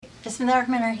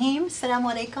Bismillahirrahmanirrahim.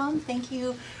 Assalamu alaikum. Thank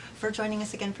you for joining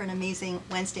us again for an amazing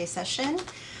Wednesday session.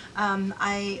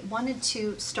 I wanted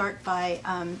to start by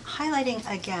highlighting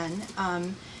again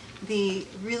the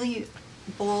really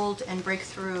bold and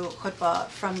breakthrough khutbah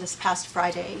from this past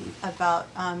Friday about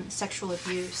sexual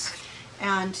abuse.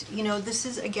 And, you know, this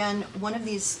is, again, one of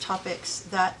these topics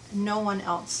that no one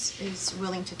else is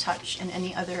willing to touch in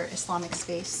any other Islamic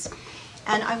space.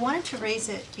 And I wanted to raise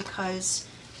it because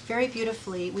very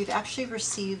beautifully, we've actually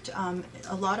received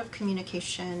a lot of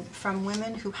communication from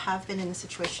women who have been in a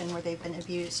situation where they've been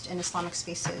abused in Islamic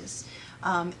spaces.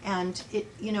 And it,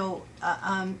 you know,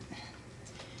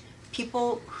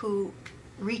 people who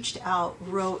reached out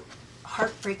wrote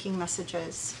heartbreaking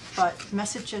messages, but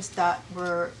messages that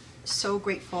were so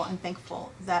grateful and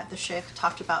thankful that the Sheikh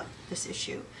talked about this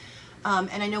issue.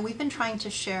 And I know we've been trying to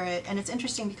share it, and it's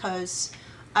interesting because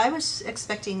I was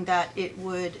expecting that it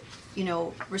would, you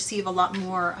know, receive a lot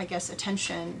more, I guess,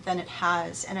 attention than it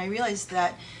has. And I realized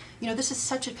that, you know, this is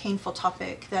such a painful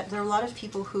topic that there are a lot of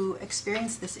people who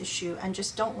experience this issue and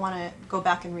just don't want to go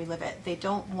back and relive it. They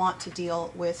don't want to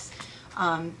deal with,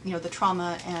 you know, the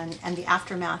trauma and the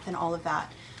aftermath and all of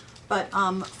that. But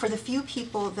for the few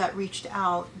people that reached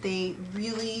out, they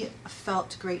really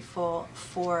felt grateful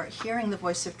for hearing the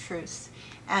voice of truth.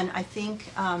 And I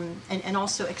think, and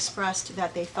also expressed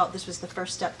that they felt this was the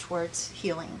first step towards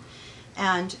healing.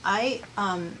 And I,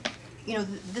 you know,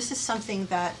 this is something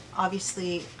that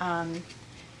obviously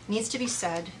needs to be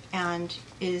said and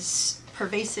is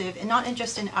pervasive, and not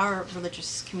just in our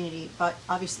religious community, but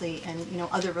obviously in, you know,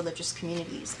 other religious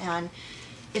communities. And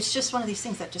it's just one of these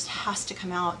things that just has to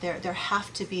come out. There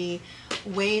have to be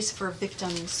ways for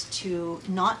victims to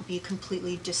not be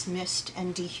completely dismissed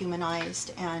and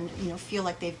dehumanized and, you know, feel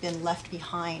like they've been left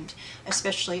behind,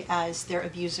 especially as their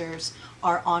abusers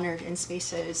are honored in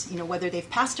spaces, you know, whether they've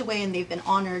passed away and they've been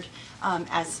honored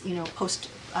as, you know,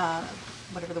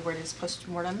 whatever the word is,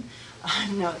 post-mortem.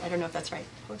 No, I don't know if that's right.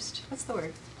 What's the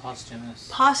word? Posthumous.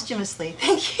 Posthumously,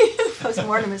 thank you.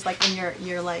 Post-mortem is like when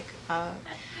you're like a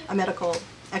medical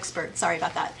expert, sorry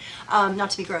about that, not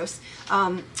to be gross,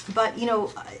 but, you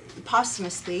know,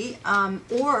 posthumously,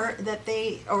 or that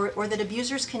or that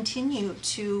abusers continue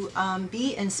to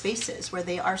be in spaces where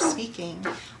they are speaking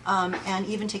and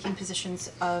even taking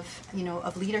positions of, you know,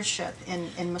 of leadership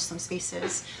in Muslim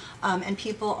spaces, and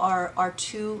people are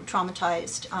too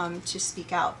traumatized to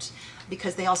speak out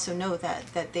because they also know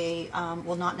that they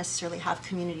will not necessarily have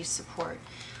community support.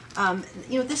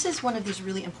 You know, this is one of these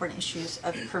really important issues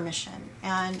of permission,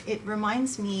 and it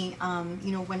reminds me,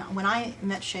 you know, when I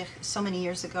met Sheikh so many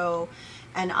years ago,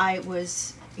 and I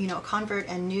was, you know, a convert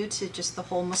and new to just the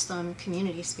whole Muslim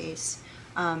community space,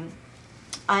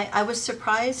 I was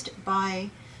surprised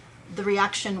by the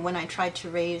reaction when I tried to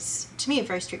raise, to me,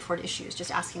 very straightforward issues,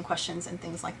 just asking questions and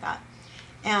things like that.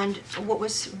 And what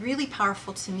was really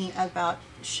powerful to me about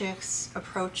Sheikh's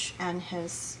approach and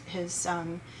his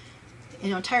you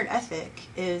know, entire ethic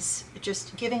is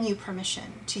just giving you permission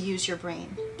to use your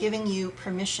brain, giving you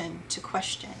permission to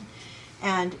question.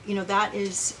 And, you know, that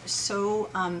is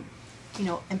so, you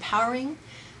know, empowering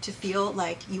to feel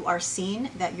like you are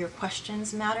seen, that your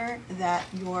questions matter, that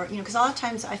you're, you know, because a lot of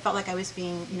times I felt like I was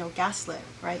being, you know, gaslit,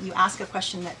 right? You ask a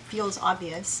question that feels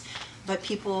obvious, but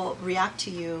people react to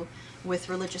you with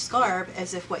religious garb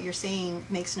as if what you're saying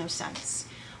makes no sense.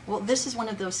 Well, this is one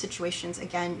of those situations,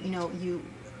 again, you know,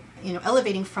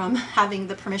 elevating from having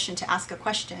the permission to ask a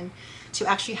question to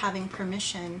actually having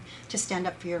permission to stand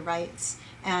up for your rights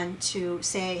and to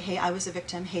say, hey, I was a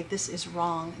victim, hey, this is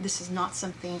wrong, this is not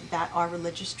something that our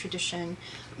religious tradition,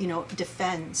 you know,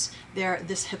 defends.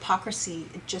 This hypocrisy,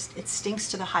 it stinks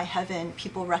to the high heaven.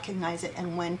 People recognize it,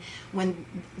 and when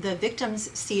the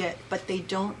victims see it, but they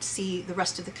don't see the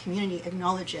rest of the community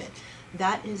acknowledge it,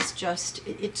 that is just,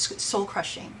 it's soul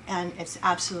crushing, and it's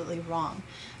absolutely wrong.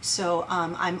 So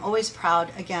I'm always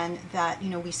proud, again, that, you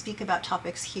know, we speak about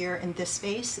topics here in this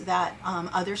space that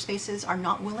other spaces are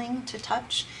not willing to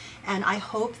touch. And I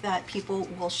hope that people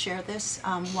will share this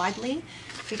widely,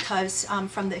 because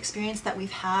from the experience that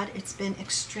we've had, it's been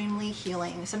extremely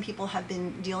healing. Some people have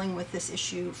been dealing with this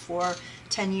issue for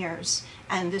 10 years,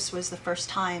 and this was the first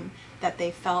time that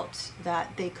they felt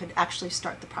that they could actually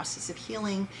start the process of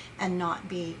healing and not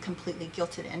be completely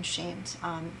guilted and shamed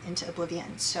into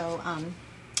oblivion. So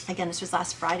again, this was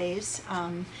last Friday's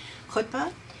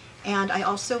khutbah. And I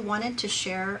also wanted to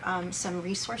share some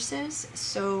resources.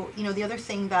 So, you know, the other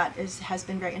thing that has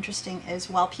been very interesting is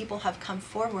while people have come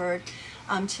forward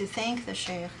to thank the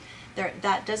Sheikh,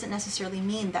 that doesn't necessarily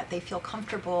mean that they feel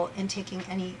comfortable in taking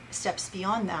any steps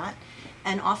beyond that.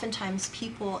 And oftentimes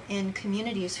people in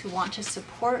communities who want to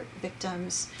support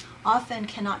victims often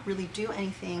cannot really do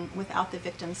anything without the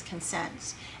victim's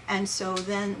consent. And so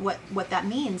then what that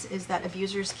means is that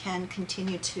abusers can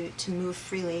continue to move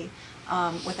freely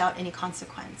without any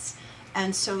consequence.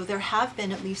 And so there have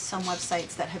been at least some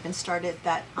websites that have been started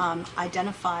that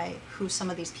identify who some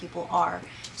of these people are.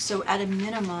 So at a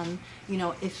minimum, you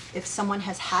know, if someone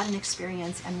has had an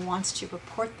experience and wants to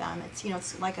report them, it's, you know,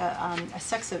 it's like a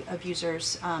sex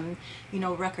abuser's, you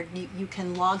know, record. You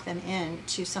can log them in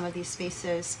to some of these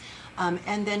spaces.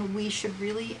 And then we should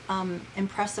really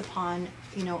impress upon,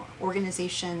 you know,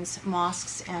 organizations,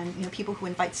 mosques, and, you know, people who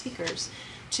invite speakers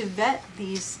to vet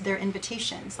their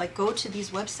invitations. Like, go to these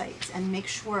websites and make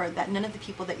sure that none of the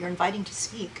people that you're inviting to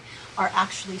speak are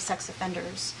actually sex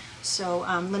offenders. So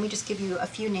let me just give you a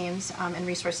few names and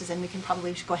resources, and we can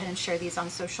probably go ahead and share these on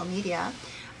social media.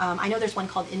 I know there's one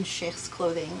called In Sheikh's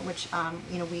Clothing, which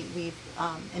you know, we've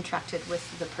interacted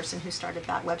with the person who started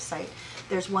that website.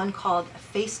 There's one called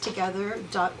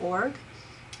facetogether.org.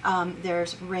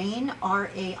 There's RAIN,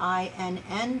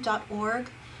 RAINN.org.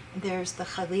 There's the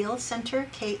Khalil Center,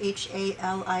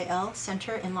 KHALIL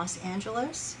Center in Los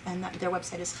Angeles, and their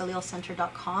website is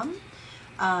khalilcenter.com.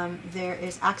 There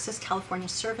is Access California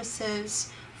Services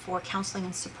for counseling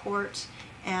and support,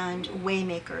 and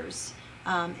Waymakers.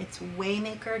 It's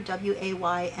Waymaker,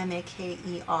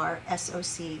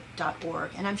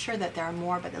 WAYMAKERSOC.org. And I'm sure that there are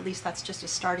more, but at least that's just a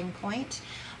starting point.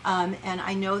 And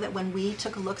I know that when we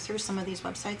took a look through some of these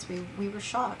websites, we were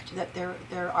shocked that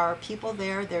there are people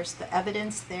there, there's the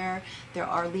evidence there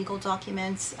are legal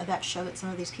documents that show that some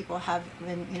of these people have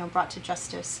been, you know, brought to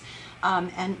justice.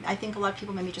 And I think a lot of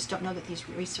people maybe just don't know that these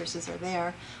resources are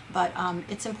there, but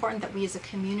it's important that we as a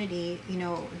community, you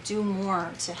know, do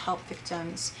more to help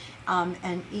victims,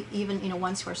 and even, you know,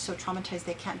 ones who are so traumatized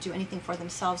they can't do anything for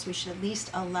themselves. We should at least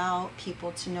allow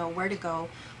people to know where to go,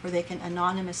 where they can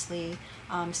anonymously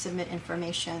submit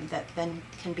information that then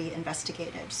can be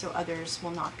investigated, so others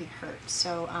will not be hurt.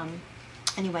 So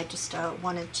anyway, just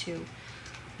wanted to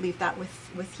leave that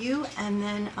with you. And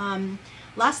then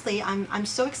lastly, I'm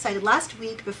so excited. Last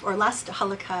week, last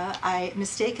halaqah, I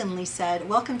mistakenly said,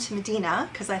 "Welcome to Medina,"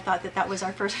 because I thought that was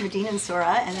our first Medinan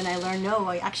surah, and then I learned, no,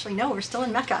 we're still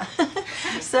in Mecca.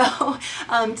 So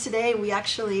today we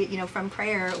actually, you know, from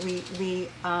prayer, we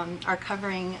are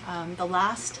covering the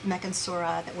last Meccan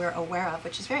surah that we're aware of,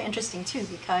 which is very interesting too,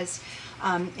 because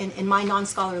in my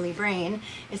non-scholarly brain,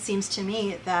 it seems to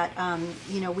me that,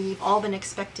 you know, we've all been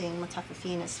expecting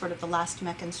Mutaffifin as sort of the last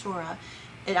Meccan surah.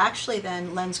 It actually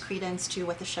then lends credence to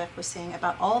what the Sheikh was saying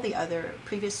about all the other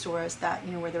previous surahs that,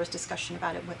 you know, where there was discussion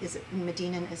about it, what is it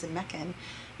Medinan, is it Meccan?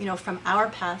 You know, from our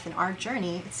path and our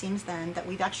journey, it seems then that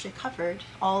we've actually covered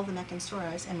all the Meccan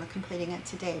surahs, and we're completing it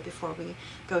today before we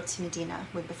go to Medina,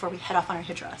 before we head off on our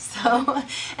hijrah. So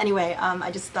anyway, I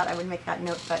just thought I would make that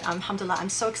note, but alhamdulillah, I'm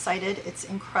so excited. It's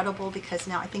incredible because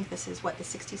now I think this is what, the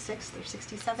 66th or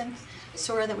 67th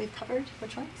surah that we've covered?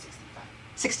 Which one?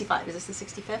 65, is this the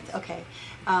 65th? Okay.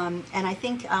 And I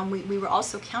think we were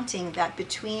also counting that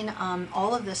between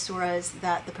all of the surahs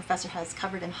that the professor has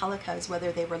covered in halaqas,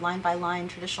 whether they were line by line,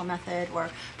 traditional method, or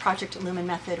Project Illumine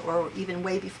method, or even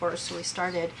way before Surah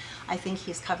started, I think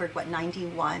he's covered,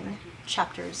 91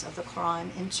 chapters of the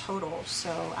Quran in total,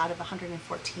 so out of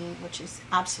 114, which is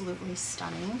absolutely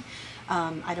stunning.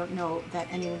 I don't know that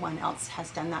anyone else has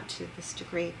done that to this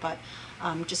degree, but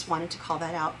just wanted to call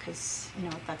that out because, you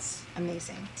know, that's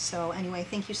amazing. So anyway,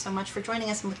 thank you so much for joining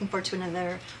us. I'm looking forward to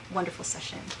another wonderful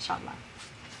session, inshallah.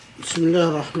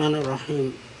 Bismillah ar-Rahman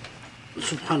ar-Rahim.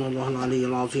 Subhanallah al-Ali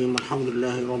al-Azim.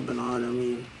 Alhamdulillahi Rabbil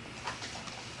Alameen.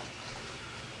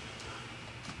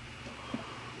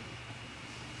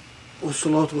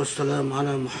 والصلاة والسلام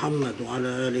على محمد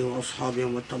وعلى آله وأصحابه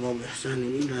واتبعوا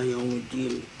بإحسان إلى يوم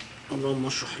الدين. اللهم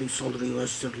اشرح لي صدري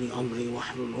ويسر لي أمري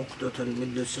واحلل عقدة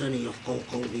من لساني يفقهوا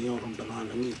قولي يا رب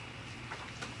العالمين.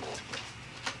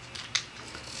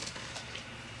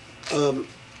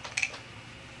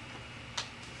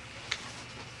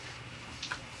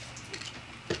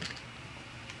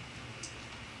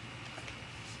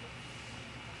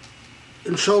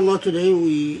 Inshallah, today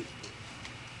we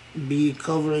be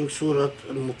covering Surah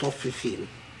Al-Mutaffifin.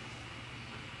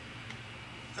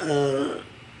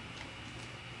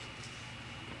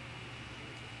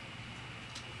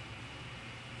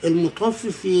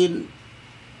 Al-Mutaffifin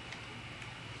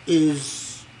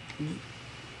is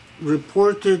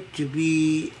reported to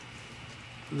be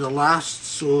the last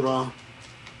surah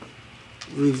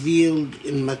revealed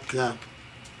in Mecca.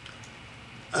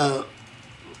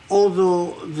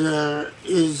 Although there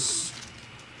is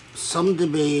some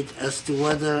debate as to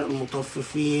whether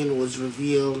Mutaffifin was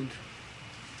revealed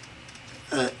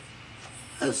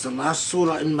as the last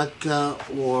surah in Mecca,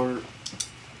 or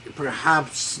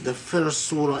perhaps the first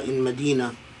surah in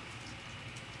Medina.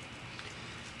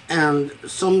 And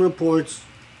some reports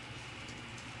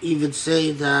even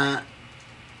say that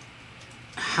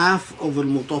half of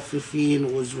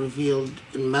Al-Mutaffifin was revealed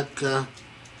in Mecca,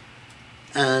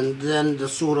 and then the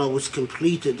surah was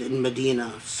completed in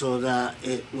Medina, so that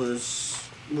it was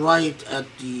right at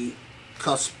the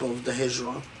cusp of the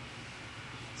Hijrah.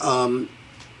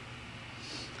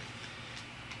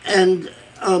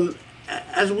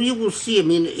 As we will see, I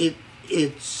mean,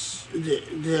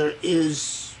 there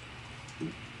is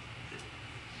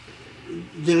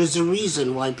a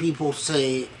reason why people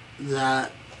say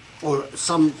that, or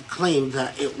some claim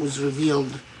that it was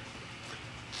revealed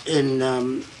in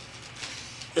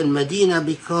Medina,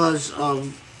 because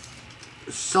of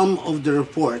some of the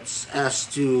reports as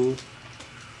to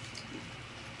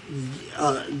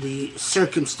the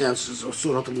circumstances of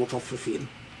Surah Al-Mutaffifin.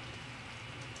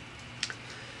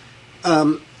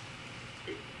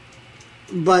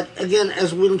 But again,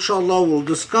 as we inshallah will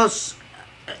discuss,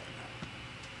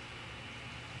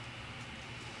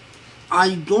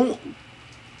 I don't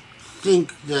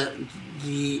think that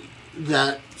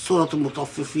Surah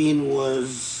Al-Mutaffifin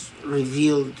was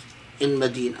revealed in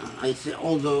Medina.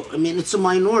 Although, I mean, it's a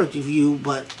minority view,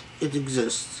 but it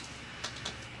exists.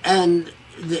 And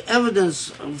the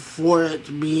evidence for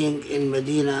it being in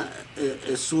Medina,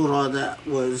 a surah that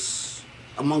was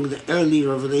among the early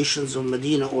revelations of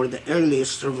Medina, or the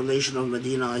earliest revelation of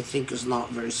Medina, I think is not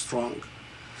very strong.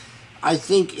 I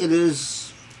think it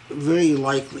is very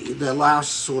likely the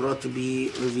last surah to be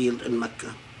revealed in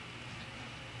Mecca.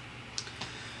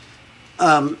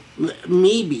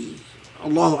 Maybe,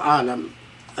 Allahu A'lam,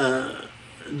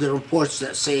 the reports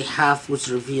that say half was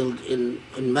revealed in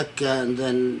Mecca, and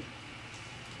then,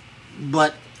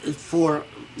 but for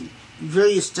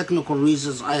various technical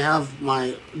reasons, I have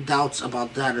my doubts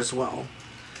about that as well.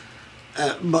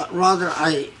 But rather,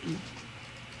 I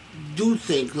do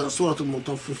think that Surah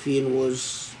Al-Mutaffifin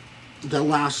was the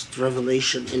last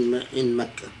revelation in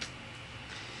Mecca.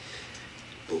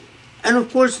 And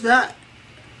of course, that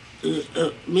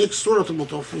makes Surah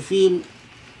Al-Mutaffifin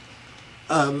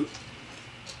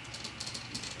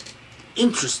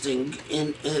interesting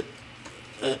in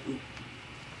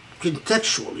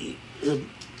contextually.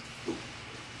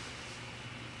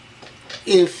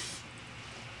 If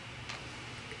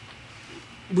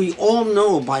we all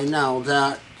know by now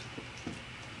that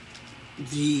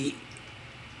the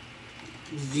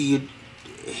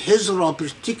Hijrah,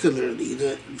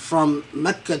 particularly from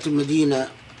Mecca to Medina,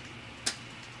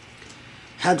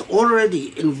 had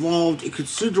already involved a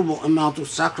considerable amount of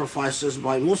sacrifices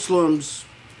by Muslims,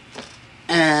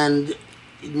 and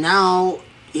now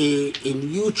a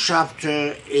new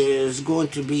chapter is going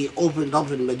to be opened up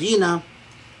in Medina.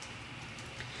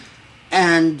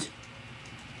 And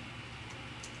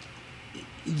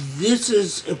this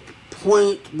is a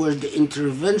point where the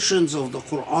interventions of the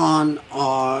Quran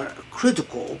are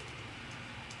critical,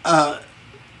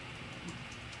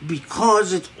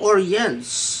 because it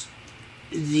orients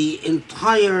the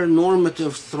entire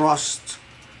normative thrust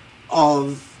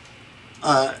of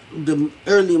the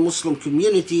early Muslim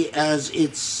community as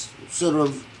it's sort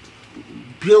of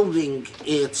building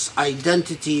its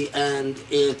identity and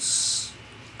its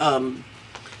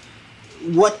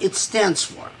what it stands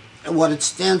for. And what it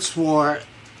stands for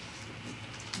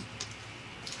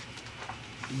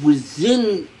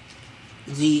within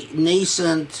the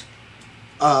nascent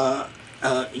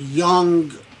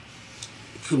young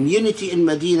community in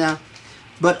Medina,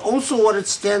 but also what it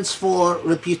stands for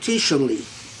reputationally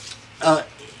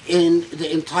in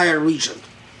the entire region.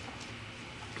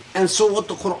 And so what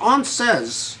the Quran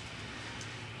says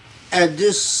at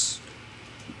this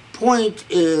point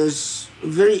is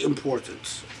very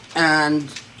important,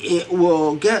 and it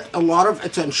will get a lot of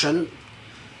attention.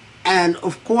 And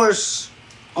of course,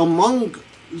 among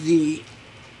the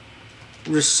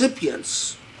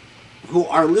recipients who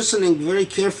are listening very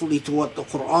carefully to what the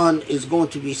Quran is going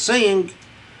to be saying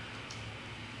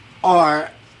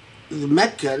are the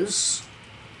Meccans,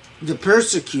 the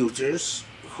persecutors,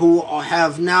 who are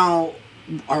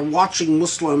watching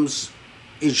Muslims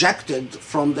ejected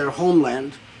from their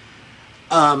homeland.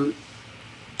 And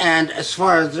as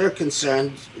far as they're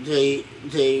concerned, they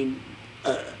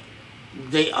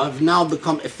have now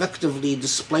become effectively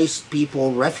displaced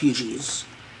people, refugees,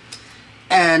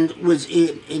 and with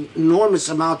an enormous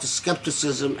amount of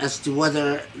skepticism as to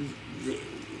whether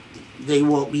they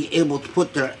will be able to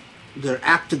put their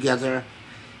act together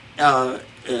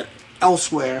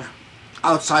elsewhere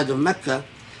outside of Mecca.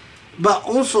 But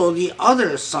also the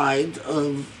other side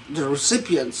of the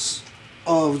recipients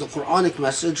of the Quranic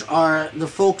message are the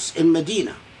folks in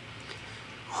Medina,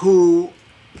 who,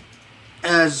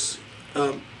 as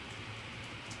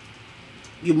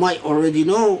you might already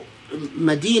know,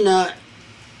 Medina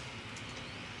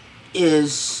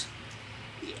has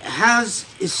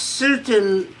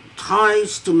certain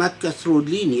ties to Mecca through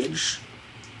lineage.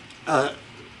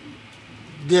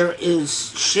 There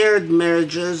is shared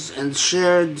marriages and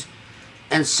shared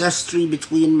ancestry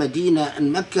between Medina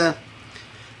and Mecca,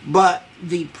 but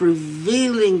the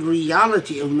prevailing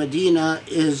reality of Medina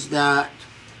is that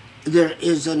there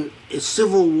is a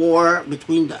civil war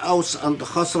between the Aus and the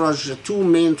Khazraj, the two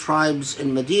main tribes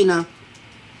in Medina,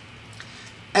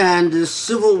 and the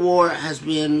civil war has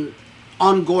been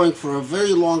ongoing for a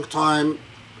very long time,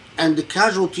 and the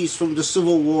casualties from the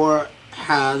civil war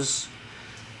has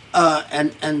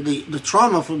and the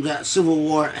trauma from that civil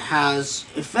war has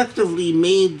effectively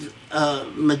made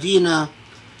Medina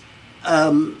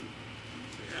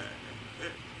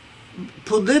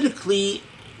politically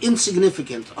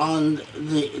insignificant on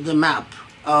the map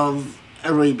of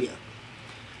Arabia.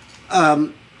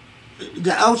 The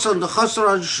Aus and the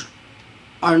Khazraj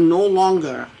are no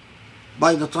longer,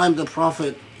 by the time the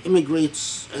Prophet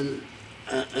immigrates and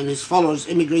his followers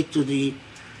immigrate to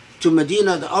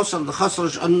Medina, the Aus and the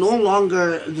Khazraj are no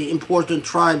longer the important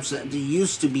tribes that they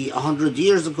used to be 100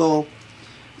 years ago.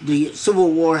 The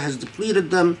civil war has depleted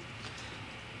them,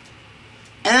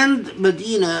 and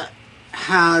Medina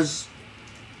has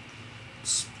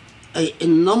a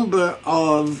number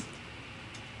of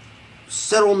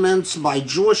settlements by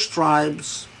Jewish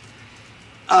tribes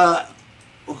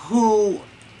who,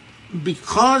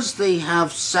 because they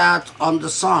have sat on the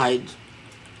side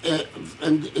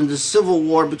in the civil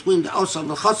war between the Aus and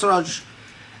the Khazraj,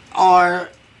 are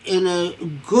in a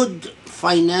good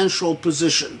financial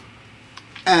position,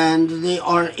 and they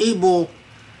are able,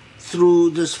 through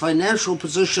this financial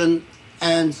position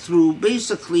and through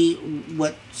basically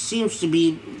what seems to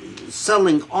be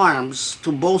selling arms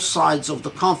to both sides of the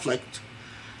conflict,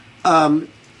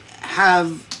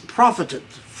 have profited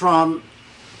from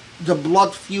the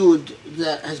blood feud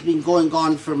that has been going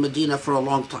on for Medina for a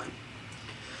long time.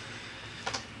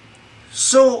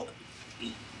 So,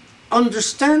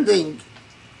 understanding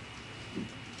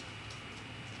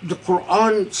the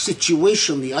Quran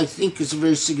situationally, I think, is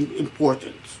very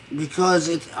important, because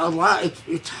it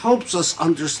helps us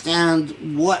understand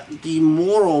what the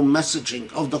moral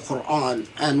messaging of the Quran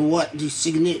and what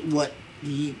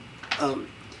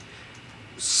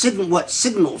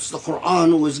signals the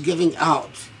Quran was giving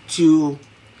out to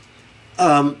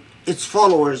its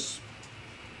followers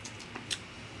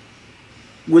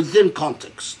within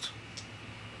context.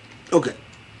 Okay,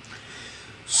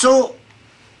 so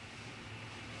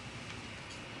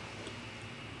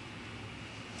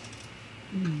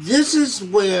this is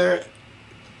where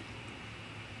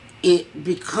it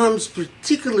becomes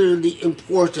particularly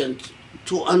important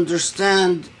to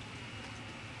understand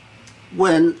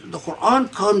when the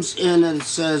Quran comes in and it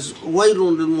says, وَيْلٌ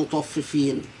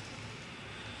لِلْمُطَفِّفِينَ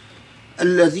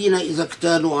الذين إذا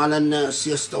اكتالوا على الناس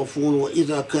يستوفون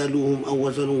وإذا كالوهم أو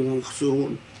وزنوهم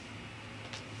يخسرون.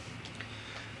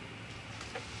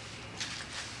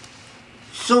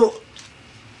 So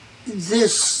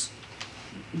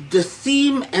the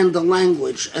theme and the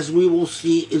language, as we will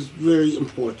see, is very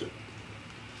important.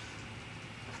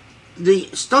 The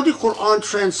study Quran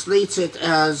translates it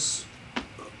as,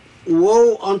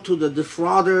 woe unto the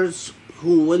defrauders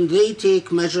who, when they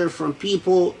take measure from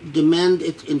people, demand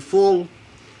it in full,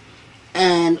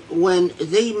 and when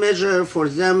they measure for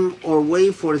them or weigh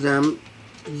for them,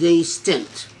 they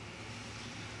stint.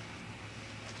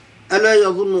 ألا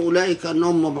يظن أولئك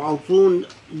أنهم مبعوثون?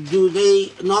 Do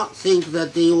they not think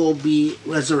that they will be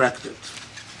resurrected?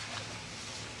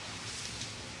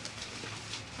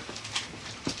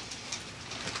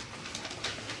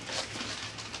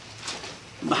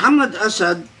 Muhammad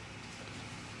Asad,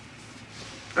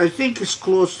 I think, is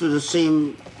close to the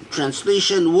same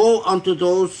translation. Woe unto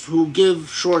those who give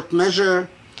short measure,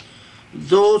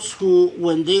 those who,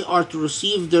 when they are to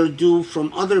receive their due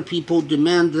from other people,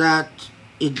 demand that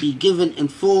it be given in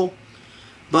full,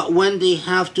 but when they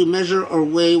have to measure or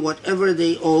weigh whatever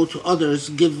they owe to others,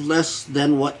 give less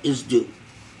than what is due.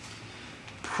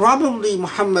 Probably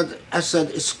Muhammad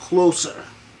Asad is closer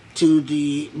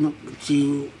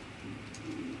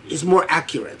is more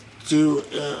accurate to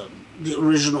the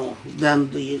original than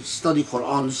the study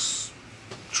Quran's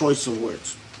choice of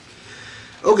words.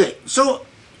 Okay, so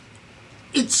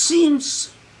it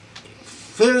seems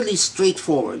fairly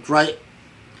straightforward, right?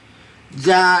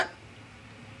 That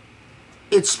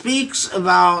it speaks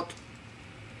about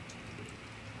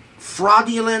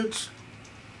fraudulent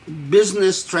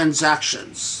business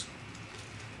transactions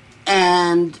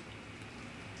and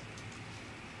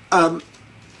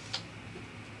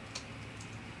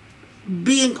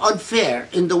being unfair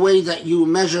in the way that you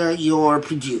measure your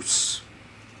produce.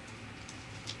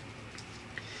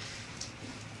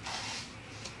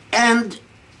 And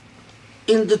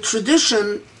in the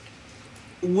tradition,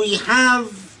 we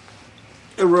have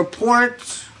a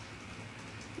report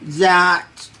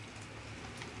that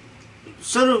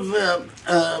sort of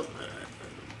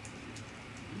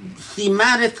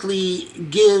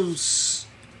thematically gives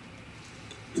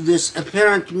this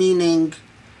apparent meaning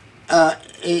a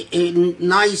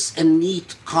nice and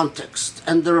neat context.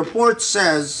 And the report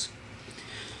says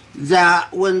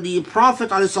that when the Prophet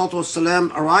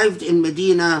ﷺ arrived in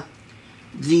Medina,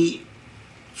 the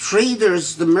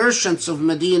traders, the merchants of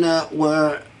Medina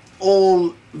were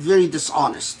all very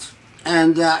dishonest,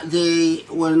 and that they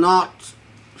were not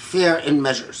fair in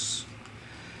measures.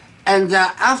 And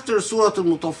that after Surah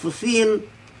Mutaffifin,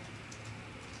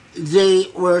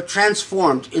 they were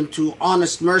transformed into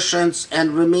honest merchants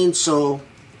and remained so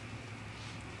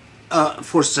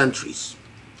for centuries.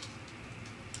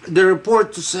 The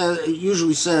report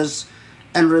usually says,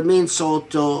 and remain so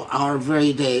till our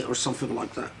very day, or something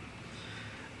like that.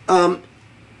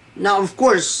 Now, of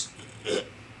course,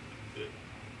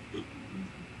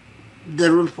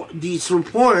 these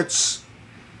reports,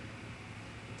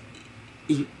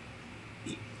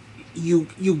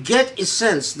 you get a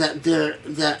sense that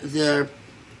they're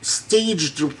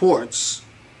staged reports,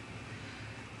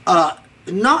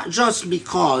 not just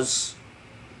because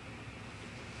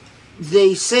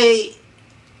they say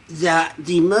that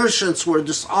the merchants were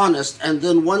dishonest and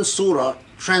then one surah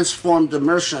transformed the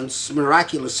merchants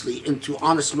miraculously into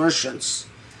honest merchants,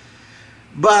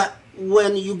 but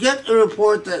when you get a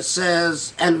report that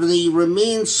says, and they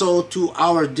remain so to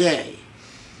our day,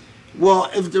 well,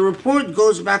 if the report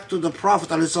goes back to the Prophet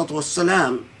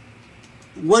ﷺ,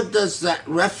 what does that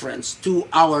reference to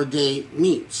our day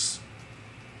means?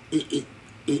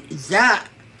 That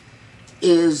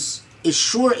is a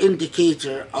sure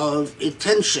indicator of a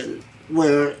tension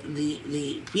where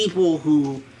the people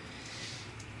who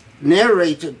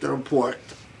narrated the report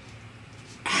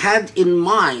had in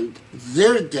mind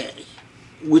their day,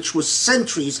 which was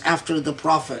centuries after the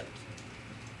Prophet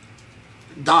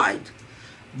died.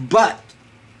 But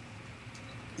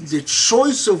the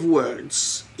choice of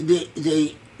words,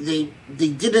 they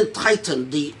didn't tighten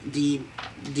the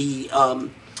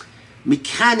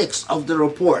mechanics of the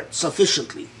report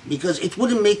sufficiently, because it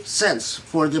wouldn't make sense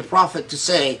for the Prophet to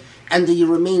say, and they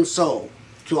remain so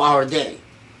to our day.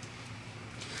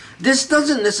 This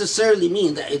doesn't necessarily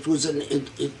mean that it was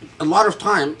a lot of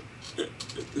time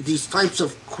these types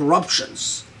of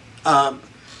corruptions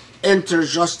enter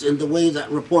just in the way that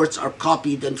reports are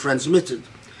copied and transmitted.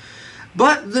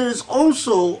 But there's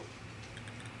also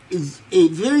a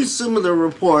very similar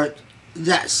report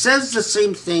that says the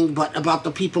same thing but about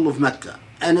the people of Mecca.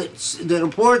 And the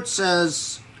report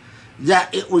says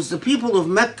that it was the people of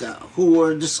Mecca who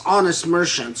were dishonest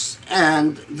merchants,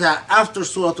 and that after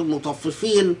Surah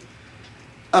Al-Mutaffifin,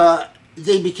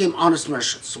 they became honest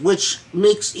merchants, which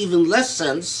makes even less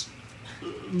sense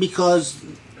because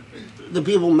the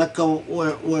people of Mecca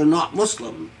were not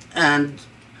Muslim. And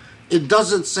it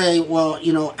doesn't say, well,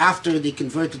 after they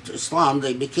converted to Islam,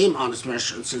 they became honest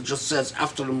merchants. It just says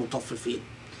after the Mutaffifin.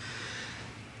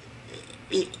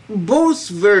 Both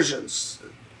versions,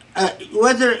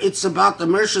 whether it's about the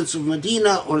merchants of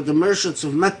Medina or the merchants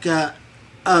of Mecca,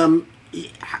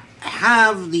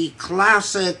 have the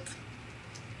classic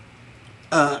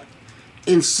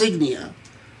insignia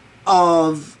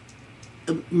of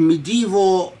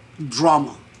medieval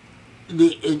drama.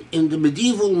 In the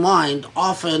medieval mind,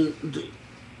 often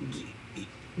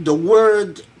the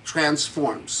word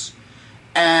transforms,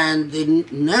 and the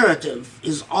narrative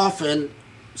is often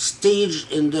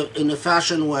staged in a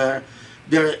fashion where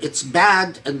it's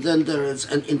bad, and then there is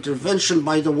an intervention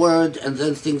by the word, and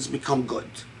then things become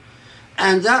good.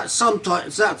 And that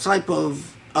type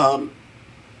of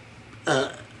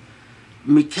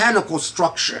mechanical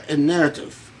structure in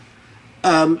narrative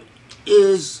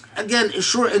is, again, a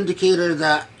sure indicator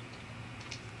that,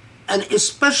 and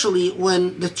especially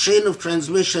when the chain of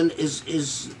transmission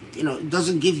is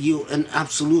doesn't give you an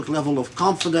absolute level of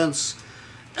confidence,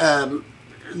 then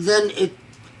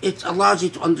it allows you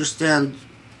to understand.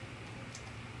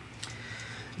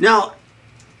 Now,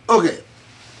 okay,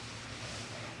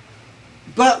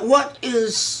 but what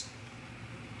is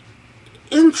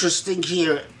interesting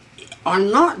here are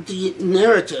not the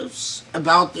narratives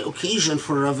about the occasion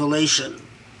for revelation,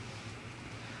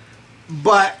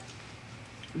 but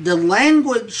the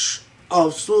language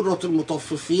of Surah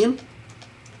Al-Mutaffifin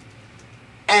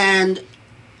and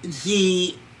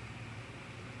the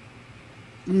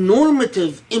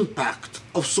normative impact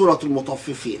of Surah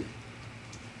Al-Mutaffifin.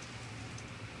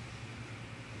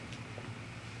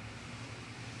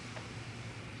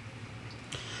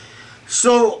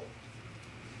 So,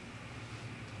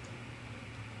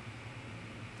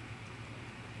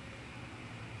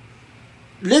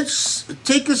 let's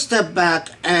take a step back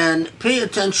and pay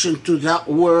attention to that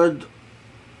word,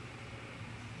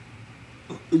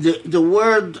 the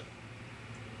word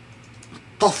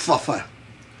طفف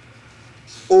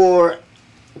or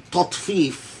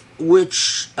تطفيف,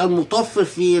 which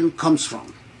al-mutaffifin comes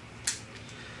from.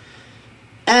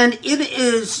 And it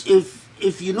is,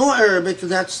 if you know Arabic,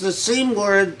 that's the same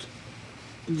word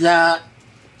that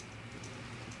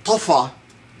tafa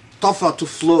to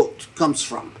float comes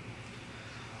from.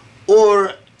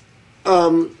 Or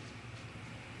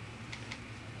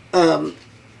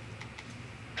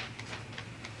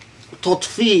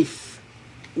تطفيف,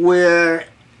 where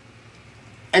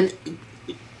and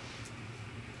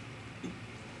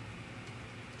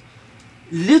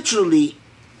literally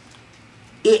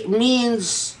it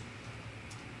means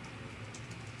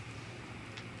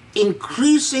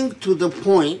increasing to the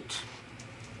point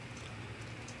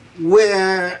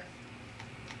where,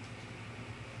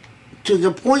 to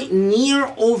the point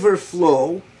near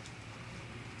overflow,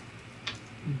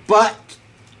 but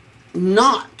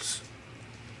not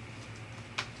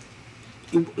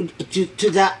to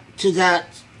that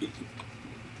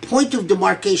point of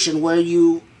demarcation where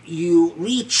you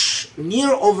reach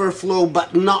near overflow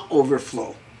but not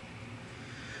overflow.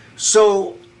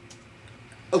 So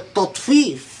a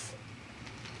tatfif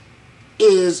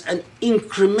is an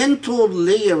incremental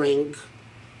layering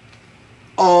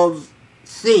of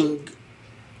thing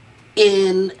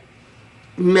in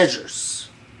measures.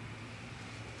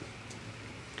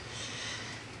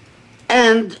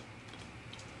 And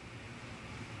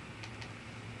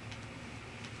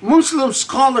Muslim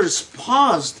scholars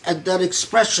paused at that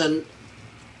expression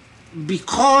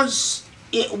because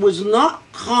it was not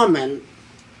common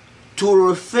to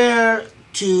refer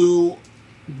to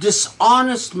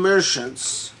dishonest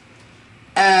merchants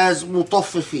as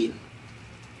mutaffifin.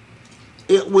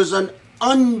 It was an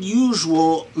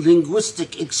unusual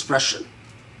linguistic expression.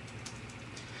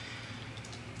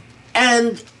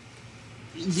 And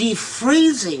the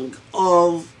phrasing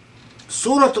of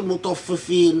Surah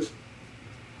Al-Mutaffifin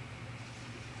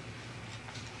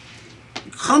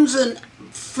comes in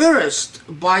first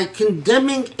by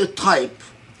condemning a type,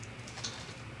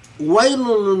 وَيْلٌ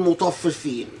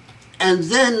لِلْمُطَفِّفِينَ, and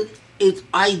then it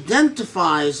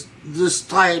identifies this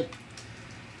type,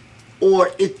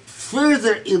 or it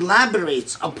further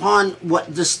elaborates upon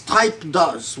what this type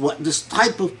does, what this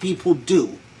type of people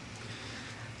do,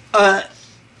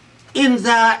 in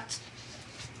that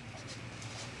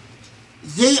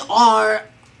they are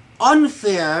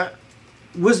unfair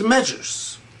with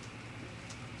measures,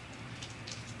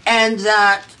 and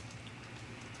that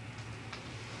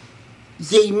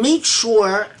they make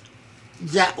sure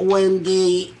that when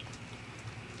they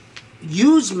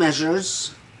use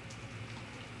measures,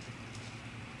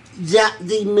 that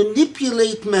they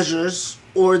manipulate measures,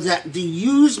 or that they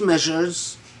use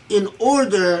measures in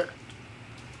order,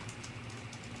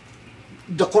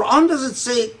 the Quran doesn't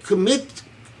say commit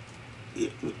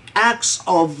acts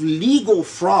of legal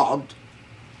fraud,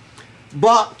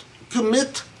 but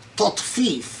commit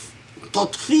tatfif.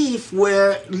 Tatfif,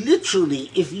 where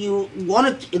literally, if you want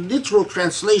it in literal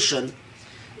translation,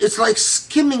 it's like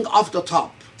skimming off the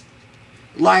top,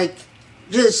 like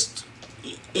just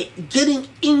getting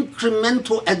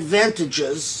incremental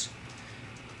advantages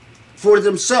for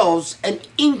themselves and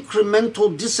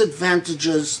incremental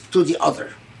disadvantages to the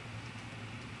other.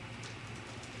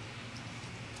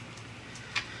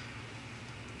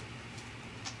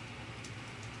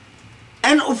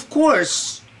 And of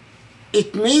course,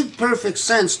 it made perfect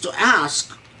sense to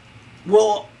ask,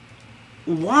 well,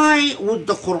 why would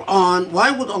the Quran,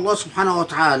 why would Allah subhanahu wa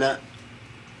ta'ala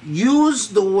use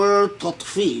the word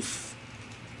tatfif?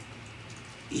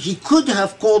 He could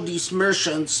have called these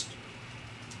merchants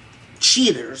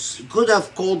cheaters, he could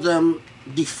have called them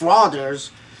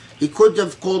defrauders, he could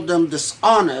have called them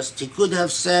dishonest, he could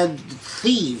have said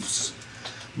thieves,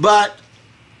 but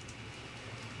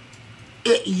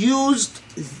it used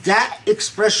that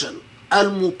expression,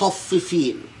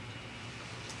 al-mutaffifin.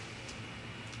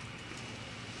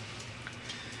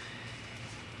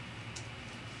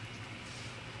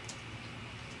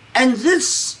 And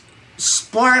this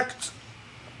sparked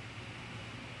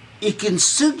a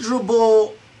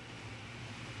considerable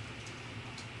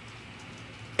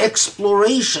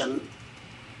exploration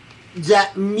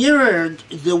that mirrored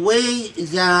the way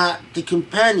that the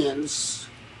companions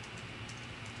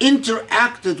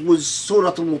interacted with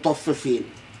Surah Al-Mutaffifin.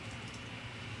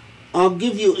 I'll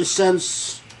give you a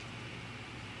sense.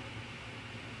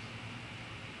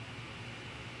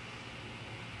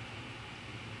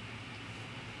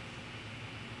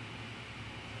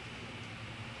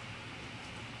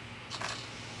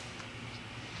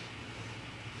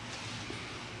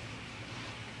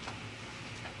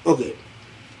 Okay.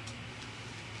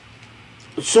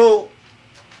 So,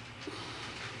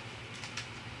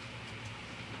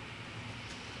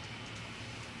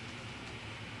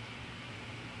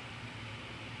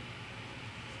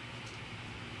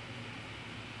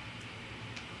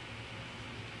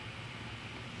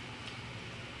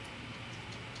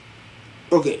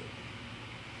 okay.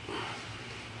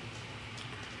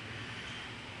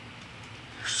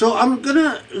 So I'm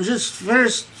gonna just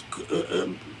first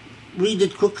read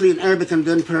it quickly in Arabic and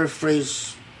then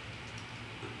paraphrase.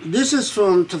 This is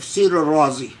from Tafsir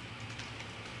al-Razi.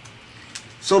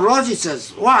 So Razi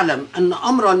says, وَاعْلَمْ أَنَّ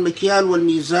أَمْرَ الْمِكْيَالِ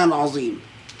وَالْمِيزَانِ عَظِيمٌ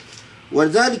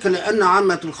وذلك لأن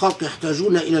عامة الخلق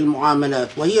يحتاجون إلى المعاملات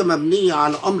وهي مبنية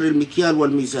على أمر المكيال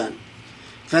والميزان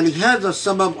فلهذا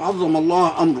السبب عظم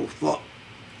الله أمره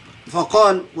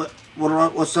فقال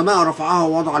والسماء رفعها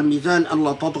ووضع الميزان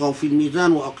ألا تطغوا في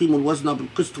الميزان وأقيموا الوزن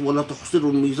بالقسط ولا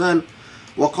تخسروا الميزان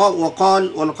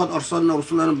وقال ولقد أرسلنا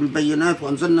رسلنا بالبينات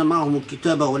وأنزلنا معهم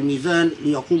الكتاب والميزان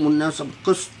ليقوموا الناس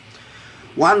بالقسط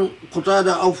وعن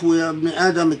قتادة أوفوا يا ابن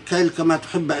آدم الكيل كما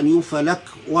تحب أن يوفى لك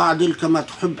واعدل كما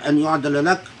تحب أن يعدل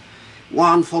لك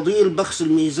وعن فضيل بخس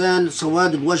الميزان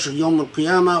سواد الوجه يوم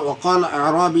القيامة وقال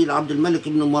أعرابي لعبد الملك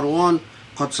بن مروان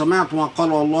قد سمعت ما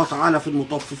قال الله تعالى في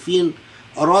المطففين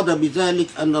أراد بذلك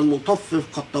أن المطفف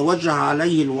قد توجه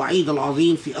عليه الوعيد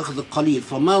العظيم في أخذ القليل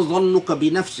فما ظنك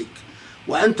بنفسك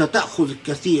وأنت تأخذ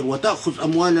الكثير وتأخذ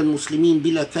أموال المسلمين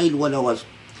بلا كيل ولا وزن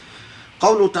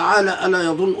قوله تعالى ألا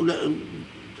يظن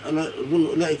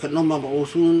أولئك أنهم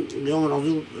مبعوثون ليوم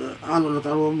عظيم عنه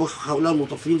نتعلم هؤلاء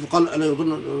المطففين فقال ألا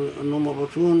يظن أنهم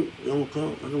مبعوثون يوم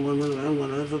القيامة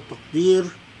ولا هذا التقدير.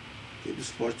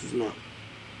 This part is not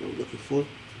what I'm looking for.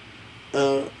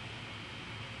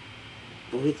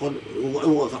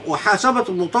 وحاسبة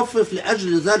المطفف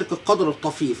لأجل ذلك القدر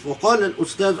الطفيف. وقال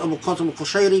الأستاذ أبو قاسم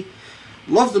القشيري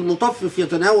لفظ المطفف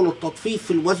يتناول التطفيف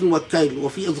في الوزن والكيل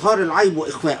وفي إظهار العيب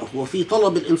وإخفائه وفي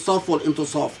طلب الإنصاف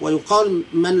والانتصاف ويقال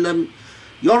من لم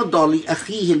يرضى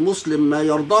لأخيه المسلم ما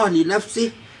يرضاه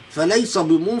لنفسه فليس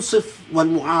بمنصف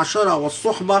والمعاشرة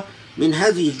والصحبة من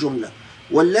هذه الجملة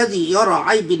والذي يرى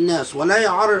عيب الناس ولا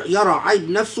يرى عيب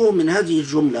نفسه من هذه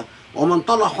الجملة ومن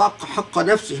طلع حق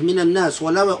نفسه من الناس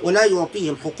ولا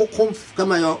يعطيهم حقوقهم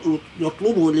كما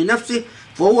يطلبه لنفسه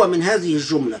فهو من هذه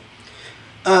الجملة.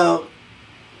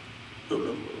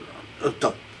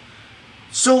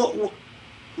 So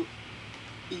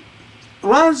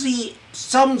Razi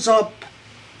sums up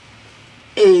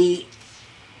the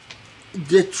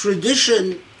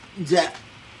tradition that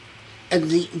and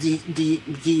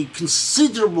the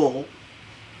considerable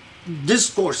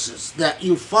discourses that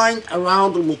you find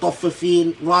around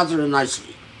al-Mutaffifin rather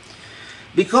nicely.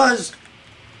 Because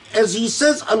as he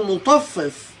says,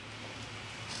 al-Mutaffif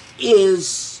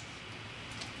is,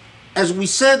 as we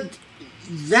said,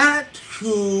 that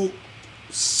who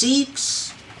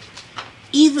seeks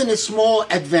even a small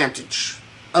advantage.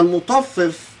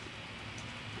 Al-Mutaffif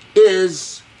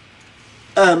is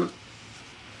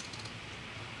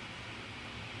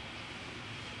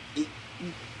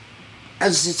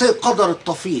as they say, qadar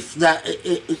al-tafif, that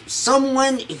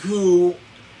someone who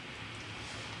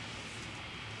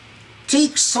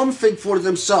takes something for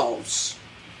themselves,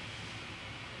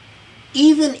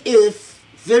 even if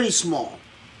very small.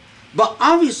 But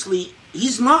obviously,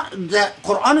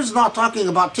 Quran is not talking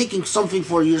about taking something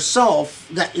for yourself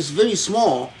that is very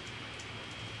small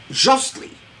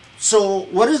justly. So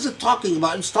what is it talking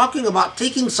about? It's talking about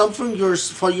taking something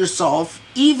for yourself,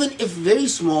 even if very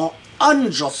small,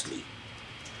 unjustly.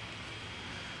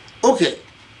 Okay,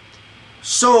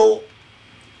 so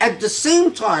at the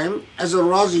same time, as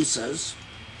Al-Razi says,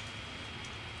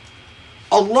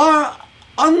 Allah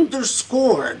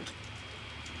underscored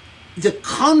the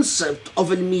concept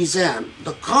of al-mizan,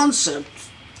 the concept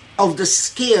of the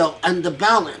scale and the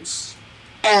balance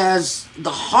as the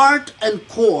heart and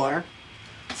core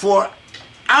for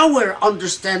our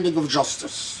understanding of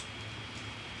justice.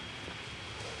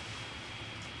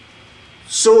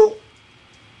 So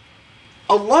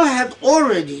Allah had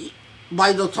already,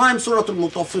 by the time Surah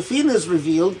Al-Mutaffifin is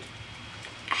revealed,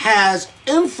 has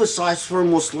emphasized for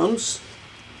Muslims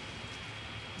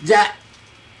that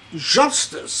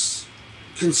justice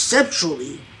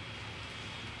conceptually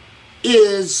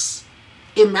is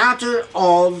a matter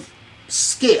of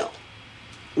scale.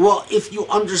 Well, if you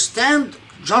understand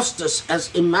justice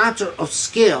as a matter of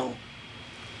scale,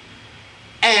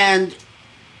 and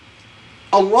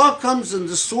Allah comes in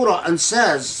the surah and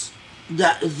says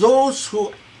that those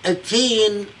who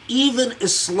attain even a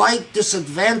slight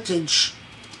disadvantage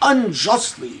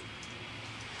unjustly,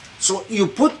 so you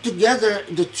put together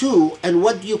the two, and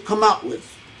what do you come out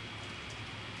with?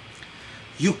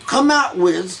 You come out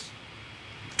with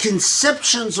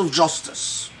conceptions of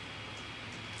justice.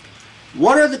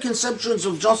 What are the conceptions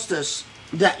of justice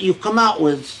that you come out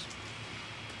with?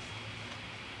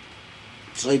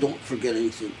 So I don't forget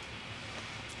anything.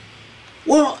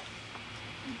 Well,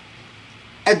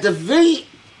 at the very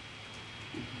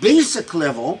basic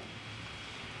level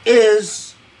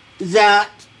is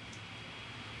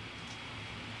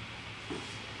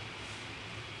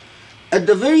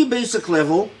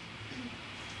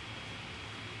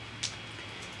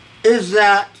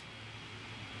that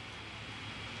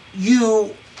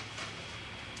you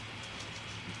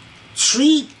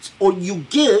treat or you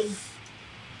give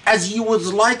as you would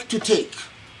like to take.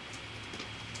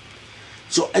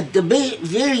 So at the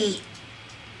very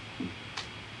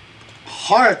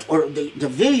heart, or the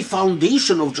very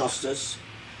foundation of justice,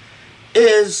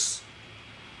 is,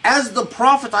 as the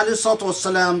Prophet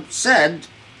ﷺ said,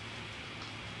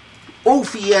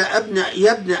 أوفي يا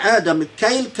ابن آدم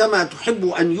الكيل كما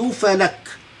تحب أن يوفى لك.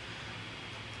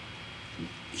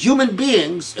 Human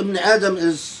beings, Ibn Adam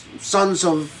is sons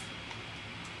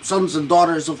and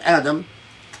daughters of Adam,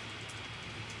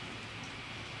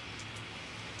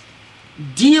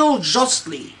 deal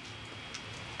justly.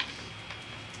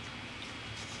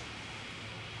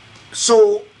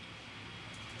 So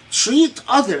treat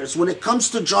others, when it comes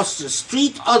to justice,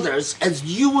 treat others as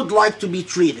you would like to be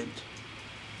treated.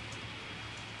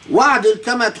 وَعْدِلْ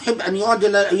كَمَا تُحِبْ أَنْ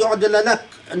يُعْدَلَ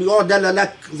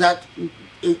لَكَ. That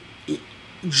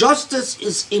justice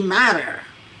is a matter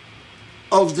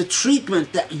of the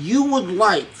treatment that you would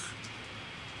like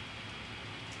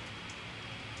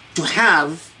to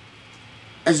have,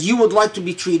 as you would like to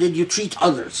be treated, you treat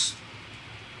others.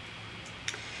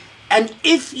 And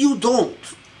if you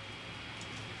don't,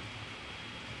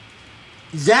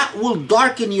 that will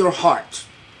darken your heart.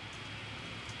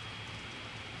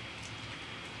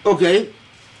 Okay?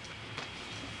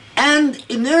 And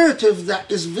a narrative that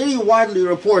is very widely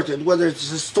reported, whether it's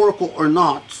historical or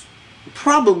not,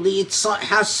 probably it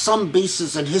has some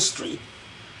basis in history,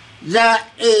 that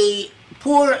a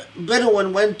poor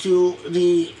Bedouin went to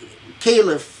the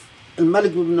Caliph,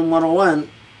 Al-Malik ibn Marwan,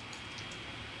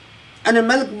 and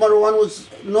Al-Malik ibn Marwan was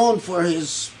known for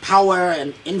his power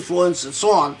and influence and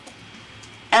so on.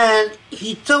 And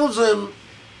he tells him,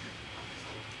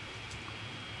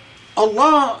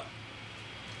 Allah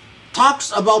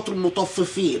talks about the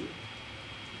Mutaffifin,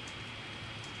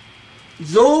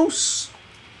 those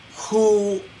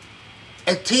who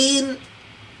attain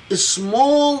a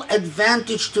small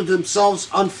advantage to themselves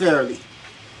unfairly.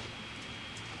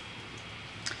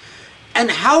 And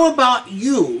how about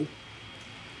you,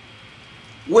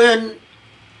 when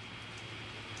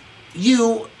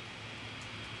you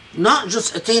not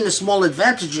just attain a small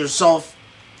advantage yourself,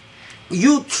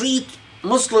 you treat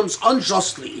Muslims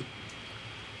unjustly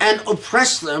and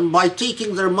oppress them by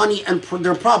taking their money and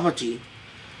their property,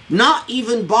 not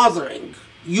even bothering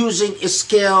using a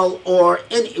scale or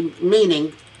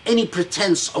any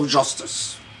pretense of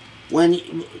justice. When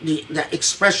the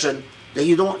expression that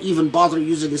you don't even bother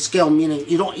using a scale, meaning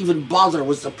you don't even bother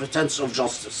with the pretense of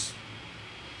justice.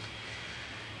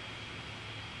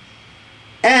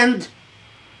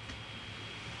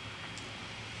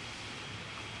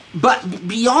 But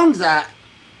beyond that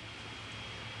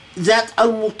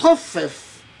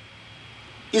al-Mutaffif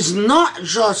is not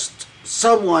just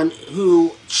someone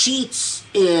who cheats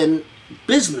in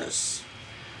business,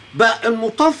 but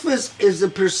al-Mutaffif is a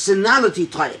personality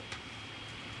type.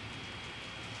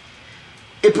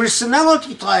 A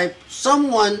personality type,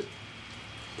 someone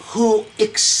who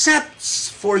accepts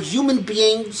for human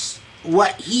beings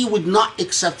what he would not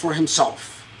accept for himself.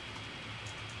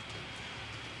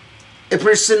 A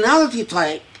personality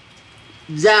type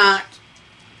that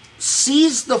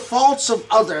sees the faults of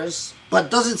others but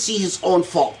doesn't see his own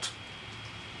fault.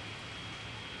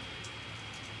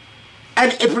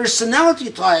 And a personality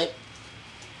type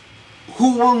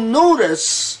who will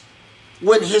notice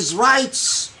when his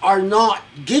rights are not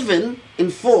given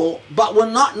in full, but will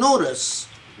not notice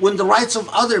when the rights of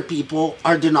other people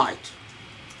are denied.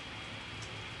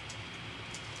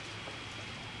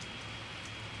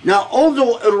 Now,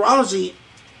 although Al-Razi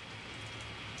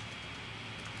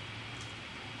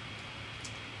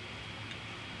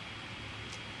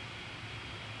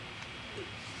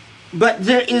But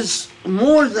there is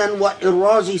more than what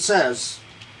Al-Razi says.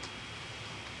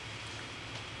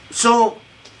 So,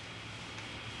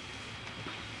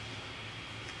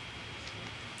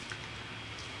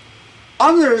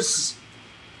 others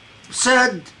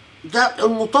said that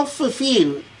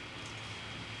Al-Mutaffifin,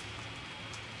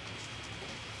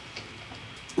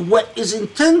 what is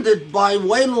intended by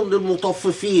Waylun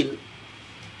lil-Mutaffifin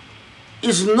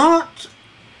is not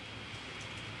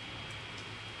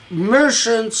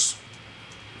merchants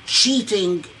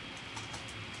cheating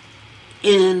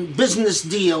in business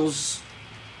deals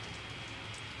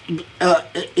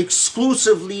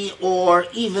exclusively or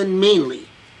even mainly.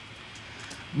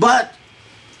 But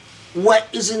what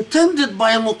is intended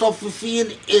by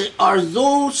Mutaffifin are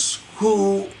those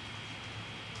who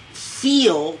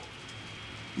feel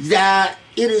that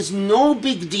it is no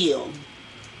big deal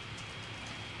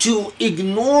to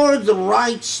ignore the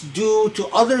rights due to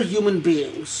other human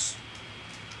beings,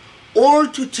 or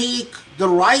to take the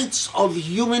rights of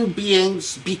human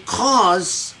beings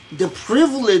because the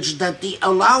privilege that they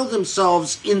allow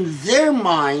themselves in their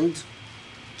mind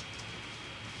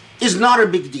is not a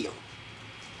big deal.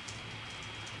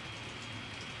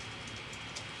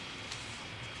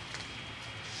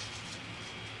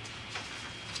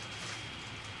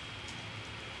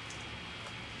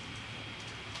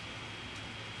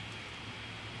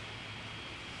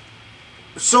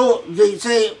 So they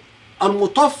say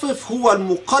المطفف هو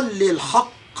المقلل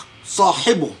حق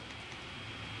صاحبه.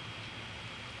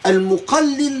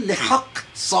 المقلل لحق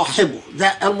صاحبه.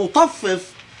 That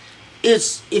المطفف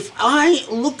is, if I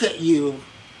look at you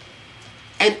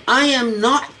and I am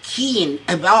not keen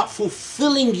about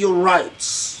fulfilling your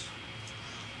rights,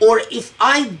 or if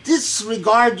I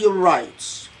disregard your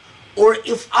rights, or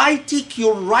if I take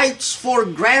your rights for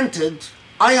granted,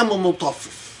 I am a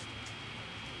mutaffif.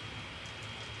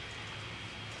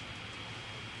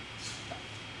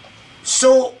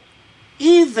 So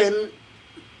even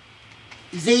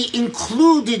they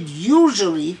included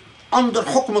usually under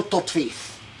حكم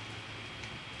التطفيف.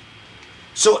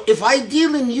 So if I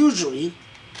deal in usury,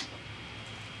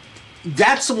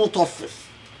 that's a mutaffif.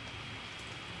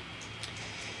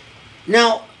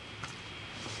 Now,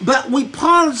 but we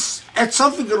pause at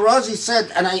something Al-Razi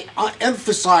said, and I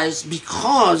emphasize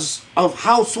because of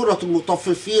how Surah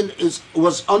Al-Mutaffifin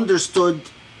was understood,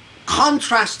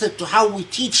 contrasted to how we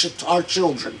teach it to our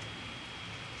children.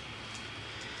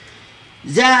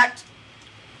 That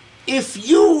if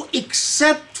you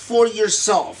accept for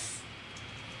yourself,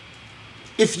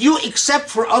 if you accept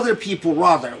for other people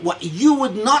rather, what you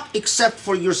would not accept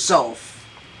for yourself,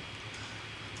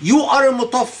 you are a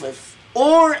mutaffif.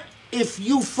 Or if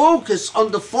you focus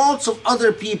on the faults of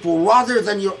other people rather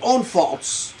than your own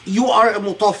faults, you are a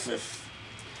mutaffif.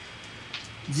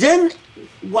 Then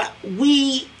what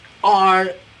we are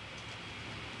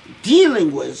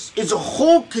dealing with is a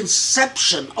whole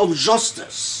conception of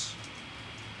justice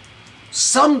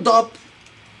summed up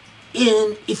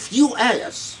in a few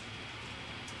ayahs.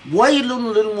 ويل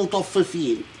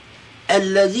للمطففين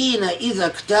الذين إذا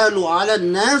اكتالوا على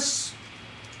الناس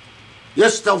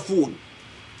يستوفون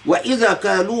وإذا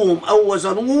كالوهم أو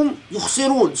وزنوهم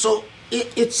يخسرون. So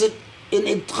it's an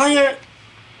entire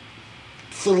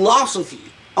philosophy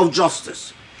of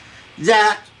justice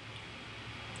that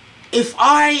if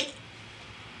I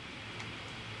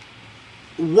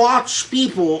watch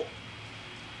people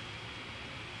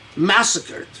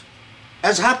massacred,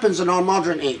 as happens in our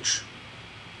modern age,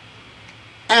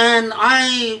 and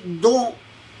I don't,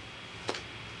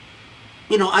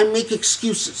 I make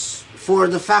excuses for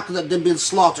the fact that they've been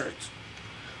slaughtered,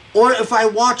 or if I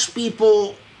watch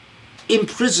people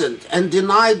imprisoned and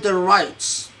denied their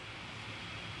rights,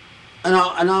 and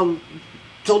I'll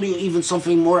tell you even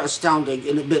something more astounding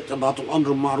in a bit about al-amr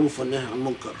al-ma'ruf and nahy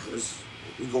al-munkar as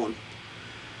we go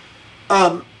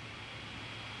on.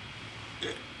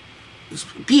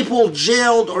 People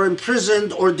jailed or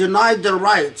imprisoned or denied their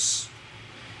rights.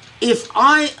 If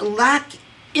I lack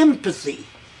empathy,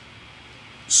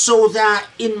 so that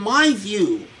in my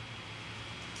view,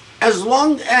 as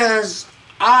long as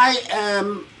I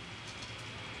am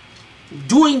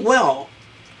doing well,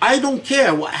 I don't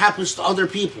care what happens to other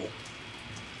people,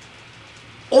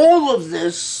 all of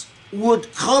this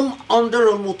would come under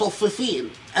al-mutaffifin.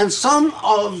 And some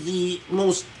of the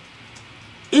most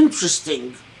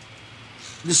interesting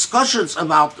discussions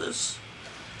about this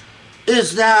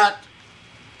is that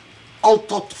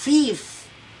al-tatfif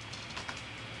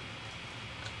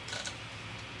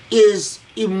is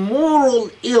a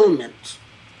moral ailment.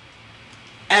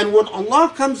 And when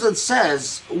Allah comes and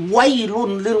says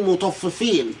waylun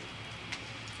lil-mutaffifin,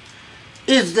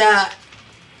 is that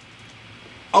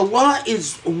Allah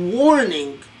is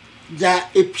warning that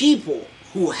a people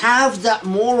who have that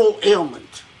moral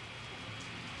ailment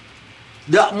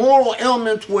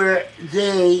where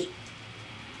they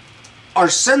are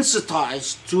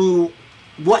sensitized to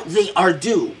what they are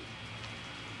due,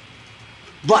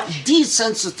 but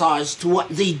desensitized to what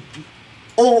they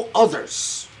owe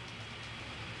others.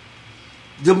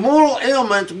 The moral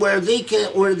ailment where they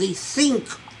think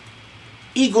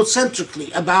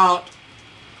egocentrically about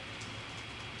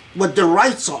what their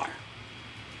rights are,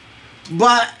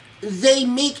 but they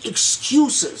make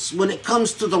excuses when it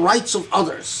comes to the rights of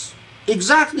others.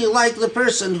 Exactly like the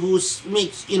person who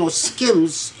makes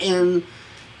skims in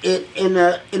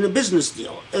a business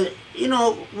deal.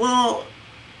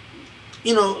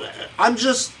 I'm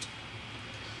just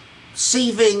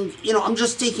saving. I'm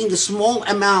just taking a small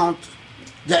amount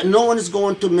that no one is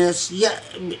going to miss. Yet,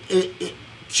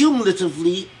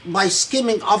 cumulatively, by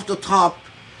skimming off the top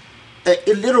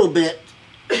a little bit,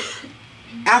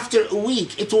 after a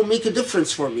week, it will make a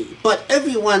difference for me. But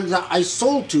everyone that I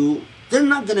sold to, they're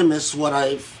not going to miss what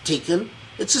I've taken.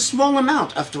 It's a small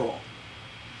amount, after all.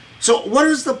 So what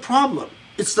is the problem?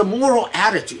 It's the moral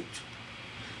attitude.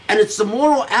 And it's the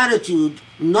moral attitude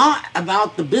not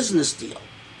about the business deal,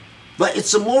 but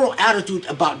it's a moral attitude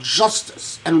about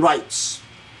justice and rights.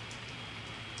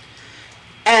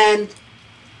 And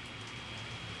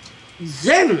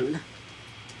then,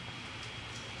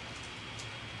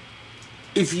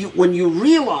 when you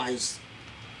realize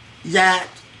that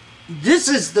this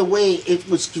is the way it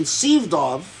was conceived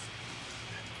of,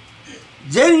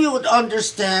 then you would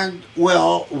understand,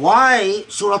 well, why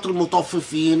Surah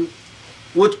Al-Mutaffifin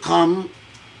would come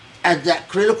at that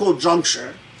critical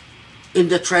juncture in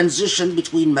the transition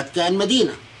between Mecca and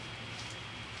Medina.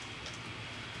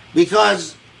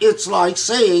 Because it's like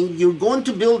saying you're going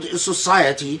to build a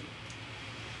society.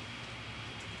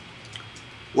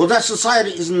 Well, that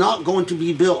society is not going to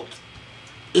be built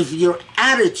if your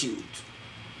attitude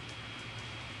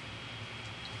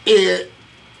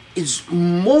is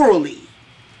morally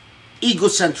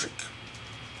egocentric.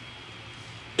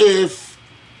 If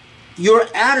your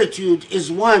attitude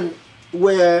is one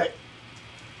where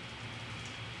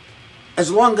as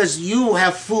long as you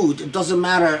have food, it doesn't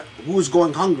matter who's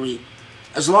going hungry.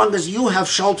 As long as you have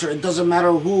shelter, it doesn't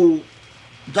matter who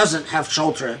doesn't have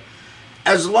shelter.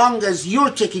 As long as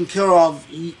you're taken care of,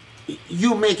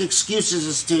 you make excuses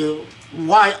as to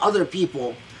why other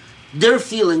people, their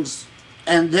feelings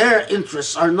and their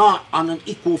interests are not on an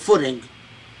equal footing.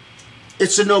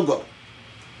 It's a no-go.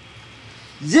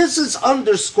 This is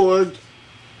underscored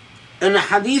in a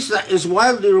hadith that is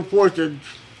widely reported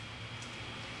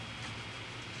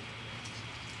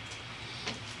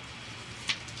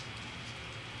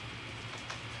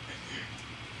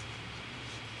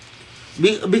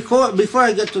before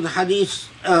I get to the hadith.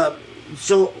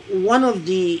 So one of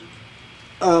the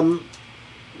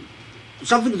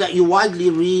something that you widely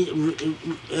read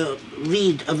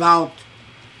about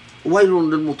waylun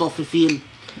lil-mutaffifin.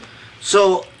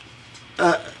 So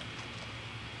it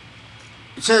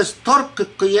says ترك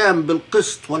القيام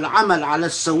بالقسط والعمل على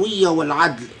السوية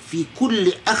والعدل في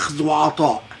كل أخذ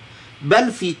وعطاء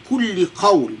بل في كل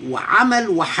قول وعمل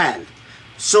وحال.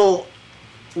 So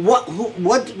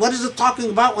what is it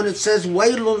talking about when it says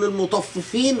waylun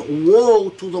lil-mutaffifin, woe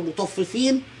to the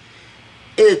mutaffifin?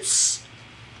 It's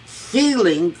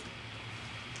failing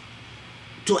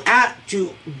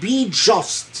to be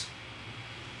just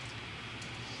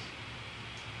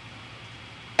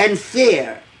and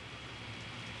fair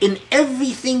in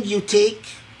everything you take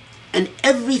and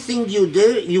everything you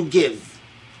do, you give.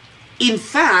 In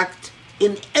fact,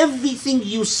 in everything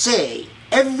you say,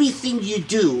 everything you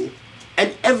do,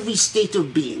 and every state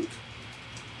of being.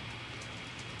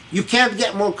 You can't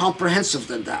get more comprehensive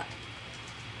than that.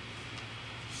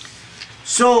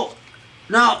 So,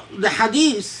 now the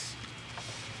hadith,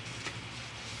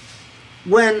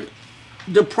 when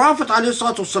the Prophet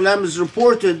ﷺ is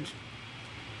reported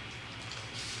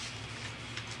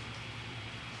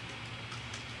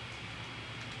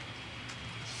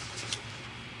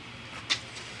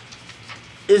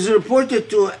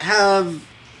to have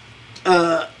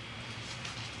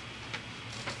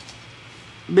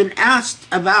been asked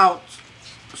about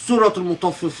Surah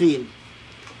Al-Mutaffifin,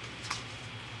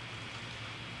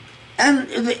 and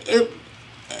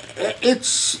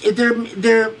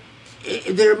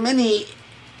there are many.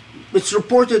 It's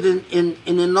reported in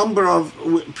a number of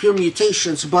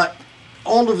permutations, but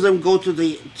all of them go to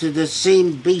the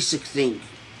same basic thing.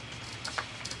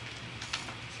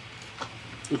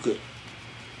 Okay.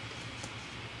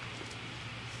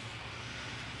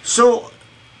 So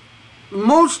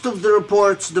most of the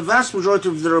reports, the vast majority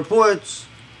of the reports,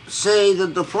 say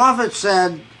that the Prophet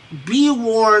said, be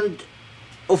warned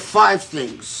of 5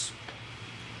 things.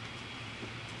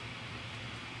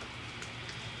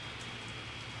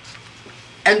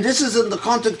 And this is in the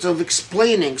context of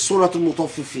explaining Surah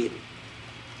Al-Mutaffifin.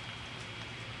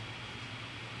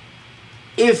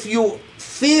 If you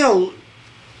fail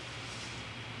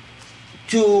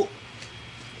to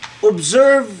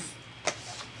observe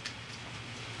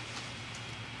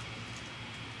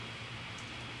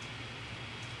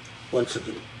one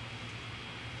second.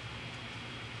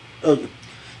 Okay.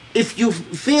 If you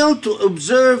fail to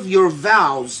observe your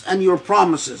vows and your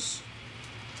promises,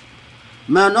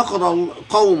 ما نقض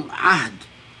قوم عهد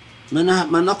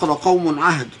ما نقض قوم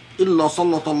عهد إلا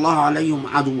سلط الله عليهم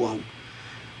عدوهم.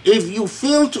 If you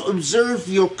fail to observe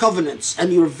your covenants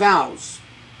and your vows,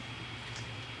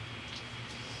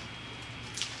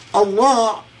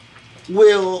 Allah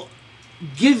will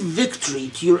give victory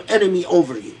to your enemy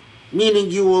over you,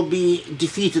 meaning you will be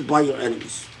defeated by your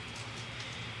enemies.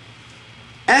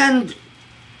 And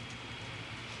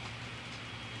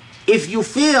if you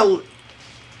fail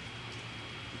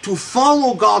to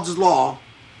follow God's law,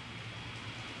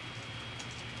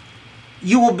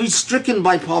 you will be stricken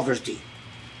by poverty.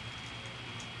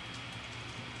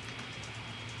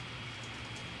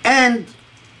 And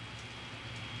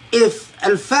if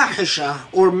al-fahisha,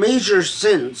 or major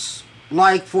sins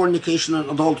like fornication and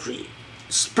adultery,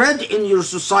 spread in your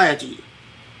society,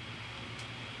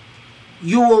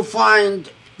 you will find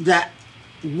that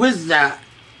with that,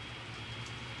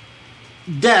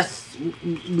 death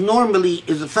normally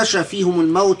is a fasha fihum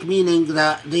al-maut, meaning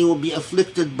that they will be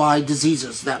afflicted by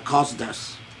diseases that cause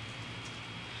death.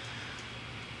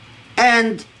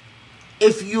 And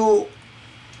if you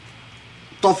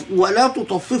وَلَا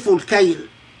تُطَفِّفُوا الْكَيْلِ,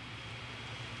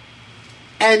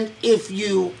 and if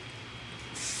you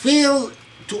fail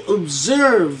to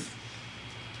observe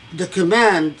the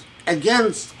command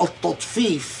against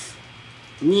al-tatfif,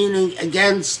 meaning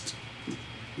against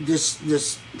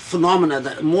this phenomena,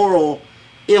 that moral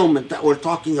ailment that we're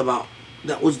talking about,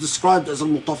 that was described as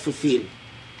al-mutaffifin,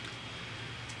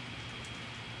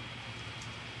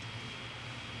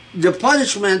 the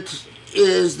punishment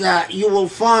is that you will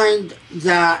find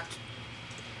that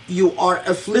you are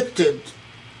afflicted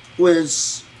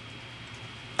with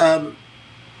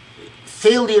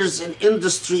failures in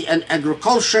industry and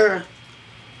agriculture,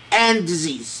 and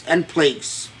disease and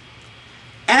plagues.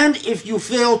 And if you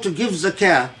fail to give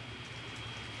zakah,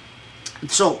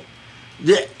 so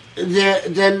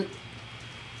then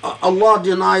Allah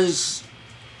denies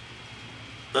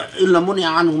إِلَّا مُنِعَ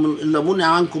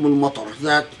عَنْكُمُ الْمَطَرِ,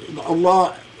 that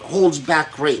Allah holds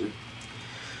back rain.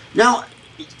 Now,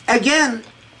 again,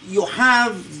 you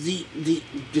have the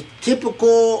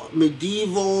typical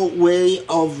medieval way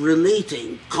of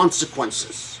relating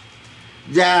consequences,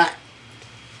 that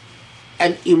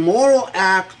an immoral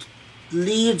act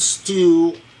leads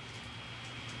to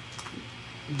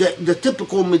the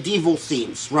typical medieval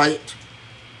themes, right?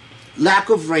 Lack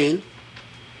of rain,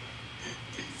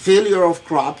 failure of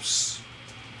crops,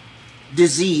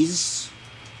 disease,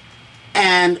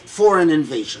 and foreign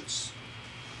invasions.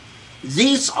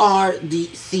 These are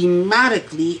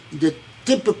thematically the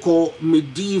typical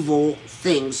medieval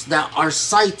things that are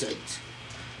cited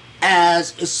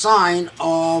as a sign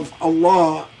of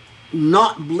Allah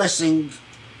not blessing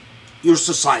your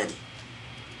society.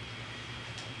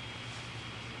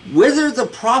 Whether the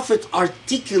Prophet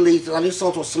articulated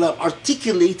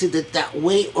it that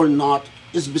way or not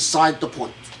is beside the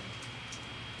point.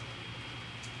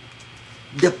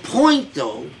 The point,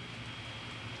 though,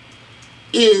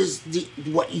 is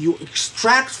what you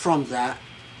extract from that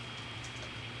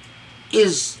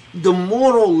is the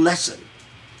moral lesson.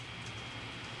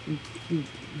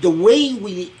 The way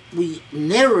we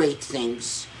narrate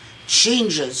things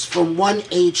changes from one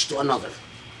age to another.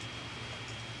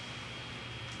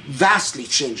 Vastly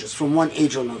changes from one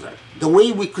age to another. The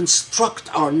way we construct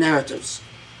our narratives.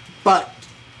 But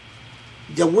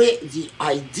the way the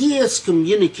ideas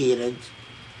communicated,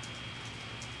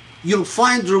 you'll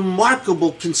find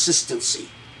remarkable consistency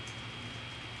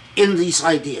in these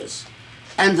ideas.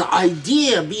 And the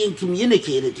idea being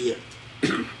communicated here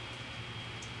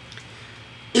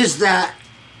is that,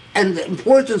 and the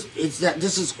importance is that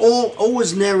this is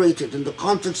always narrated in the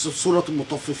context of Surah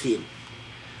Al-Mutaffifin,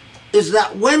 is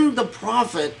that when the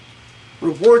Prophet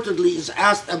reportedly is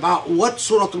asked about what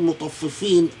Surah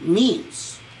Al-Mutaffifin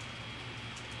means,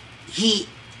 he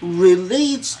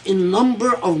relates a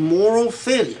number of moral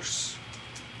failures.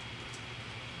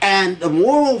 And the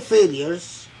moral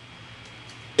failures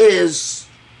is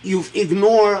you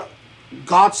ignore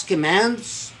God's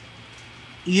commands,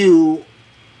 you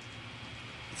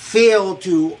fail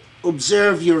to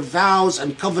observe your vows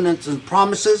and covenants and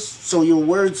promises, so your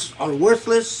words are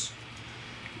worthless.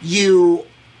 You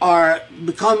are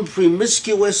become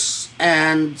promiscuous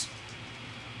and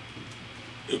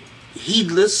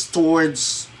heedless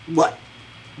towards what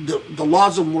the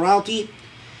laws of morality,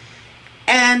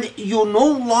 and you no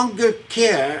longer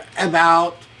care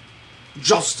about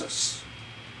justice.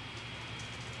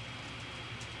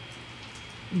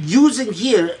 Using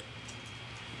here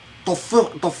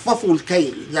طففوا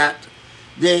الكيل, that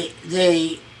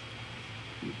they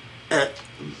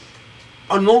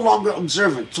are no longer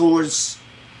observant towards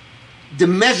the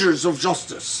measures of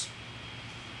justice,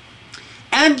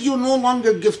 and you no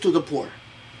longer give to the poor.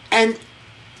 And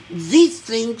these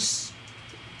things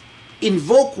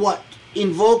invoke what?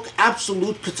 Invoke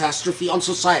absolute catastrophe on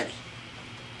society.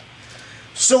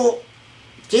 So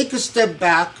take a step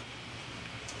back.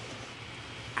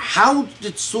 How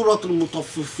did Surah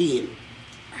Al-Mutaffifin,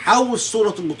 how was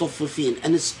Surah Al-Mutaffifin,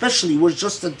 and especially we're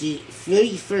just at the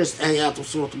very first ayat of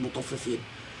Surah Al-Mutaffifin,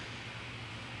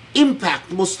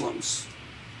 impact Muslims?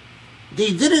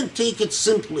 They didn't take it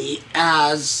simply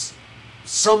as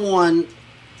someone,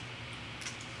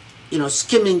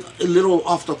 skimming a little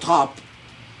off the top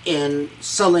in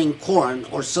selling corn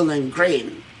or selling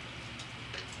grain.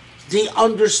 They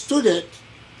understood it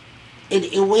in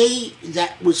a way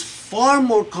that was far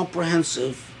more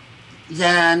comprehensive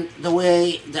than the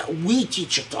way that we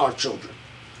teach it to our children.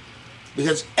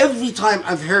 Because every time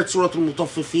I've heard Surah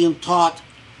Al-Mutaffifin taught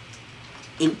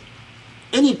in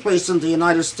any place in the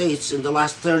United States in the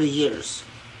last 30 years,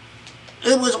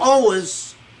 it was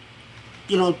always,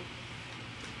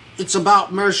 it's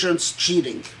about merchants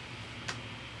cheating.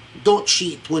 Don't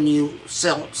cheat when you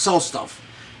sell stuff.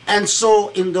 And so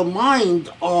in the mind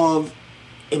of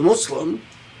a Muslim,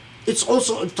 it's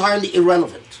also entirely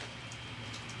irrelevant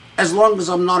as long as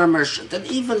I'm not a merchant. And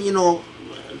even,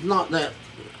 not that,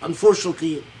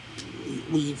 unfortunately,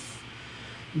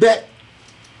 but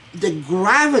the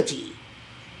gravity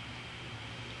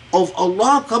of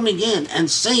Allah coming in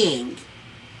and saying,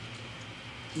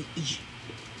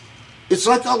 it's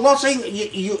like Allah saying,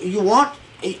 you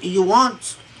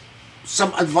want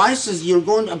some advice as you're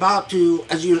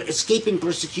as you're escaping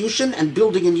persecution and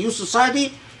building a new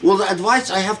society? Well, the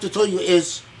advice I have to tell you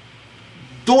is,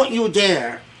 don't you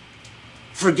dare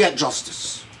forget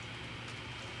justice.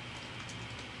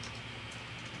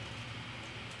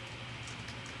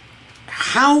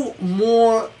 How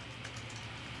more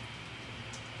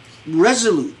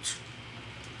resolute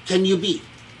can you be?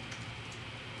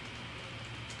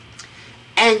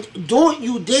 And don't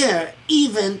you dare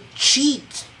even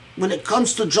cheat when it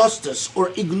comes to justice or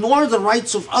ignore the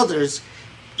rights of others,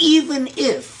 even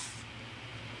if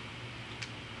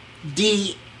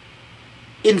the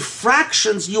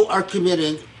infractions you are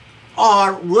committing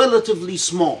are relatively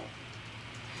small.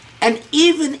 And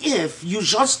even if you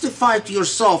justify to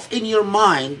yourself in your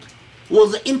mind, well,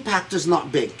 the impact is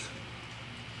not big.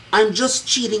 I'm just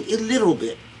cheating a little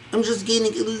bit. I'm just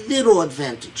gaining a little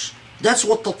advantage. That's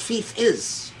what tatfif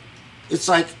is. It's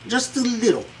like just a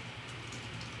little.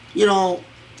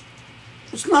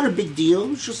 It's not a big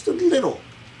deal. It's just a little.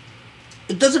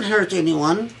 It doesn't hurt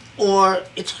anyone, or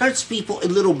it hurts people a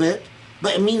little bit,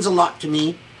 but it means a lot to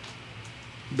me.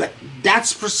 But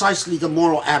that's precisely the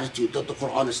moral attitude that the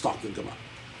Quran is talking about.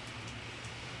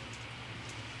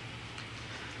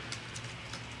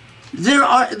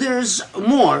 There's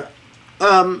more.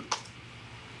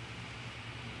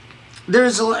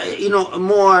 There's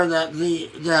more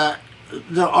that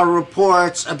there are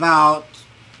reports about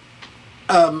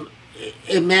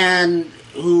a man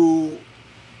who,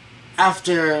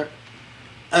 after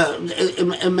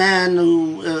a man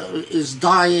who is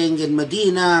dying in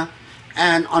Medina,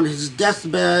 and on his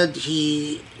deathbed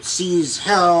he sees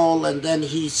hell, and then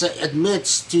he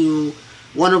admits to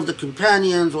one of the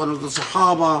companions, one of the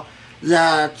Sahaba,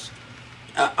 that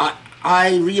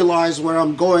I realize where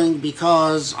I'm going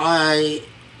because I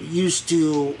used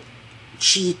to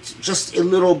cheat just a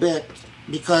little bit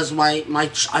because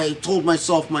I told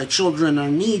myself my children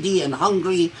are needy and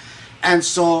hungry, and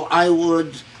so I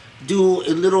would do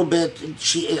a little bit.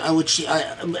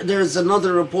 There's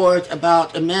another report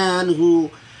about a man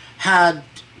who had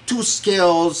two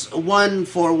scales, one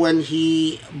for when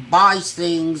he buys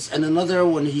things and another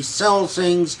when he sells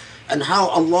things, and how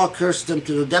Allah cursed him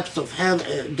to the depth of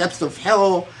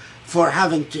hell for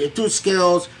having two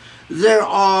scales. There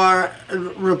are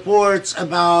reports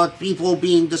about people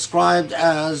being described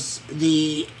as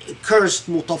the cursed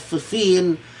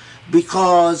Mutaffifin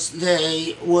because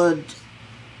they would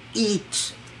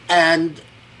eat and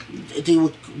they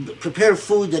would prepare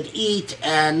food and eat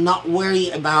and not worry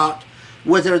about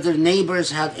whether their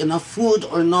neighbors had enough food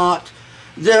or not.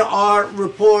 There are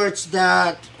reports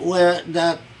that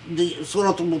the Surah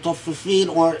Al-Mutaffifin,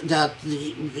 or that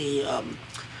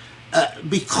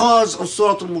because of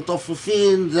Surah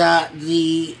Al-Mutaffifin, that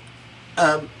the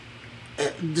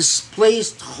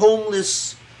displaced,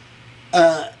 homeless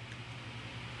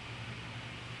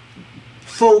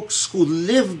folks who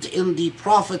lived in the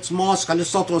Prophet's mosque,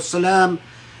 والسلام,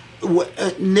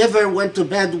 never went to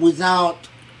bed without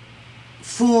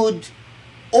food,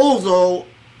 although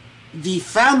the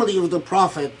family of the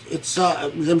Prophet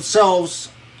themselves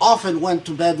often went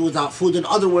to bed without food. In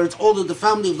other words, although the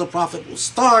family of the Prophet will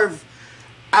starve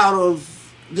out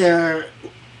of their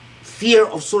fear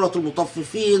of Surah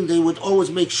Al-Mutaffifin, they would always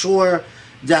make sure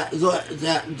that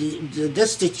the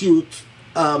destitute,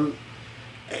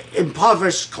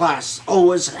 impoverished class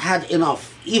always had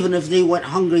enough, even if they went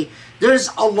hungry. There's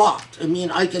a lot. I mean,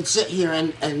 I can sit here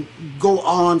and go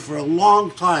on for a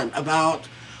long time about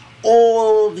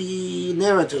all the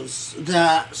narratives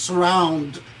that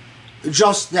surround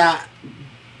just that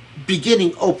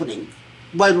beginning opening,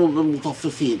 Wailul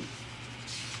lil-Mutaffifin.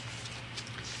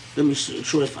 Let me see,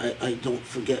 sure if I don't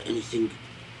forget anything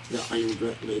that I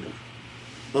regret later.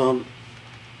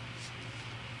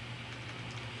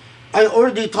 I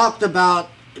already talked about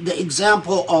the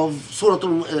example of Surah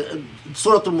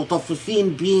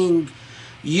Al-Mutaffifin being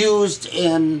used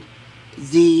in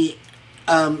the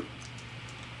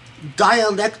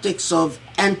dialectics of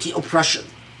anti-oppression.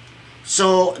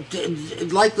 So,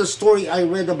 like the story I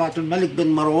read about Malik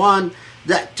bin Marwan,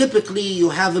 that typically you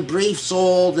have a brave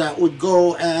soul that would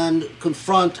go and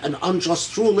confront an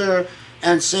unjust ruler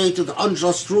and say to the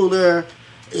unjust ruler,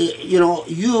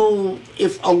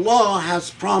 if Allah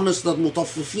has promised that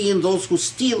Mutaffifin, those who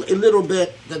steal a little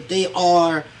bit, that they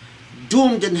are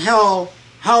doomed in hell,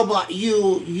 how about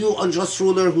you unjust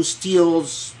ruler who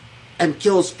steals and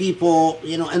kills people,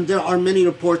 and there are many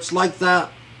reports like that.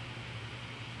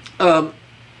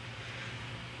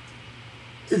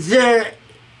 There,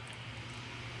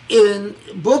 in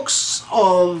books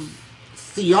of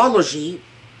theology,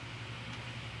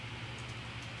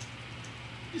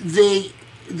 the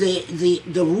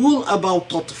rule about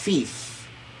Tatfif,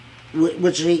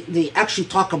 which they actually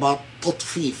talk about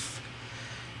Tatfif,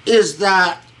 is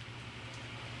that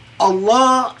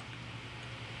Allah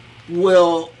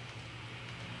will,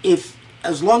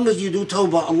 as long as you do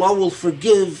tawbah, Allah will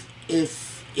forgive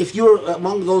if you're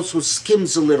among those who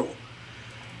skims a little,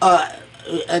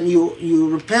 and you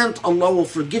repent, Allah will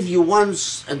forgive you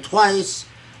once and twice.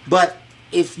 But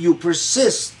if you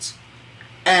persist,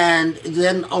 and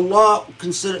then Allah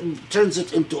turns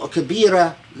it into a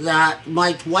kabira that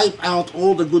might wipe out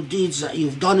all the good deeds that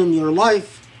you've done in your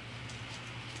life.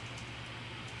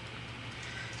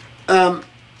 Now,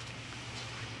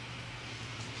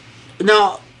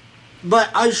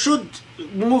 but I should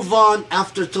move on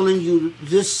after telling you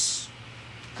this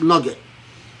nugget.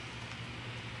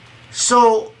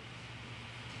 So,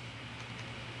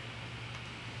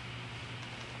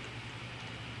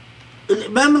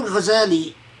 Imam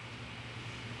al-Ghazali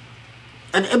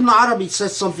and Ibn Arabi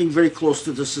says something very close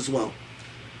to this as well.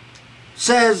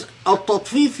 Says,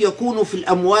 التطفيف يكون في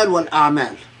الأموال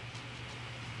والأعمال.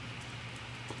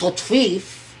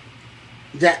 Tatfif,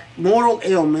 that moral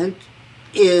ailment,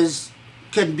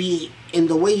 can be in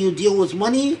the way you deal with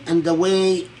money and the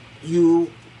way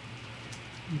you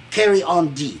carry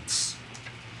on deeds.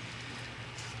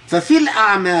 ففي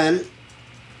الأعمال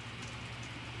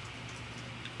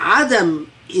عدم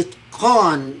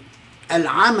إتقان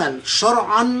العمل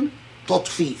شرعا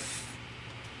تطفيف.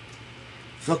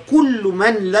 فكل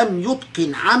من لم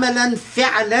يتقن عملا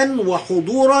فعلا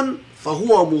وحضورا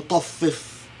فهو مطفف.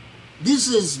 This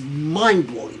is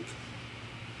mind-blowing.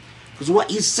 Because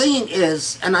what he's saying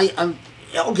is, and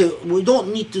okay, we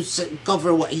don't need to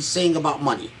cover what he's saying about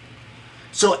money.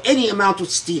 So any amount of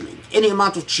stealing, any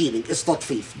amount of cheating is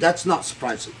tatfif. That's not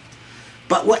surprising.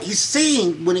 But what he's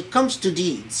saying when it comes to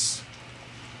deeds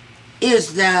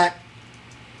is that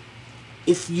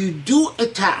if you do a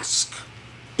task,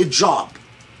 a job,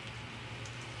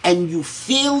 and you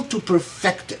fail to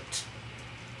perfect it,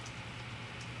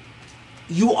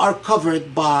 you are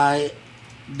covered by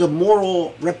the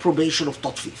moral reprobation of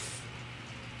tatfif.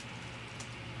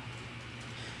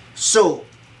 So,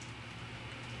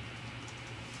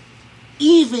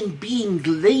 even being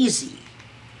lazy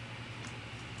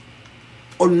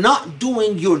or not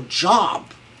doing your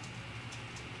job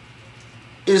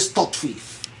is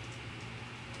tatfif.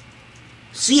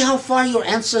 See how far your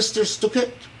ancestors took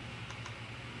it?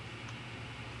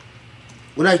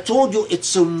 When I told you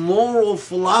it's a moral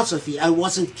philosophy, I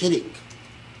wasn't kidding.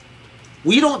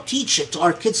 We don't teach it to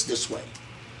our kids this way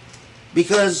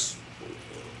because,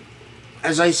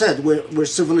 as I said, we're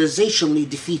civilizationally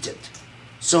defeated.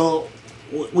 So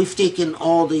we've taken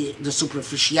all the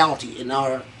superficiality in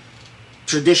our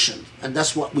tradition, and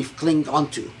that's what we've clinged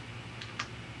onto.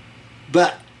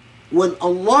 But when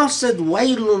Allah said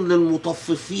wailun lil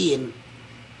mutaffifin,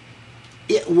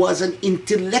 it was an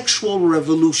intellectual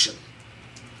revolution.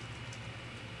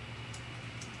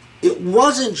 It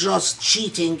wasn't just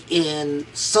cheating in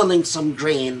selling some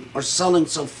grain or selling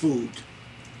some food.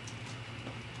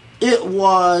 It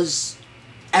was,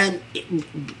 and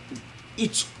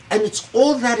it's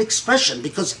all that expression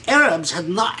because Arabs had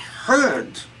not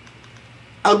heard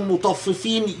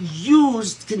al-Mutaffifin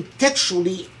used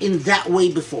contextually in that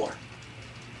way before.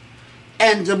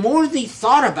 And the more they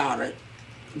thought about it,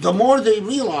 the more they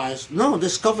realized, no,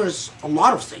 this covers a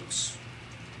lot of things.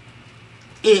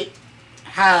 It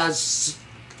has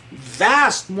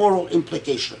vast moral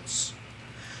implications.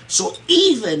 So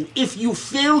even if you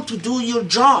fail to do your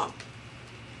job,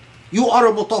 you are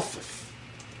a mutaffif.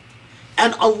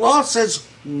 And Allah says,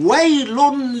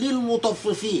 wailun lil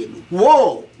mutaffifin.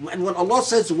 Woe. And when Allah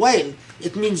says wail,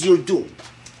 it means you're doomed.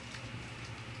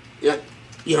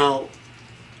 You know,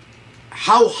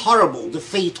 how horrible the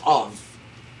fate of.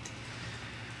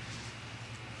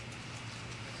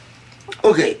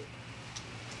 Okay.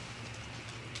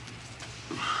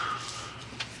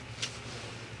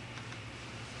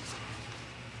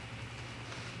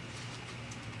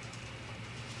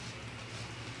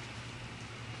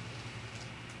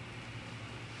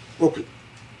 Okay.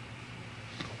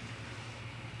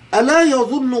 ألا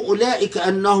يظن أولئك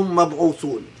أنهم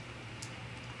مبعوثون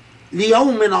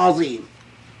ليوم عظيم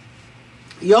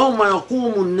يوم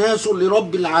يقوم الناس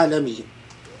لرب العالمين.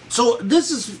 So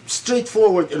this is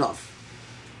straightforward enough.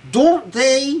 Don't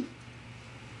the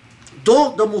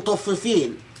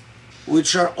mutaffifin,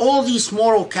 which are all these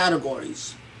moral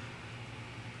categories,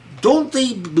 don't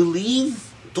they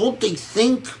believe, don't they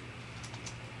think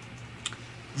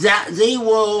that they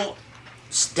will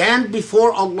stand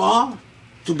before Allah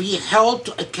to be held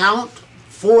to account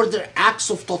for their acts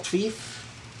of tatfif?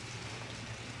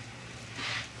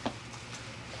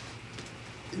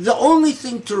 The only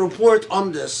thing to report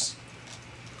on this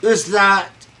is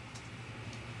that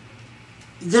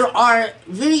there are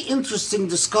very interesting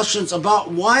discussions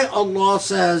about why Allah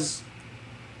says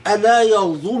أَلَا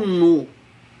يَظُنُّ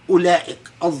أُولَئِكَ.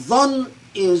 الظن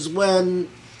is when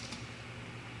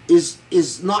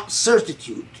is not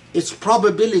certitude, it's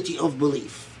probability of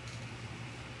belief.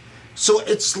 So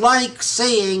it's like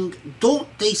saying, don't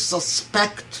they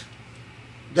suspect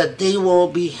that they will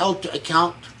be held to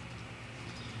account?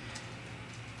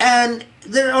 And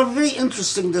there are very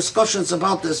interesting discussions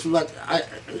about this, but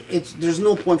there's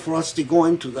no point for us to go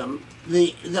into them.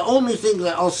 The only thing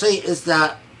that I'll say is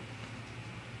that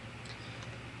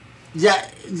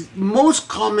most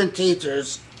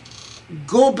commentators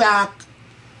go back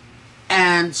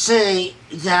and say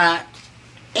that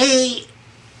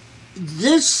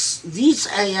these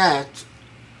ayat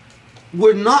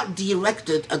were not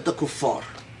directed at the kuffar.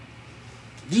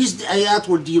 These ayat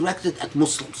were directed at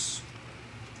Muslims.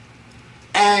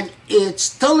 And it's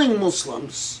telling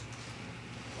Muslims,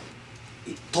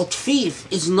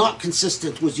 tatfif is not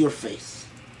consistent with your faith.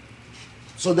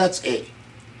 So that's A.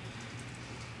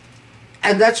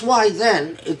 And that's why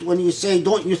then, when you say,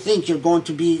 don't you think you're going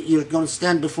to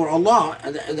stand before Allah?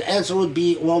 And the answer would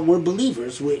be, well, we're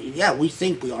believers. We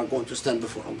think we are going to stand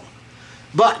before Allah.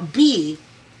 But B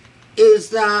is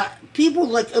that people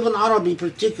like Ibn Arabi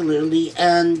particularly,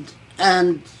 and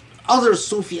other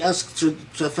Sufi-esque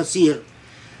tafsir,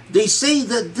 they say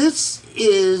that this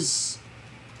is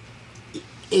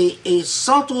a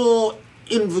subtle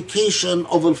invocation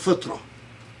of al-fitra,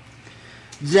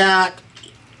 that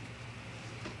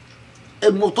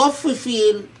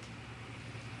al-mutaffifin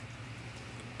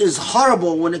is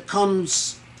horrible when it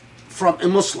comes from a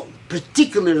Muslim,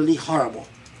 particularly horrible,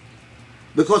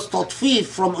 because tatfif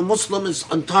from a Muslim is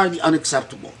entirely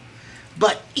unacceptable.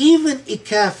 But even a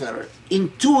kafir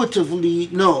intuitively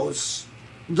knows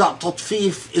that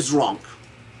tatfif is wrong.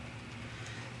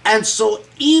 And so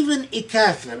even a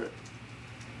kafir,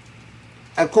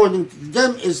 according to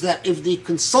them, is that if they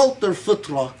consult their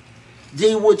fitrah,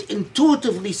 they would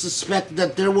intuitively suspect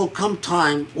that there will come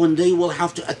time when they will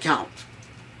have to account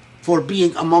for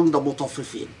being among the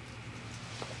mutaffifin.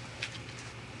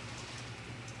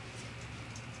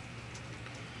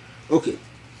 Okay.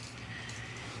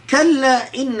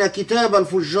 كلا إن كتاب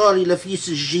الفجار لفي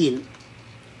سجين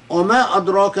وما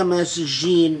أدراك ما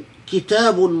سجين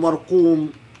كتاب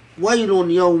مرقوم ويل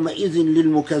يومئذ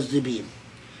للمكذبين.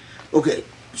 Okay,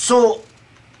 so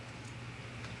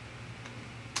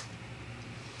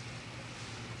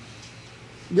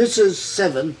this is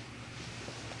 7.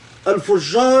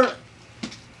 Al-Fujjar,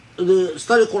 the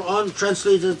study Quran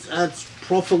translated as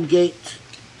profligate,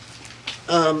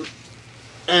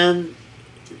 and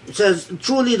it says,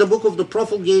 truly the book of the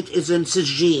profligate is in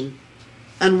Sijjin,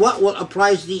 and what will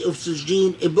apprise thee of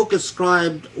Sijjin, a book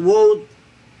ascribed, woe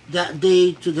that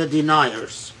day to the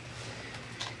deniers.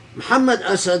 Muhammad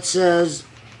Asad says,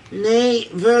 nay,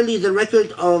 verily the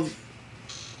record of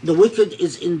the wicked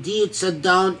is indeed set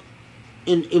down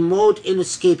in a mode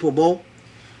inescapable,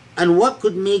 and what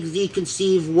could make thee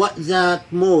conceive what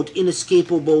that mode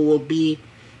inescapable will be,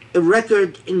 a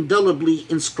record indelibly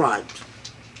inscribed.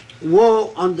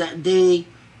 Woe on that day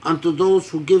unto those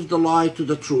who give the lie to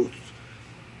the truth.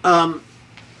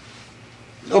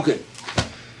 Okay.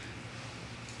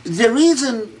 The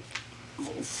reason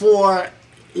for,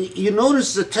 you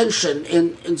notice the tension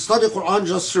in study Quran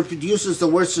just reproduces the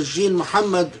word Sijjin.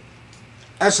 Muhammad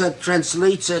Asad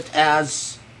translates it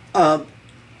as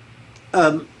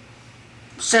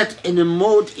set in a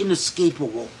mode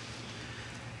inescapable.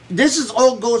 This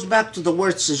all goes back to the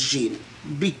word Sijjin,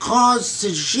 because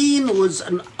Sijjin was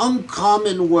an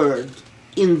uncommon word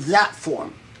in that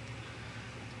form.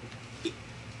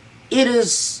 There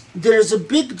is a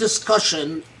big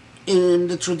discussion in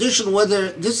the tradition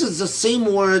whether this is the same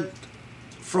word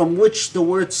from which the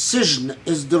word Sijn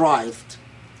is derived.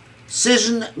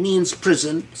 Sijn means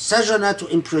prison, sajana to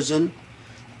imprison,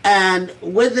 and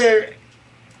whether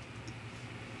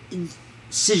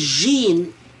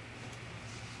Sijjin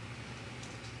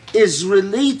is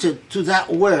related to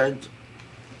that word.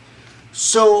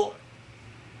 So,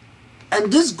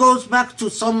 and this goes back to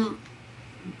some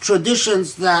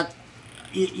traditions that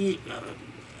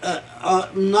are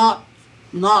not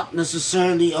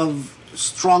necessarily of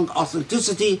strong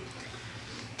authenticity,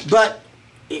 but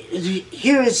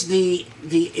here is the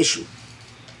issue.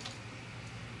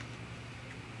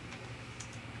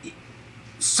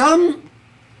 Some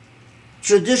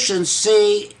traditions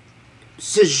say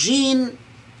Sijjin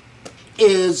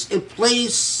is a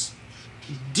place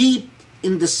deep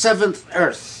in the seventh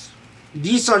earth.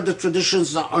 These are the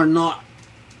traditions that are not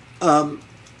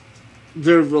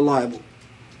very reliable.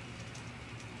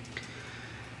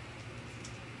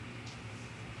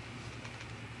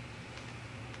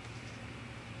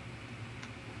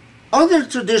 Other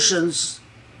traditions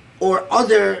or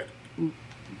other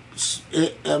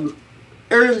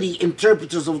early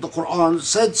interpreters of the Quran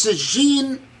said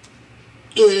Sijjin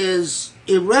is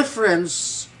a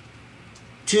reference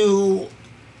to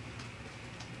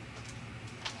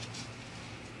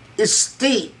a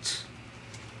state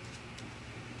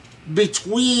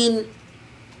between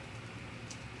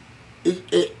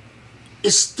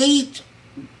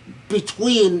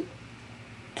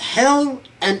hell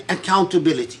and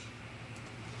accountability.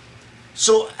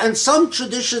 So, and some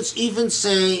traditions even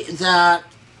say that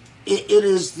it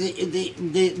is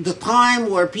the time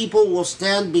where people will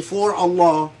stand before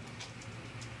Allah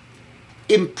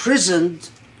imprisoned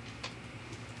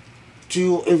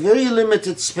to a very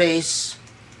limited space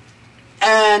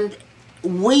and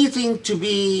waiting to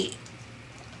be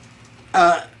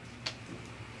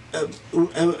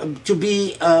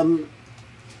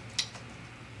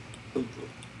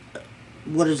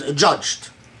judged.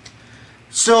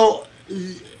 So,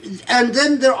 and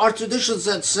then there are traditions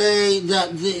that say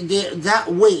that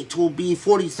that wait will be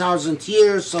 40,000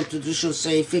 years. Some traditions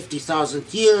say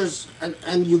 50,000 years,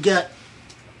 and you get.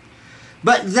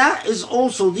 But that is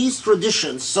also these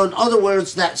traditions. So in other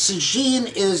words, that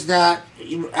Sijjin is that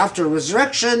after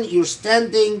resurrection, you're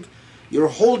standing, you're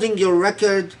holding your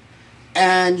record,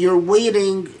 and you're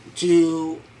waiting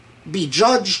to be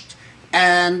judged.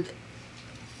 And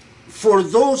for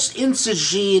those in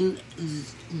Sijjin,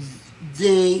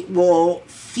 they will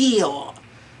feel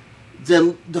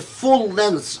the full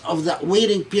length of that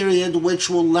waiting period,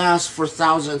 which will last for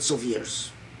thousands of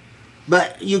years.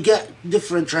 But you get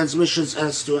different transmissions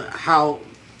as to how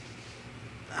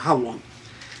long.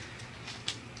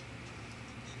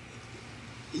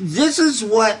 This is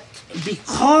what,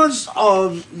 because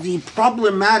of the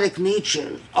problematic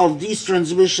nature of these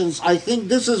transmissions, I think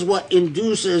this is what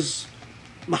induces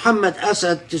Muhammad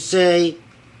Asad to say,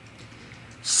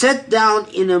 set down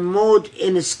in a mode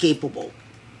inescapable.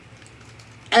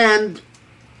 And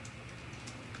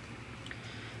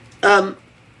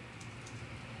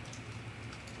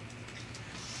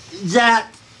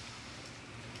that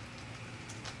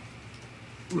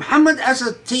Muhammad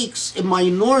Asad takes a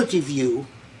minority view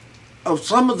of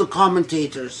some of the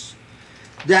commentators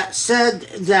that said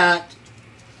that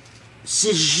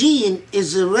Sijjin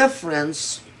is a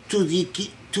reference to the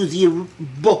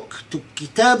book, to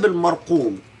Kitab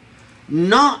al-Marqum,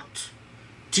 not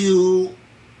to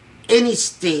any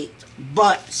state,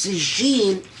 but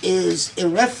Sijin is a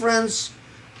reference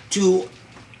to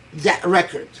that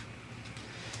record.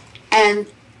 And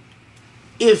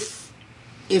if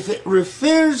it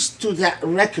refers to that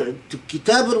record, to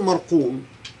Kitab al-Marqum,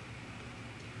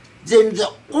 then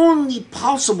the only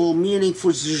possible meaning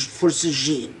for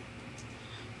Sijin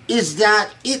is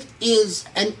that it is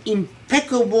an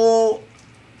impeccable,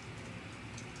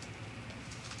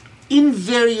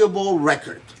 invariable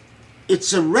record.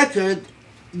 It's a record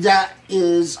that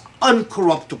is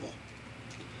uncorruptible.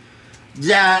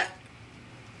 That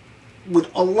when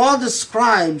Allah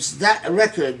describes that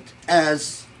record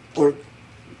as, or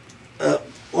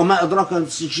وَمَا أَدْرَكَ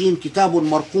السِّجِّينُ كِتَابٌ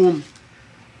مَرْقُومٌ,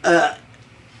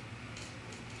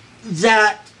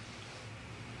 that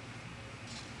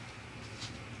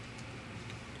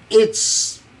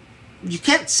it's, you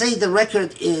can't say the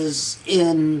record is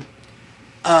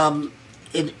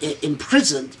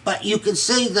imprisoned, but you can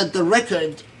say that the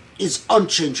record is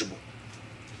unchangeable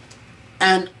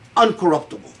and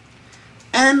uncorruptible.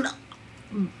 And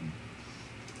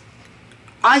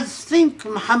I think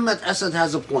Muhammad Asad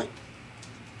has a point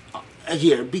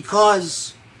here,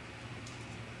 because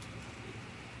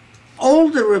all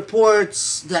the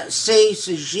reports that say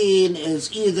Sijin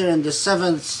is either in the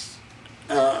seventh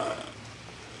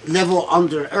level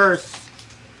under earth,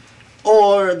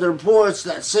 or the reports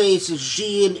that say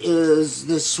Sijin is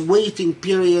this waiting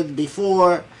period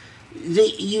before,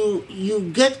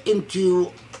 you get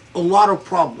into a lot of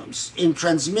problems in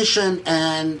transmission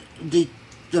and the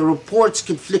reports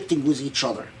conflicting with each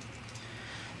other.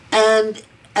 And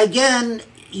again,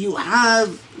 you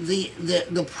have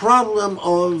the problem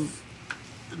of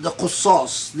the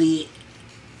qusas,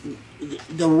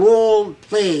 the role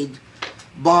played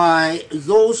by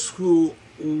those who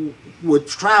would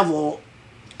travel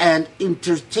and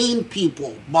entertain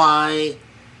people by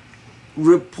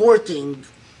reporting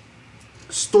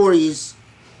stories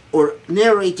or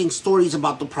narrating stories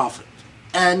about the Prophet.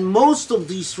 And most of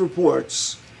these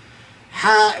reports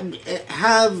have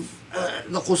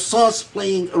the qusas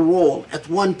playing a role at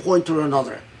one point or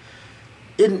another.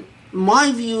 In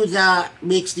my view, that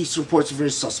makes these reports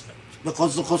very suspect,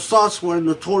 because the qusas were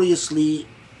notoriously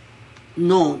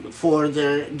known for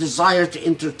their desire to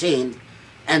entertain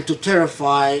and to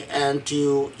terrify and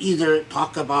to either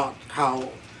talk about how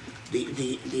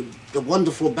the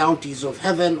wonderful bounties of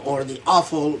heaven or the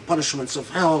awful punishments of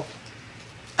hell,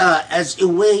 as a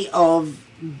way of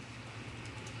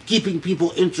keeping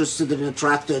people interested and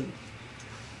attracted.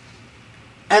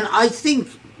 And I think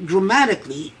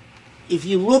grammatically, if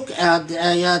you look at the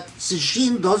ayat,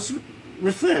 Sijin does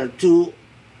refer to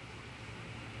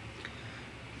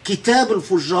Kitab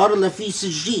al-Fujjar lafi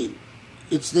Sijin.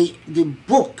 It's the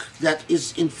book that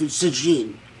is in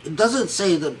Sijin. It doesn't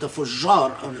say that the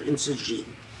Fujjar are in Sijin.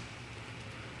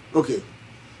 Okay.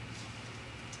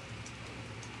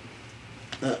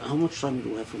 How much time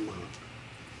do I have for my...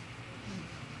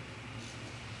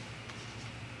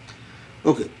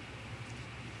 Okay.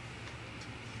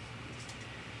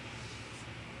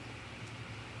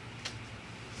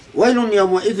 ويل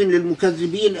يومئذ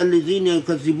للمكذبين الذين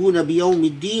يكذبون بيوم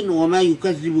الدين وما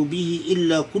يكذب به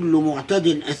إلا كل معتد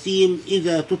أثيم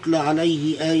إذا تتلى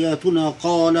عليه آياتنا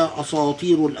قال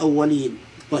أساطير الأولين.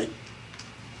 طيب.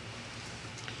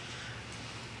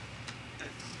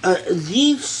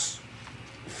 These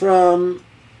from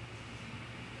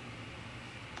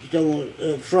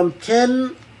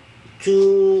 10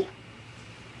 to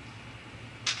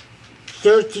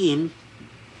 13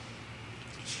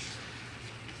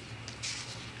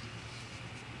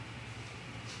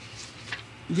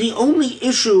 the only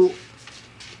issue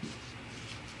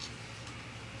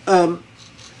there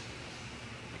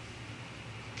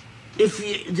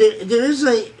is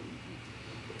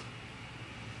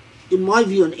in my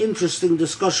view, an interesting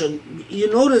discussion. You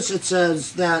notice it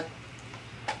says that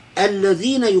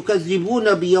الذين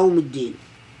يكذبون بيوم الدين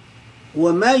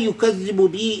وما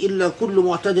يكذب به إلا كل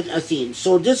معتد أثيم.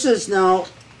 So this is now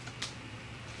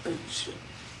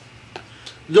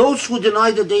those who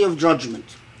deny the day of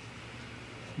judgment,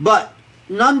 but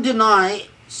none deny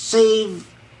save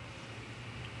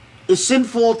a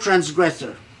sinful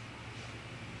transgressor.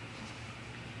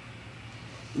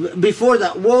 Before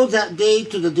that, woe that day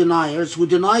to the deniers who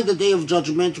deny the day of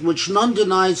judgment, which none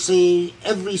deny save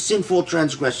every sinful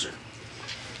transgressor.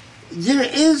 There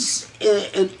is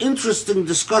an interesting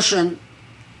discussion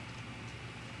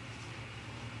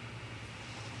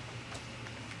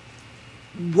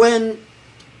when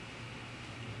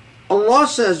Allah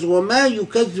says, وَمَا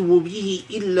يُكَذِّبُ بِهِ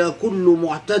إِلَّا كُلُّ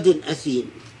مُعْتَدٍ أَثِيمٍ.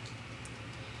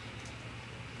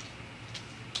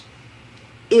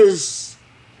 Is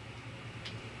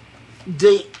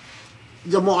the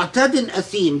Mu'tadin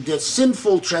Athim, the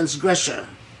sinful transgressor,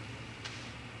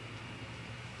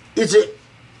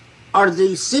 are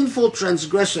they sinful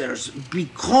transgressors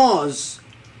because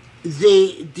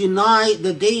they deny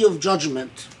the day of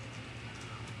judgment,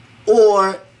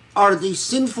 or are they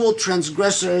sinful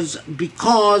transgressors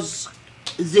because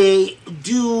they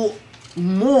do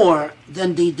more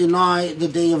than they deny the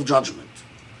day of judgment?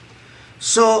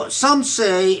 So some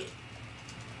say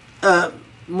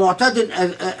Mu'tadin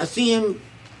Athim,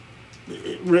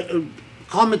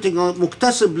 commenting on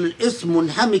مكتسب للإثم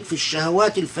منهمك في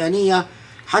الشهوات الفانية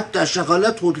حتى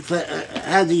شغلته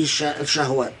هذه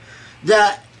الشهوات.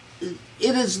 That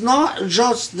it is not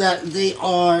just that they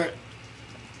are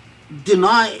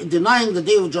denying the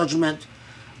day of judgment,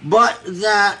 but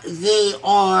that they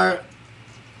are,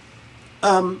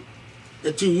 to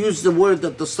use the word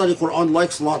that the study Quran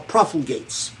likes a lot,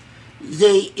 profligates.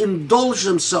 They indulge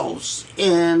themselves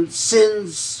in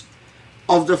sins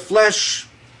of the flesh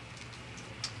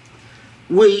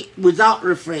without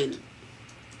refrain.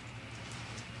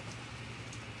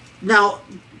 Now,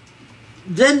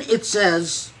 then it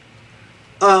says,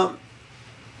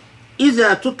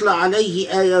 إذا تتلى عليه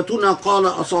آياتنا قال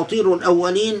أساطير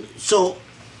الأولين. So,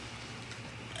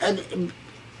 and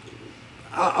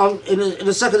in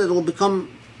a second it will become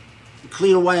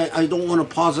clear why I don't want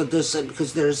to pause at this,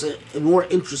 because there's a more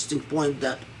interesting point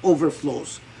that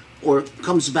overflows or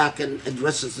comes back and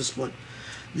addresses this point.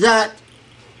 That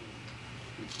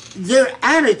their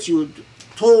attitude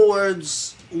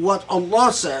towards what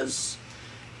Allah says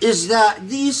is that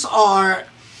these are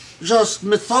just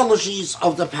mythologies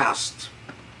of the past.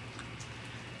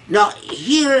 Now,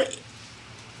 here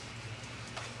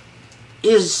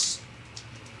is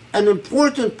an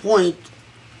important point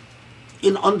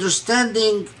in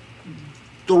understanding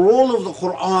the role of the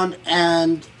Quran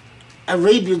and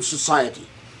Arabian society.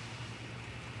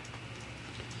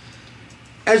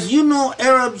 As you know,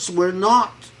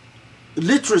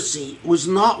 literacy was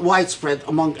not widespread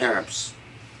among Arabs.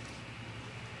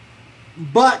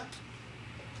 But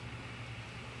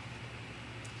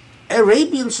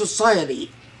Arabian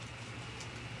society,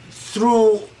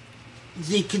 through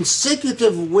the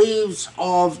consecutive waves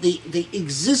of they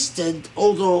existed,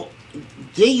 although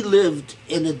they lived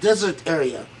in a desert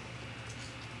area,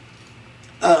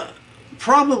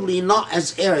 probably not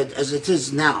as arid as it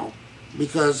is now,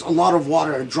 because a lot of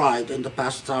water dried in the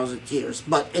past 1,000 years.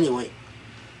 But anyway,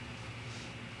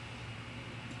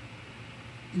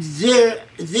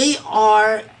 they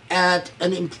are at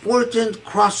an important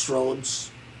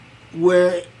crossroads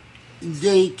where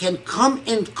they can come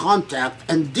in contact,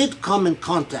 and did come in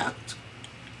contact,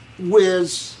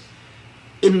 with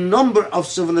a number of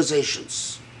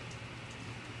civilizations.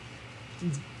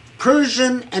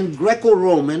 Persian and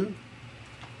Greco-Roman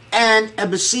and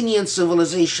Abyssinian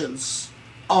civilizations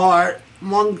are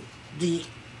among the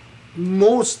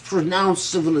most pronounced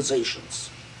civilizations.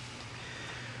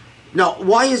 Now,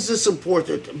 why is this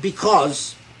important?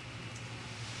 Because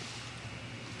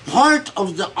part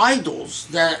of the idols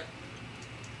that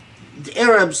the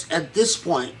Arabs at this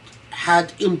point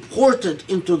had imported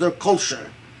into their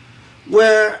culture,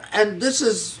 and this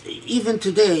is even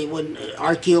today, when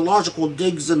archaeological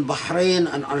digs in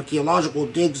Bahrain and archaeological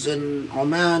digs in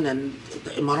Oman and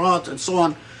the Emirat and so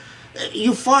on,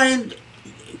 you find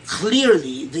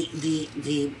clearly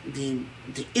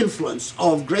the influence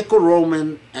of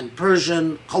Greco-Roman and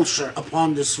Persian culture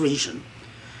upon this region.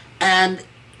 And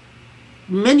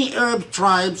many Arab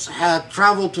tribes had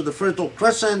traveled to the Fertile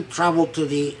Crescent, traveled to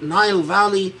the Nile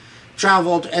Valley,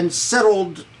 traveled and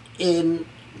settled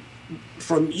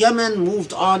from Yemen,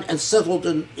 moved on and settled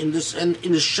in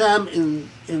the Sham,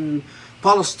 in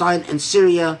Palestine and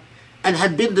Syria, and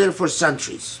had been there for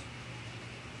centuries.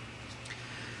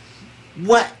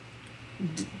 What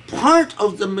part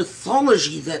of the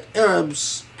mythology that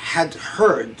Arabs had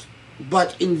heard,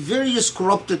 but in various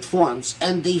corrupted forms,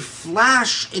 and they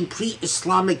flash in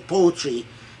pre-Islamic poetry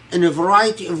in a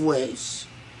variety of ways,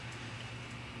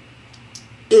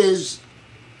 is,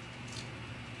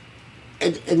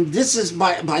 and this is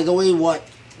by the way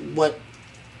what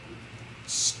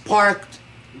sparked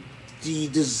the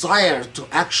desire to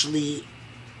actually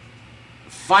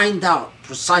find out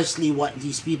precisely what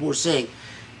these people were saying,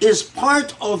 is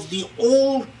part of the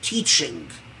old teaching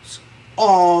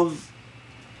of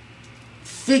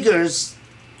figures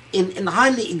in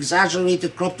highly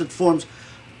exaggerated, corrupted forms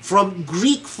from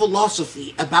Greek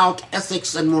philosophy about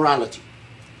ethics and morality,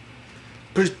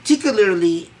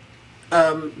 particularly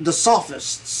the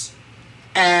sophists,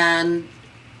 and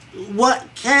what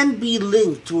can be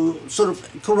linked to sort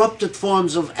of corrupted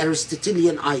forms of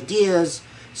Aristotelian ideas,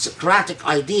 Socratic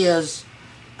ideas,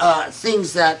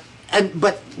 things that,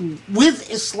 but with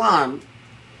Islam,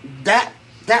 that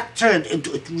turned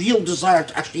into a real desire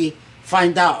to actually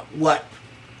find out what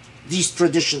these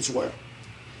traditions were.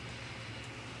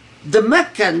 The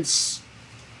Meccans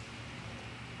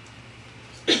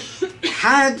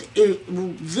had a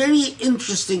very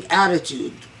interesting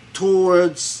attitude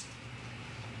towards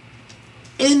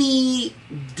any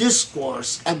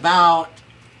discourse about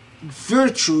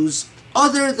virtues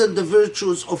other than the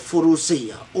virtues of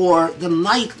Furusiyya, or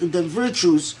the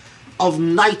virtues of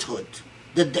knighthood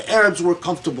that the Arabs were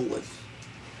comfortable with.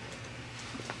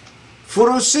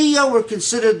 Furusiyya were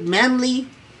considered manly.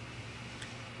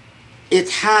 It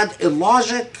had a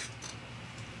logic,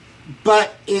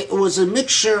 but it was a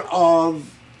mixture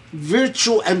of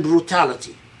virtue and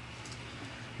brutality.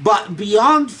 But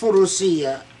beyond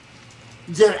Furusiyya,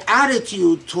 their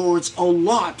attitude towards a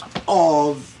lot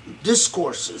of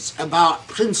discourses about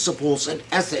principles and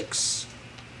ethics,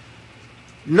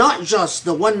 not just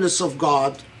the oneness of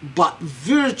God, but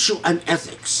virtue and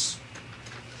ethics,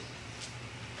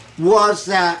 was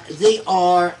that they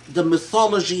are the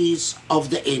mythologies of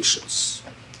the ancients.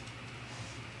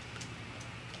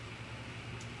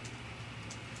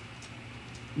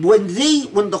 When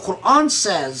the Quran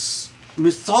says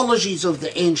mythologies of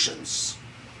the ancients,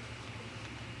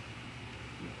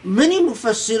 many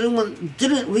Mufassirin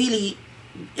didn't really,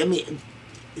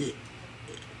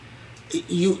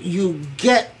 you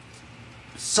get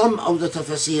some of the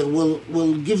tafsir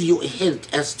will give you a hint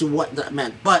as to what that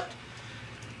meant, but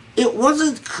it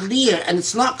wasn't clear, and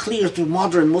it's not clear to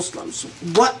modern Muslims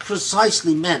what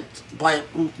precisely meant by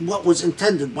what was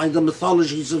intended by the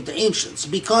mythologies of the ancients,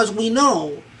 because we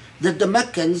know that the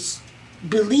Meccans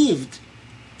believed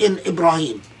in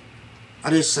Ibrahim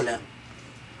alayhi salam.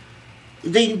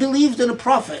 They believed in a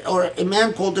prophet, or a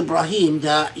man called Ibrahim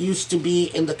that used to be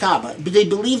in the Kaaba, but they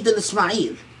believed in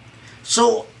Ismail.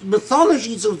 So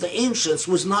mythologies of the ancients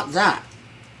was not that.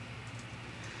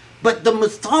 But the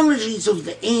mythologies of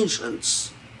the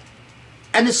ancients,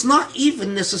 and it's not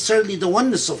even necessarily the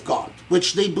oneness of God,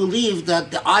 which they believed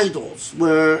that the idols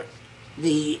were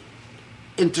the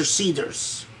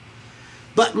interceders.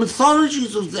 But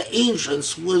mythologies of the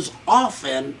ancients was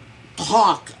often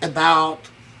talk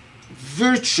about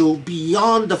virtue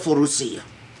beyond the Furusiyya.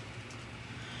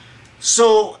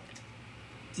 So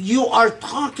you are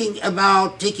talking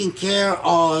about taking care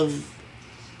of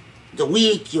the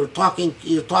weak, you're talking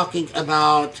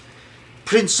about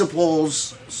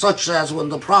principles such as when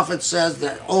the Prophet says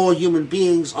that all human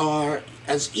beings are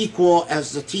as equal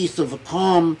as the teeth of a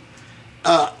comb,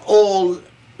 all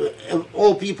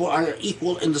people are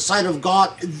equal in the sight of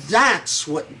God.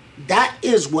 That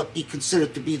is what they consider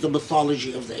to be the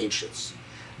mythology of the ancients.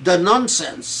 The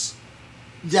nonsense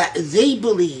that they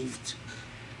believed,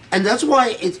 and that's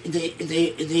why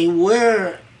they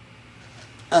were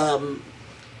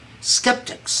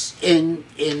skeptics in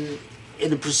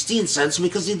a pristine sense,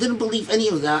 because they didn't believe any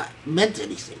of that meant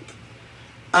anything.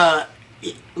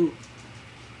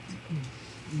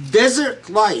 Desert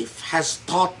life has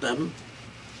taught them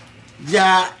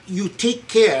that you take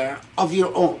care of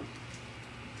your own.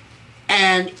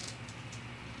 And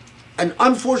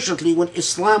unfortunately, when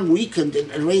Islam weakened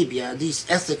in Arabia, these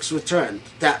ethics returned.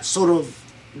 That sort of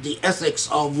the ethics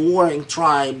of warring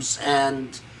tribes,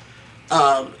 and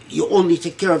you only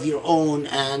take care of your own,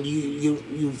 and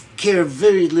you care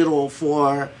very little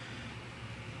for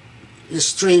the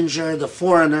stranger, the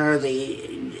foreigner,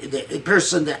 the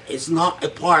person that is not a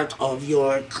part of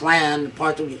your clan,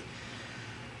 part of your...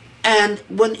 And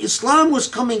when Islam was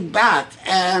coming back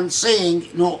and saying,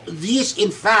 no, these in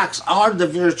fact are the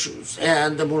virtues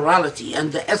and the morality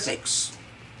and the ethics,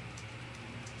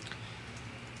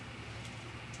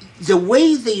 the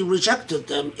way they rejected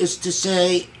them is to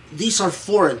say, these are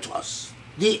foreign to us.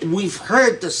 We've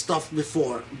heard this stuff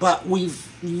before, but we've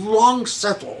long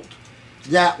settled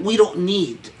that we don't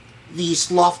need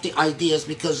these lofty ideas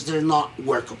because they're not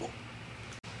workable.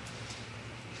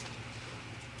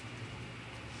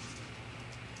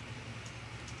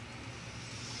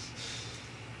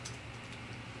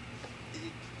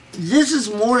 This is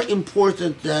more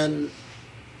important than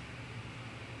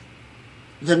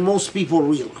most people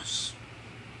realize,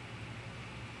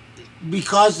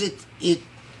 because it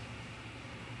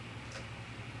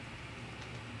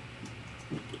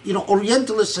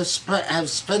Orientalists have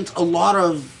spent a lot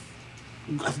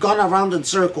have gone around in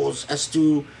circles as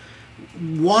to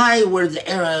why were the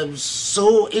Arabs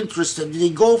so interested. They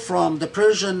go from the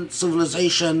Persian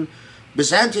civilization,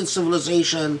 Byzantine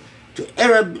civilization, to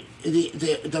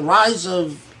the rise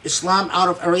of Islam out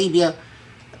of Arabia.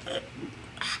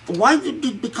 why did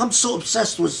it become so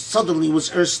obsessed with suddenly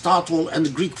with Aristotle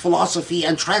and Greek philosophy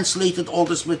and translated all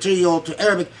this material to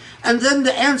Arabic? And then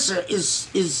the answer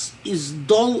is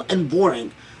dull and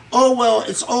boring. Oh well,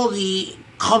 it's all the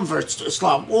converts to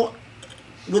Islam. Well,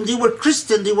 when they were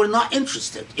Christian, they were not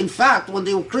interested. In fact, when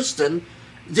they were Christian,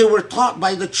 they were taught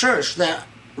by the church that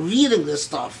reading this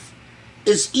stuff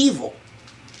is evil.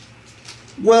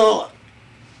 Well,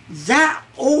 that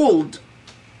old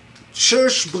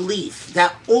church belief,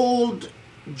 that old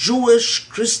Jewish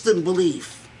Christian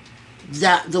belief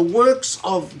that the works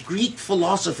of Greek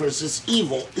philosophers is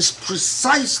evil is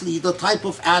precisely the type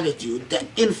of attitude that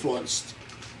influenced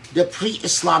the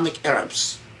pre-Islamic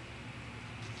Arabs.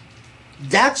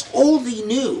 That's all they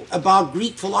knew about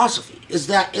Greek philosophy, is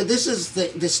that this is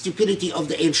the stupidity of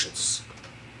the ancients.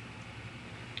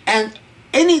 And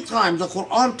anytime the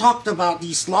Quran talked about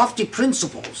these lofty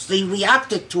principles, they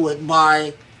reacted to it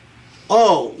by,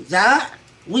 oh, that?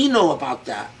 We know about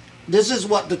that. This is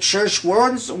what the church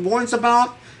warns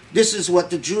about. This is what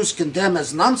the Jews condemn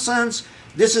as nonsense.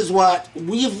 This is what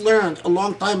we've learned a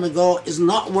long time ago is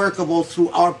not workable through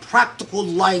our practical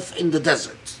life in the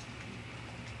desert.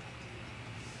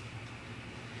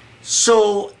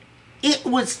 So it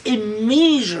was a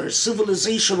major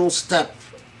civilizational step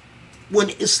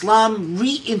when Islam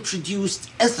reintroduced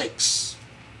ethics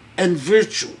and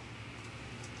virtue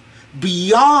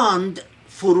beyond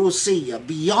Furusiyya,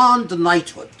 beyond the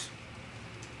knighthood.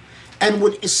 And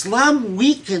when Islam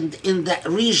weakened in that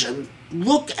region,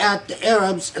 look at the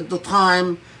Arabs at the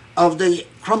time of the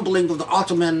crumbling of the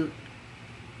Ottoman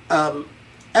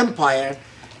Empire,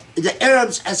 the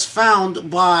Arabs as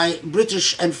found by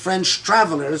British and French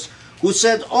travelers who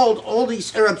said all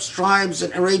these Arab tribes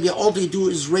in Arabia, all they do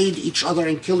is raid each other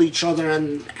and kill each other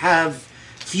and have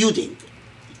feuding.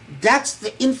 That's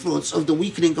the influence of the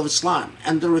weakening of Islam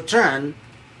and the return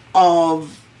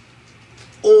of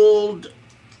old,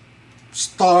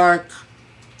 stark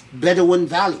Bedouin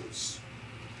values.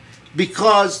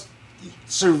 Because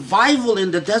survival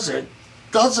in the desert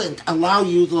doesn't allow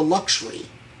you the luxury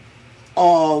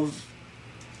of,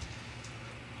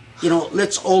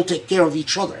 let's all take care of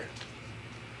each other.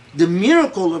 The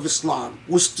miracle of Islam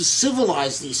was to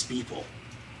civilize these people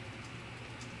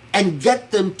and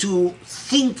get them to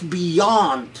think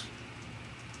beyond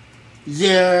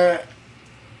their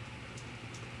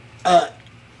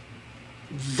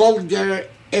vulgar,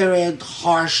 arid,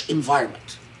 harsh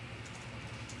environment.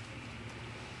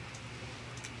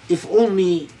 If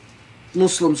only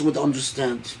Muslims would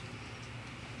understand.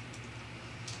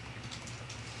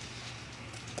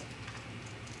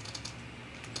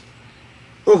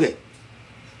 Okay.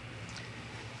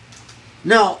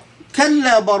 Now,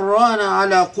 كلا بران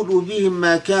على قلوبهم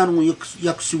ما كانوا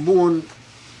يكسبون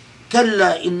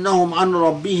كلا إنهم عن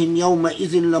ربهم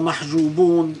يومئذ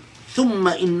لمحجوبون ثم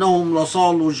إنهم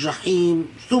لصالوا الجحيم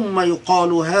ثم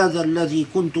يقال هذا الذي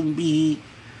كنتم به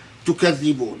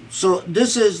تكذبون. So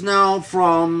this is now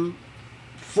from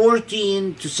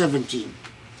 14 to 17.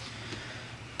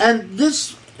 And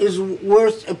this is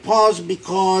worth a pause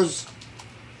because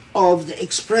of the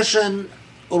expression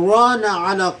رَانَ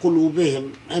عَلَى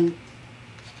قُلُوبِهِمْ, and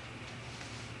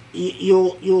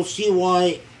you'll see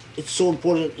why it's so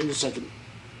important in a second.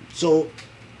 So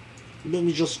let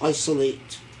me just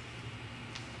isolate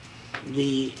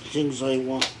the things I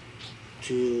want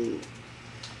to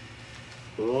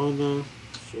run.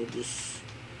 So this,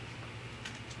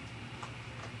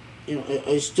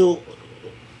 I still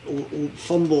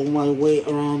fumble my way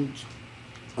around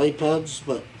iPads,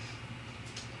 but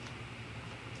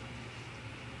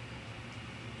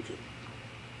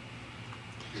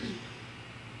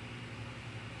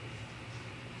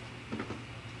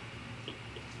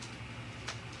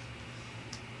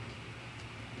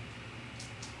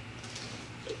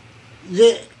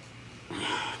the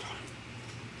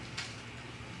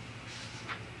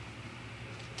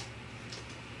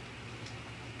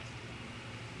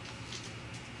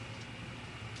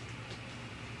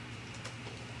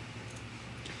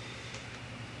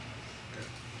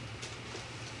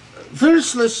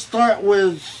first, let's start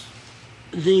with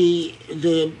the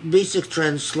basic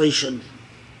translation.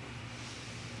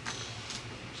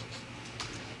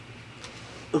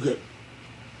 Okay.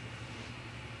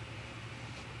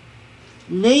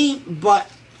 Nay, but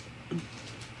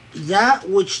that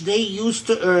which they used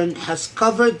to earn has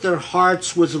covered their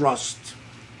hearts with rust.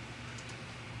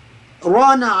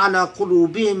 رَانَ عَلَى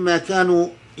قُلُوبِهِمْ مَا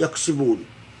كَانُوا يَكْسِبُونَ.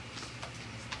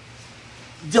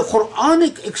 The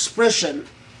Quranic expression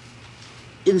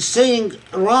in saying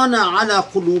رَانَ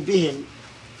عَلَى قُلُوبِهِمْ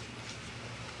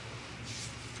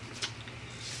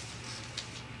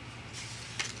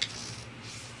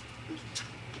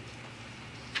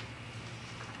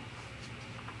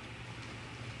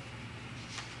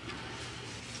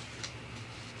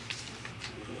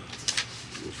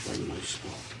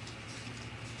spot.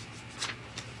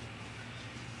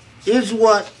 Is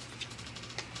what,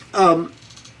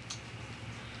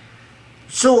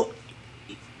 so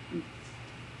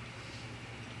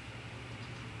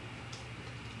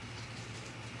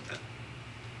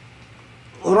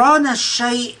rana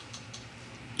shay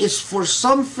is for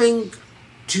something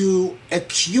to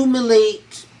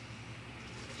accumulate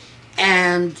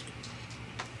and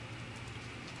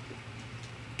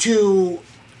to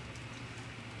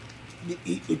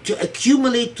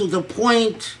accumulate to the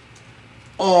point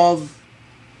of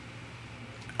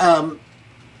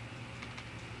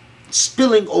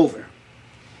spilling over.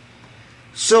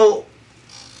 So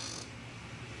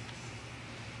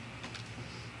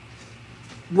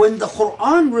when the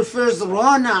Quran refers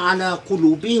رَانَ عَلَى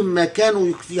قُلُوبِهِمْ مَا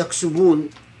كَانُوا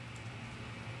يَكْسِبُونَ,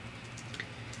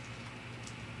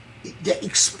 the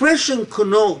expression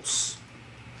connotes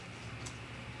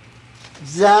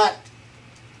that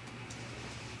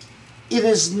it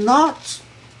is not,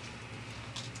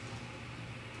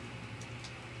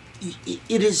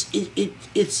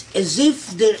 it's as if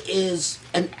there is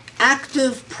an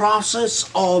active process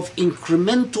of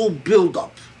incremental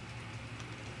buildup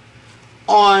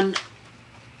on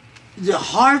the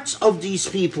hearts of these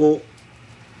people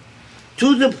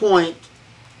to the point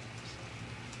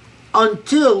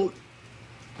until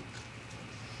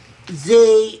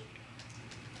they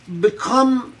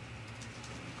become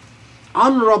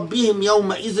عن ربهم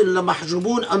يومئذ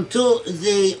لمحجوبون, until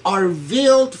they are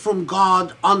veiled from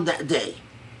God on that day.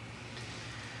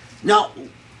 Now,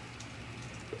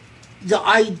 the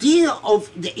idea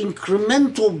of the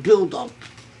incremental buildup,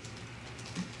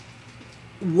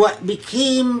 what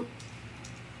became,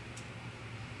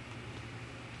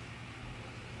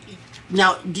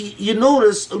 now you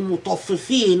notice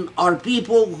Mutaffifin are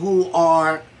people who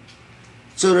are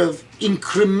sort of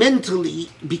incrementally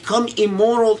become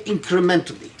immoral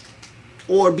incrementally,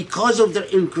 or because of their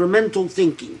incremental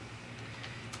thinking.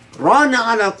 رَانَ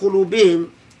عَلَى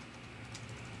قُلُوبِهِمْ,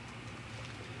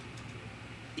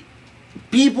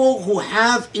 people who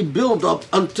have a build-up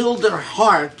until their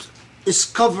heart is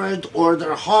covered or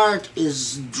their heart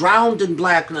is drowned in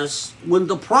blackness. When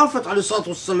the Prophet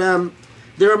ﷺ,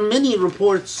 there are many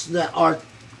reports that are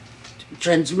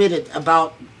transmitted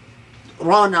about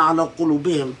رَانَ عَلَى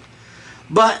قُلُوبِهِمْ,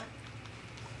 but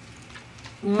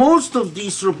most of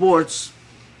these reports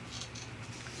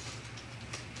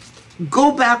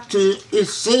go back to the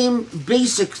same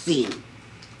basic theme,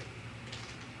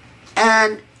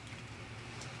 and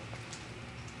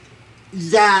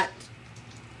that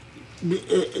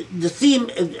the theme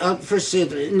first said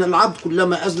إن العبد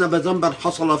كلما أذنب ذنبا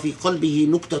حصل في قلبه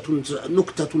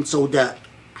نكتة سوداء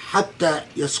حتى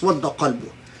يسود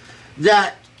قلبه.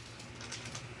 That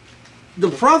the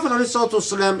Prophet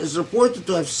ﷺ is reported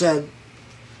to have said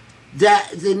that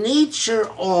the nature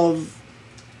of,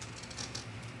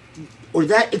 or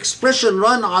that expression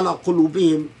رَانَ عَلَى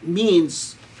قُلُوبِهِمْ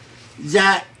means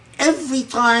that every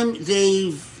time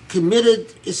they've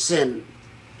committed a sin,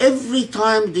 every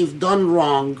time they've done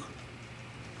wrong,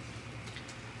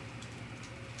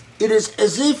 it is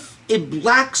as if a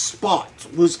black spot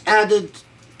was added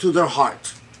to their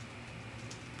heart.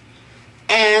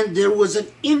 And there was an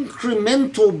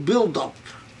incremental buildup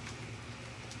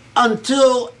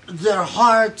until their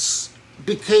hearts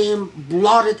became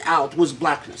blotted out with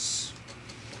blackness.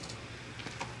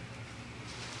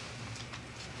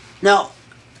 Now,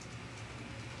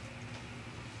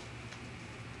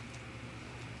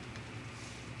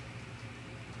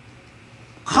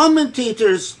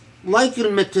 commentators like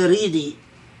al-Maturidi,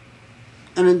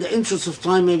 and in the interest of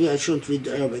time maybe I shouldn't read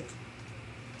the Arabic,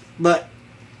 but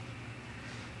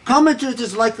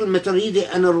commentators like al-Maturidi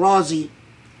and al-Razi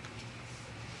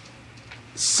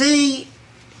say,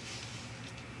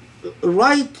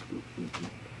 write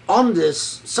on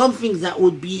this something that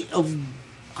would be of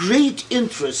great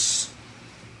interest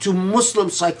to Muslim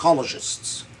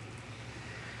psychologists.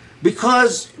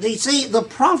 Because they say the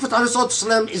Prophet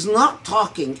ﷺ is not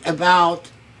talking about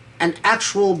an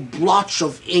actual blotch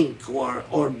of ink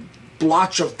or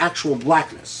blotch of actual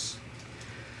blackness,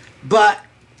 but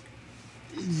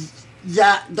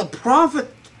that the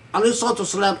Prophet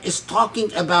ﷺ is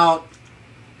talking about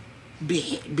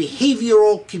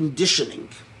behavioral conditioning.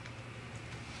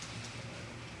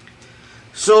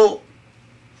 So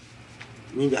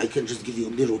maybe I can just give you a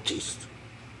little taste.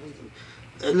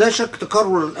 لا شك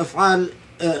تكرر الأفعال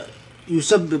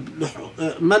يسبب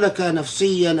ملكة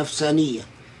نفسية نفسانية،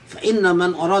 فإن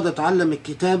من أراد تعلم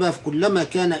الكتابة فكلما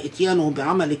كان إتيانه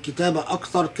بعمل الكتابة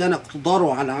أكثر كان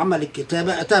اقتداره على عمل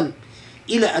الكتابة أتم،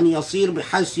 إلى أن يصير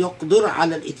بحيث يقدر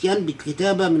على الإتيان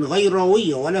بالكتابة من غير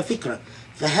روية ولا فكرة،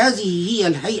 فهذه هي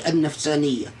الهيئة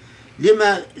النفسانية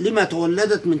لما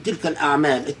تولدت من تلك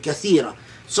الأعمال الكثيرة.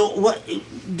 So what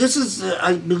this is,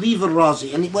 I believe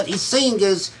Razi, and what he's saying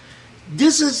is,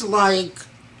 this is like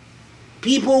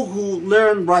people who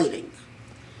learn writing.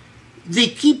 They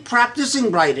keep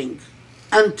practicing writing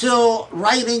until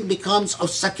writing becomes of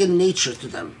second nature to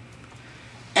them.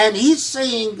 And he's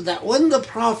saying that when the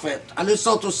Prophet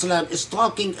ﷺ is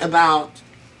talking about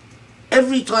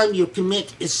every time you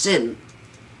commit a sin,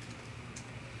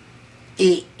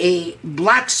 a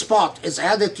black spot is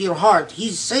added to your heart,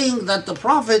 he's saying that the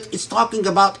Prophet is talking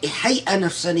about a hay'a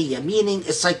nafsaniyya, meaning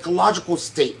a psychological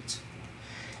state.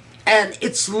 And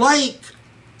it's like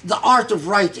the art of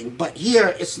writing, but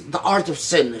here it's the art of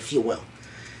sin, if you will.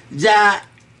 That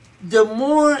the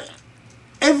more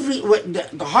the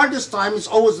hardest time is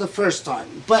always the first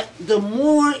time, but the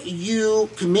more you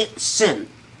commit sin,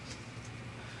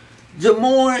 the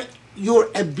more your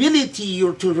ability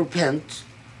to repent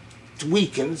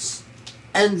weakens,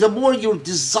 and the more your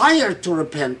desire to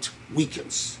repent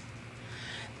weakens.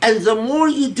 And the more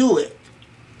you do it,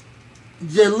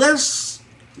 the less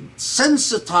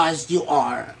sensitized you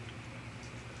are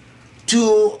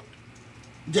to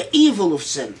the evil of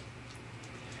sin.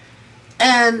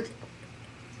 And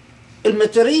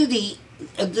Al-Maturidi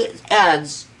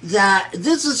adds that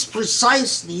this is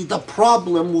precisely the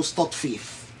problem with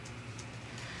Tatfif.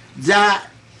 That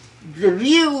the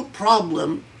real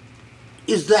problem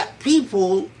is that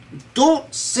people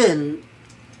don't sin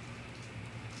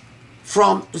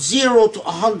from 0 to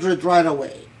 100 right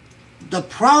away. The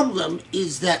problem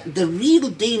is that the real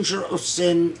danger of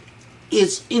sin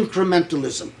is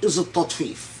incrementalism, is a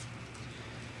tatfif.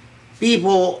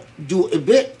 People do a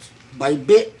bit by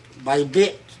bit by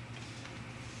bit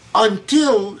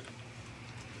until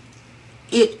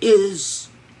it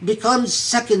becomes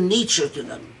second nature to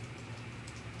them.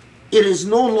 It is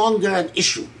no longer an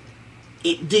issue.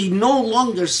 They no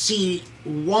longer see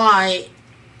why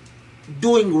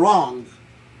doing wrong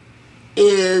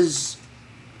is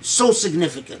so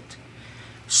significant.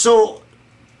 So,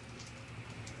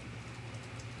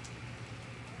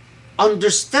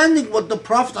 understanding what the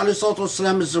Prophet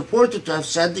ﷺ is reported to have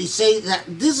said, they say that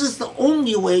this is the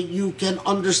only way you can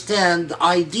understand the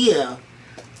idea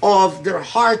of their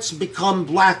hearts become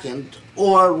blackened,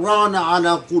 or rana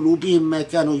ala qulubihim ma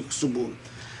kanu yaksubun.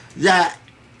 That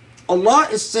Allah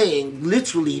is saying,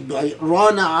 literally, by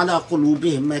rana ala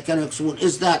qulubihim ma kanu yaksubun,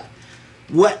 is that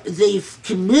what they've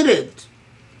committed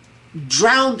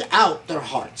drowned out their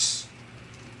hearts.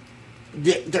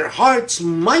 Their hearts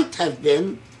might have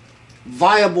been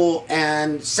viable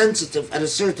and sensitive at a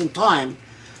certain time,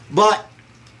 but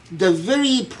the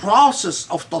very process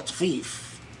of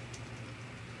tatfif,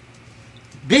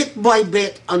 bit by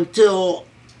bit, until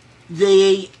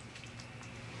they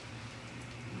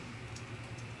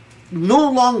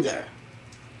no longer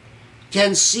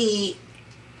can see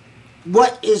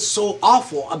what is so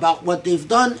awful about what they've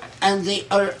done, and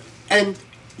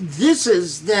this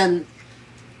is then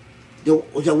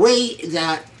the way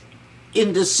that,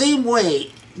 in the same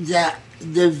way that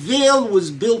the veil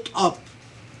was built up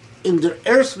in their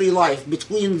earthly life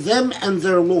between them and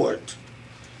their Lord,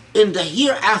 in the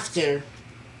hereafter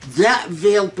that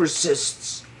veil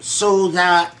persists, so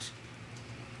that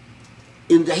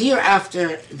in the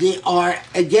hereafter they are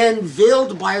again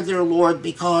veiled by their Lord,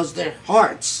 because their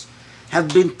hearts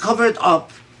have been covered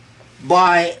up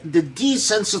by the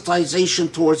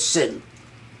desensitization towards sin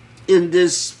in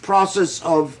this process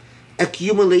of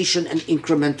accumulation and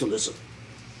incrementalism.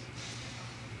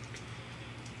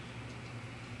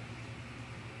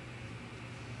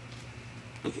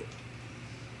 Okay.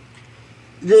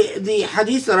 The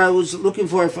hadith that I was looking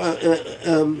for,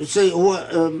 say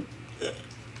هو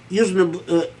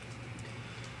يذنب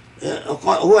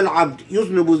هو العبد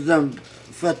يذنب الذنب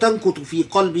فتنكت في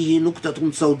قلبه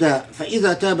نكتة سوداء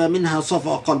فإذا تاب منها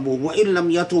صفى قلبه وإن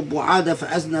لم يتب وعاد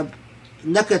فأذنب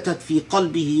نكتت في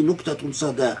قلبه نكتة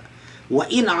سوداء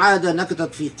وإن عاد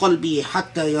نكتت في قلبه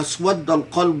حتى يسود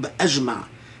القلب أجمع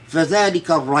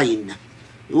فذلك الرين.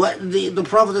 What the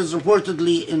Prophet is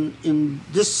reportedly in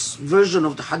this version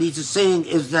of the hadith is saying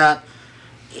is that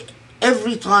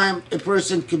every time a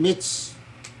person commits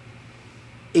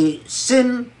a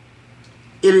sin,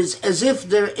 it is as if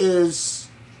there is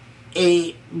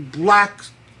a black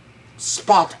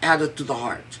spot added to the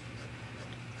heart.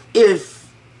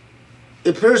 If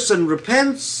a person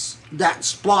repents,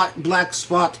 that black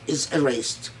spot is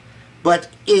erased. But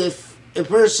if a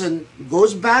person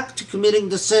goes back to committing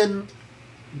the sin,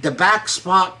 the black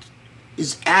spot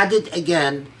is added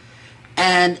again,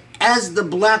 and as the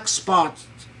black spot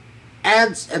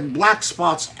adds, and black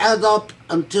spots add up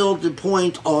until the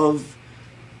point of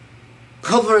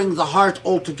covering the heart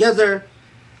altogether.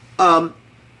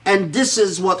 And this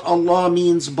is what Allah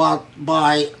means by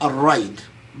ar-raid,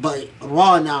 by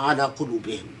rana ala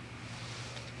qulubihim.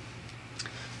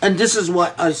 And this is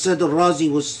what I said Al-Razi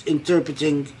was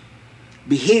interpreting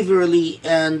behaviorally,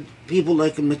 and people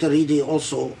like Mataridi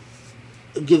also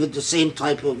give it the same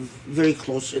type of very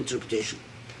close interpretation.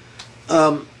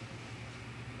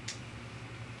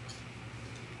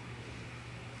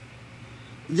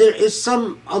 There is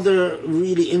some other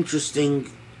really interesting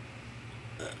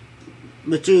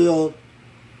material.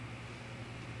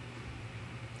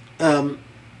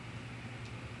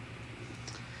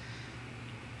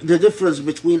 The difference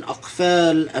between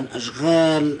aqfal and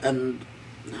ashghal and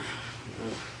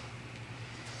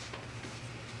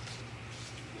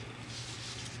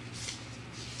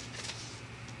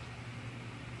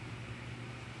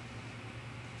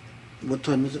what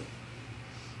time is it?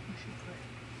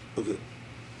 Okay.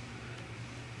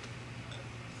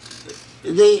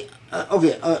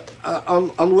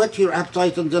 I'll whet your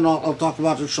appetite, and then I'll talk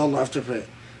about it inshallah after prayer.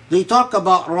 They talk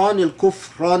about ran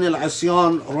al-kufr, ran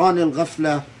al-asyan, ran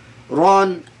al-ghafla,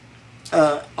 ran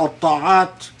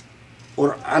al-ta'at,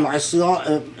 or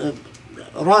al-asyan,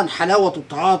 ran halawat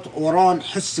al-ta'at, or ran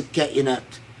hiss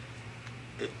al-kainat.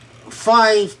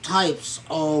 5 types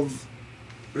of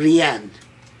riyan.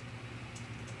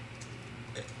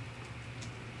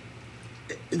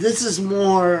 This is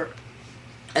more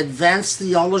advanced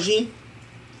theology,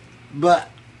 but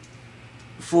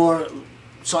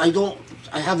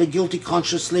I have a guilty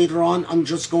conscience later on. I'm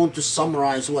just going to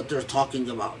summarize what they're talking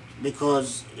about,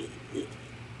 because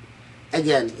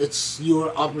again, it's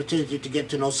your opportunity to get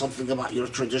to know something about your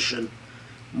tradition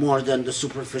more than the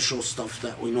superficial stuff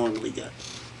that we normally get.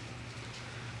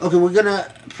 Okay, we're gonna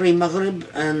pray Maghrib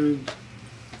and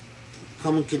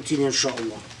come and continue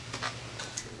inshallah.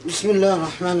 Bismillah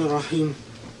ar-Rahman ar-Rahim.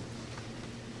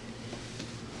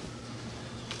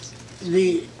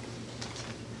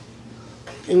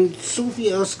 In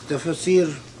Sufi-esque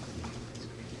tafsir,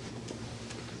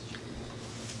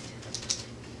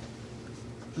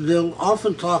 they'll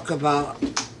often talk about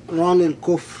ran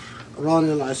al-kufr, ran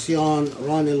al-asyan,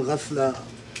 ran al-ghafla,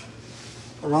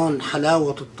 ran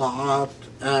halawat al-ta'at,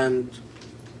 and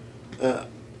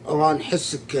ran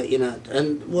hiss al-kainat.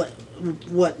 And what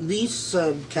these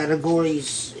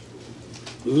categories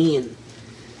mean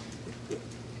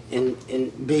in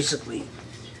basically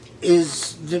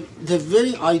is the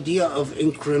very idea of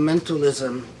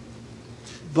incrementalism,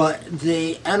 but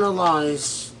they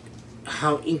analyze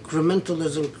how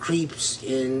incrementalism creeps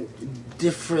in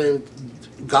different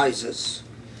guises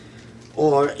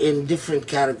or in different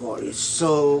categories,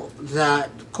 so that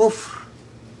kufr,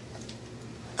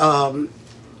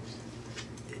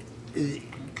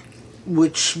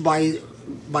 which by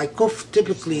kufr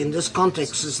typically in this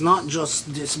context is not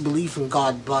just disbelief in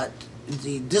God, but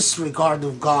the disregard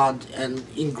of God and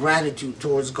ingratitude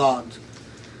towards God,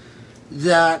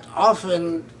 that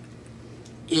often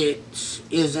it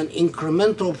is an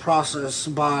incremental process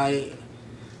by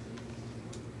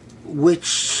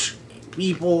which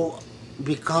people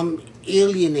become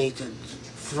alienated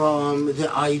from the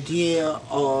idea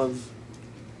of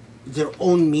their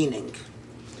own meaning,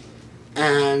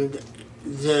 and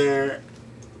this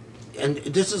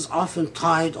is often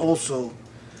tied also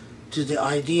to the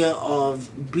idea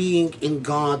of being in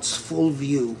God's full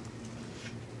view,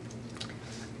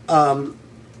 and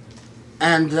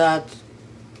that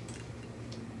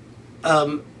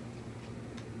Ran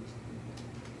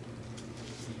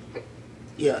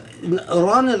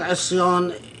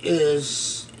al-Asyan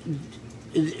is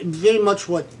very much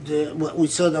what we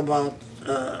said about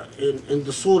in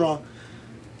the surah,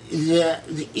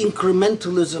 the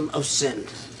incrementalism of sin,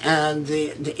 and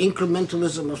the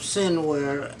incrementalism of sin,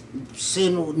 where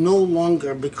sin no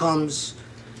longer becomes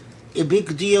a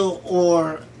big deal,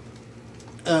 or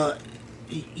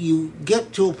you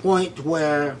get to a point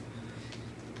where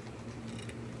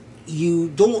you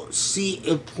don't see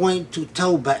a point to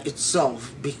tawbah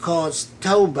itself, because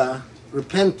tawbah,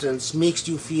 repentance, makes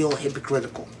you feel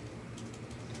hypocritical.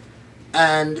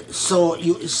 And so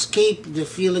you escape the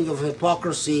feeling of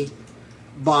hypocrisy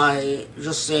by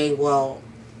just saying, well,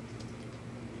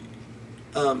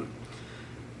 Ran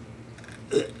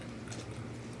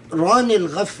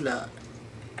al-Ghafla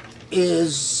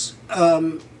is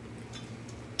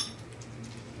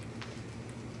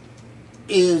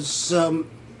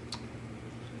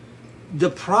the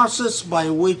process by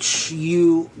which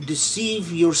you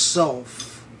deceive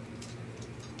yourself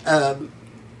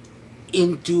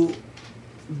into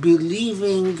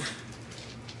believing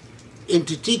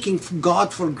into taking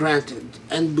God for granted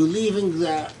and believing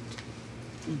that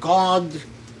God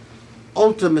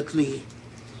ultimately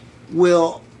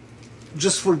will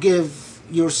just forgive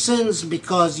your sins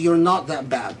because you're not that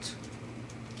bad.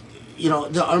 You know,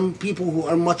 there are people who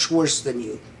are much worse than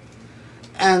you.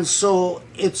 And so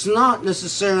it's not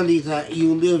necessarily that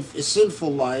you live a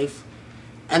sinful life,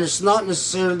 and it's not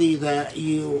necessarily that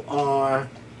you are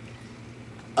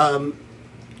an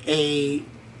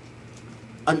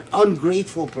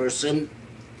ungrateful person,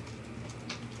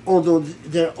 although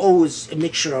they're always a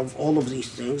mixture of all of these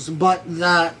things, but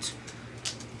that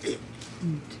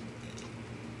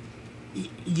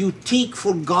you take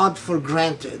for God for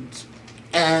granted,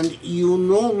 and you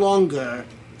no longer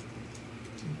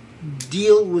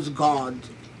deal with God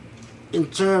in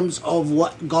terms of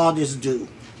what God is due.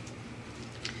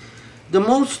 The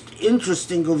most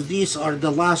interesting of these are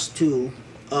the last two,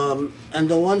 and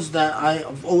the ones that I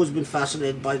have always been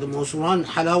fascinated by the most. One,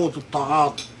 halawat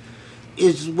al-ta'at,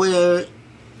 is where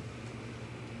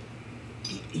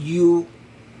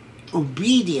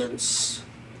obedience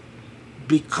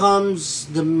becomes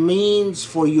the means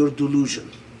for your delusion.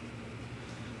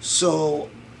 So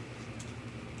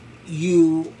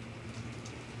you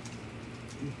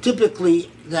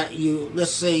typically, that you,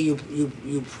 let's say you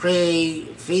pray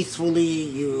faithfully,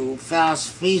 you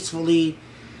fast faithfully,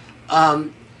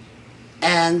 and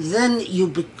then you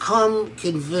become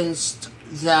convinced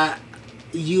that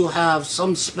you have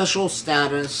some special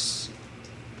status,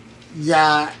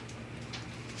 that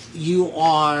you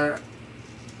are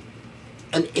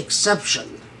an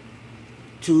exception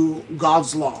to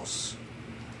God's laws,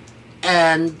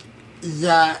 and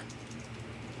that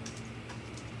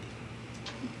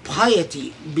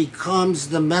piety becomes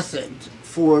the method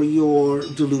for your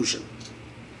delusion.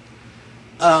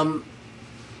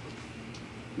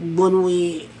 When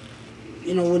we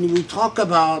talk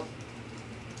about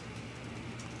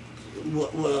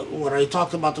what I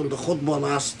talked about in the khutbah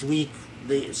last week,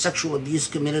 the sexual abuse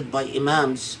committed by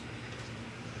imams,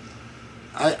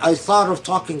 I thought of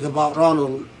talking about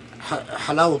Ronald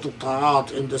halawat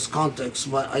al-ta'at in this context,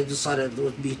 but I decided it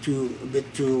would be a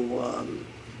bit too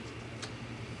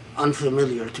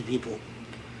unfamiliar to people.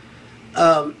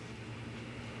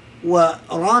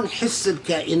 وراء حس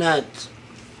الكائنات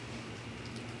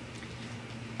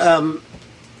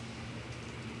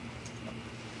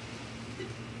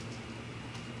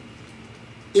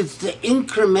it's the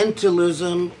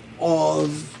incrementalism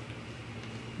of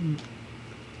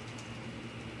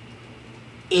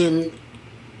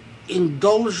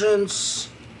indulgence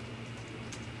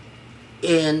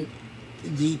in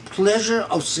the pleasure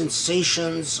of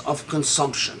sensations of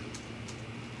consumption.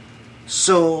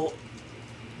 So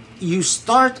you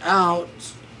start out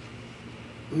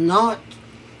not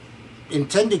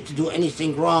intending to do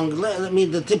anything wrong. I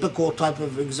mean, the typical type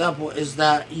of example is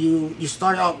that you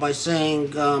start out by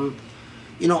saying,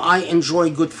 I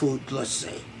enjoy good food, let's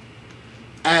say.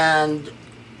 And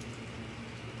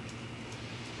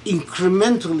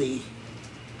incrementally,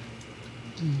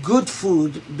 good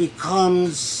food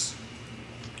becomes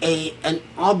an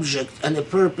object and a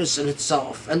purpose in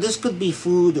itself. And this could be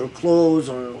food or clothes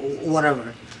or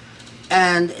whatever.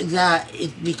 And that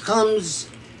it becomes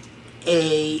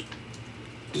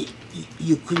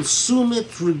you consume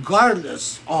it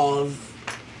regardless of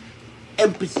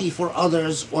empathy for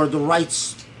others or the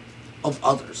rights of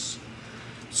others.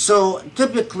 So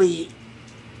typically,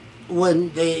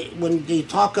 when they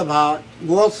talk about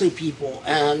wealthy people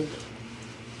and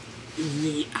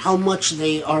how much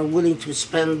they are willing to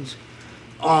spend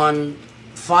on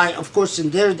fine, of course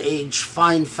in their age,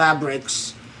 fine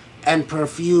fabrics and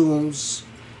perfumes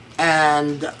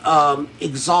and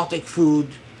exotic food,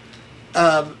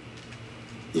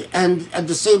 and at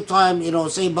the same time,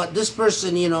 say, but this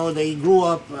person, they grew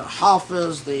up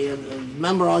Hafiz, they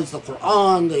memorized the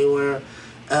Quran, they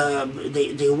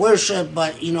worship,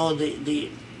 but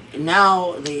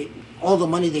all the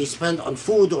money they spend on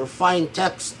food or fine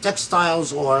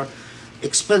textiles or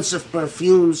expensive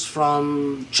perfumes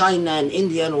from China and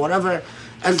India and whatever,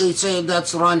 and they say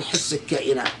that's ran hiss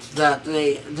al-kainat, that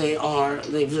they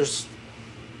just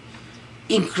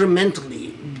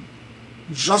incrementally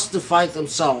justify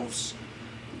themselves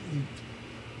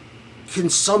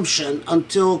consumption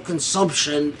until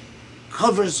consumption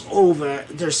covers over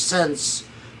their sense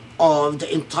of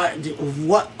of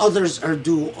what others are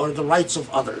due or the rights of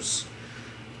others.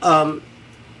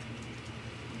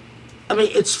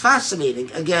 It's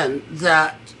fascinating, again,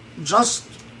 that just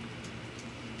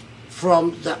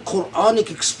from the Quranic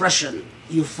expression,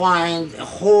 you find a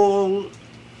whole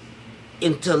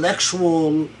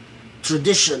intellectual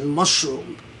tradition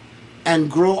mushroom and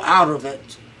grow out of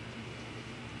it,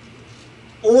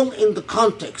 all in the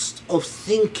context of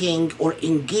thinking or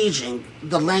engaging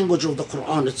the language of the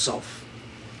Quran itself.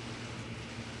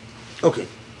 Okay.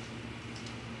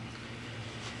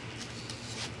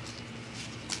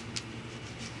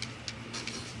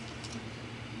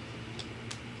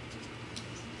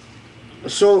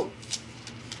 So,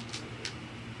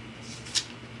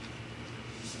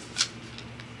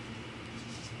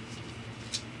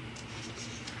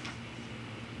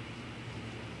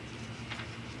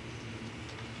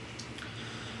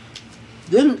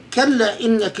 then كلا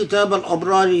إن كتاب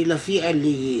الأبرار لفي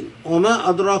عليين وما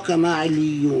أدراك ما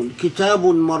عليون كتاب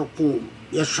مرقوم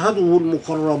يشهده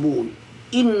المقربون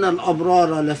إن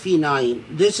الأبرار لفي نعيم.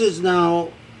 This is now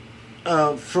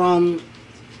from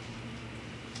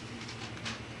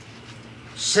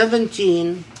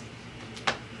 17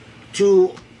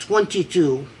 to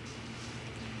 22.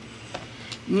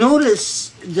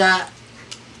 Notice that,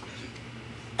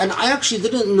 and I actually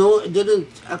didn't know, it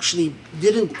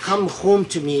didn't come home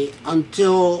to me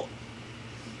until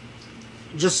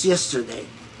just yesterday,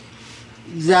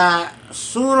 that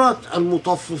Surah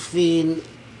Al-Mutaffifin,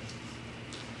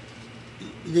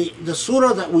 the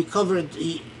surah that we covered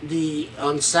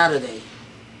on Saturday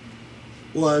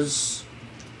was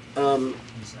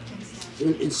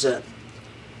Insan.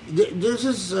 This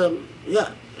is,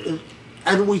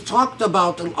 and we talked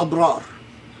about Al-Abrar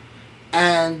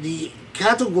and the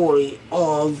category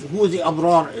of who the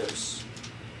Abrar is.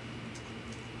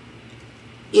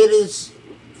 It is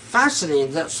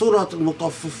fascinating that Surah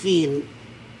Al-Mutaffifin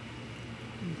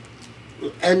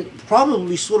and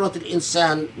probably Surah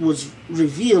Al-Insan was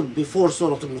revealed before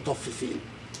Surah Al-Mutaffifin,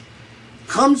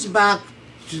 comes back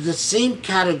to the same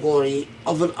category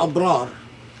of Al-Abrar,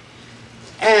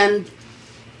 and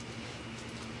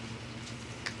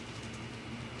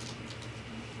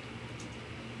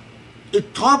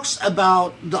it talks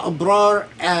about the Abrar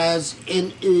as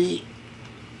in a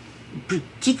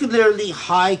particularly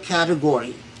high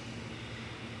category.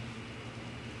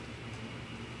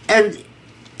 And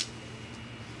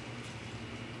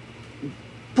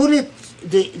put it,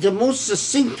 the most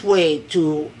succinct way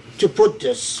to put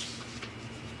this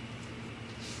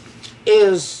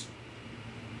is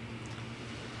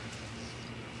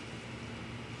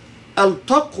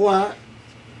al-taqwa,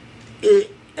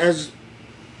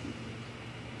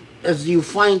 as you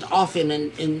find often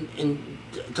in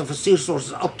tafsir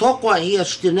sources, التقوى هي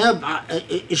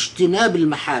اجتناب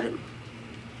المحارم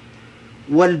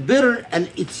والبر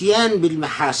الاتيان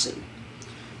بالمحاسن.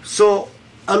 So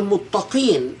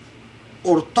المتقين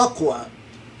or taqwa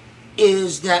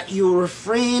is that you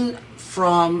refrain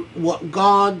from what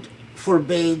God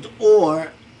forbade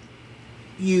or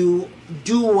you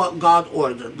do what God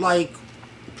ordered, like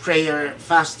prayer,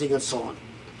 fasting, and so on.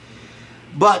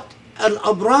 But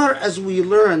Al-Abrar, as we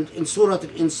learned in Surah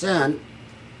Al-Insan,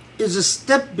 is a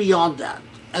step beyond that,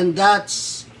 and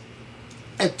that's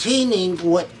attaining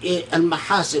what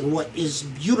al-mahasin, what is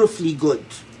beautifully good.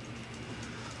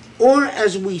 Or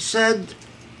as we said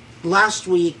last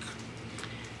week,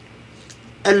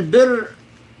 al-bir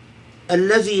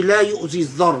الذي لا يؤذي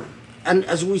الضر. And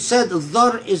as we said, the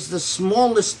dhar is the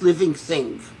smallest living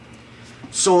thing.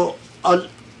 So,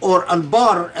 or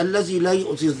al-bar الذي لا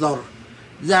يؤذي الضر,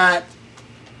 that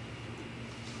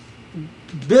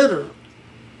bir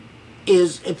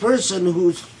is a person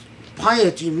whose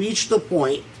piety reached the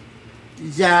point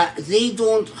that they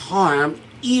don't harm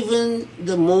even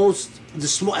the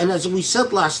small, and as we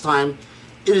said last time,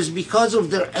 it is because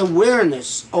of their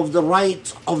awareness of the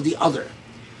right of the other.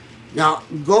 Now,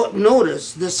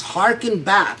 notice this harken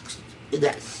back,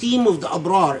 that theme of the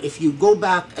Abrar. If you go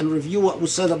back and review what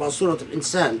was said about Surah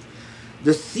Al-Insan,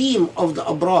 the theme of the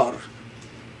Abrar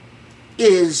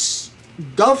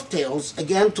dovetails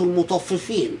again to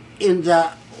Mutaffifin, in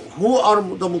that who are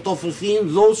the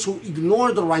Mutaffifin? Those who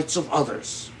ignore the rights of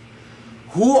others.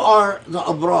 Who are the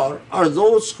Abrar? Are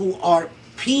those who are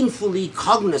painfully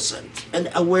cognizant and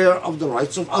aware of the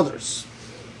rights of others.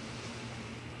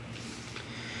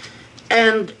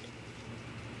 And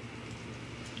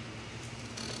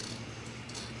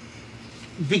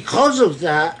because of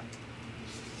that,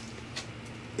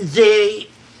 they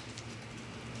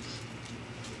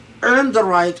earn the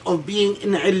right of being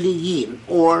in Illiyin,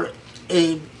 or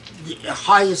a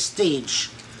highest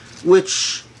stage,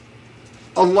 which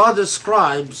Allah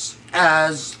describes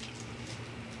as,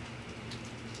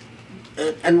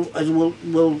 and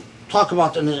we'll talk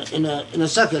about in a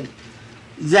second,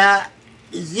 that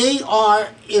they are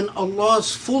in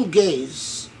Allah's full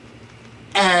gaze,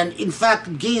 and in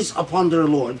fact gaze upon their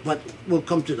Lord. But we'll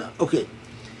come to that. Okay.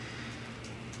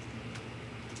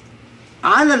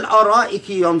 على الأرائك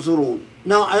ينظرون.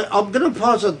 Now I'm going to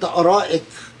pause at the ara'ik,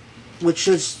 which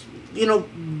is,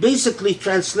 basically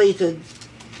translated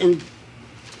in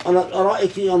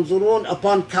الأرائك ينظرون,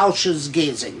 upon couches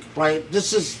gazing, right?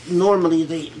 This is normally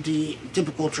the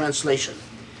typical translation.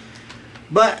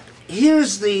 But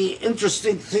here's the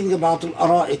interesting thing about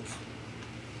al-ara'ik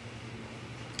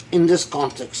in this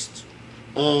context.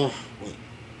 Wait.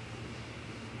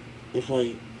 If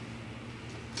I...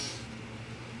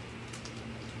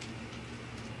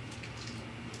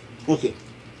 Okay.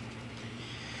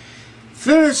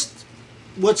 First,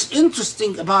 what's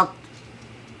interesting about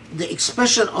the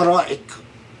expression ara'ik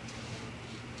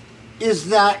is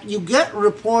that you get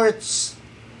reports,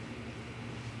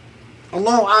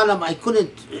 Allahu Alam,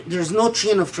 there's no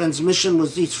chain of transmission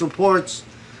with these reports,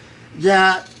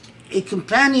 that a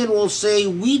companion will say,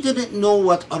 we didn't know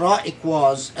what ara'ik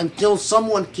was until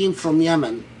someone came from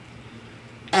Yemen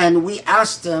and we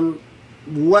asked them,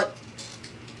 what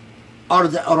are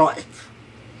the ara'ik?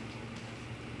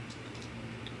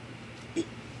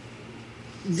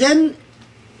 Then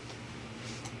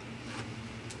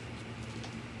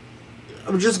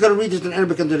I'm just going to read it in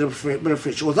Arabic and then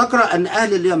refresh. وذكر أن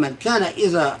أهل اليمن كان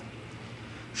إذا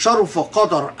شرف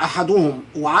قدر أحدهم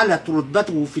وعلت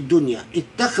رتبته في الدنيا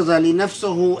اتخذ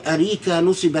لنفسه أريكة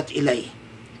نسبت إليه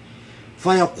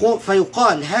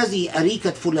فيقال هذه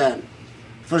أريكة فلان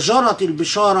فجرت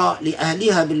البشارة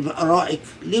لأهلها بالأرائك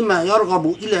لما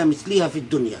يرغب إلى مثلها في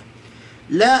الدنيا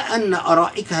لا أن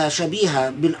أرائكها شبيهة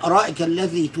بالأرائك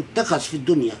الذي تتخذ في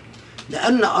الدنيا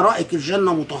لأن أرائك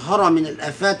الجنة مطهرة من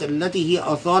الآفات التي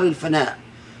هي آثار الفناء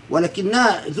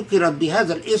ولكنها ذكرت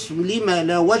بهذا الاسم لما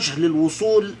لا وجه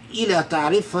للوصول إلى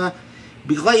تعريفها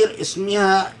بغير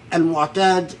اسمها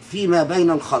المعتاد فيما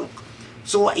بين الخلق.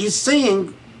 So what he's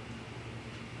saying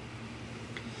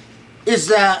is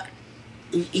that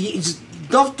he's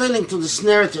dovetailing to this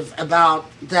narrative about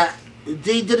that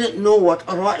they didn't know what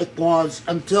ara'ik was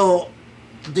until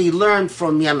they learned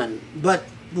from Yemen. But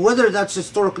whether that's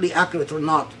historically accurate or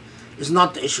not is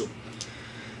not the issue.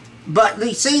 But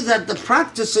they say that the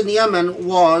practice in Yemen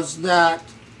was that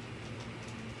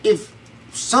if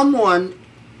someone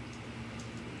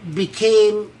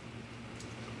became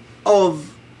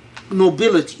of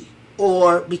nobility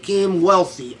or became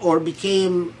wealthy or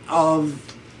became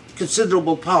of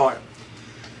considerable power,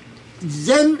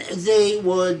 then they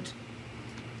would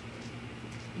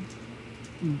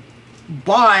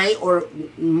buy, or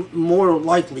more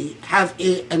likely have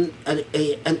an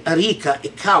arika, a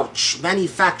couch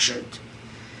manufactured,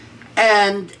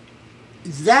 and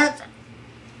that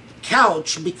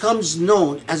couch becomes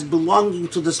known as belonging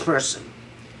to this person.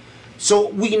 So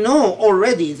we know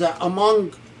already that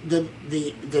among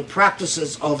the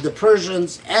practices of the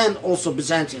Persians and also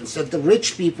Byzantines, that the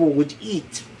rich people would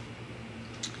eat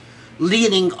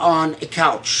leaning on a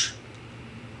couch.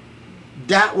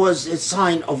 That was a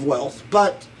sign of wealth.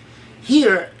 But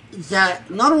here, that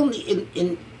not only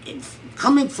in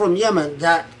coming from Yemen,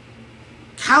 that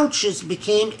couches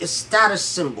became a status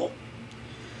symbol.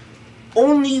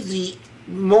 Only the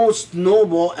most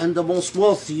noble and the most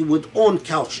wealthy would own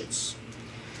couches.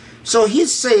 So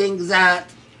he's saying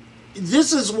that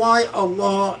this is why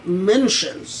Allah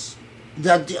mentions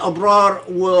that the Abrar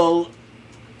will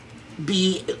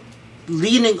be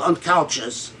leaning on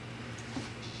couches,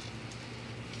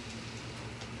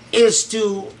 is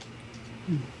to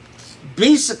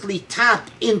basically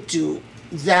tap into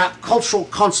that cultural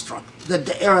construct that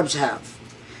the Arabs have.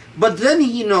 But then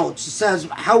he notes, says,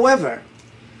 however,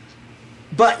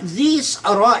 but these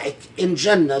ara'ik in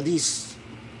Jannah, these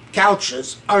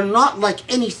couches, are not like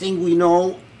anything we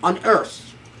know on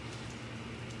earth.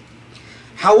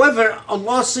 However,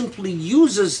 Allah simply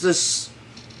uses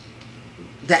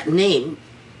that name,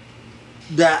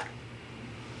 that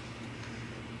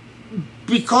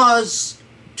because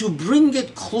to bring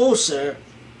it closer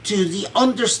to the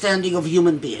understanding of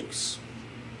human beings,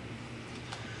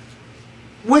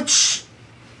 which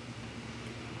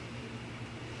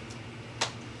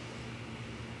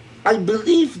I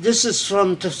believe this is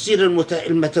from Tafsir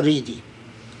al-Maturidi,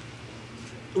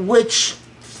 which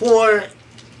for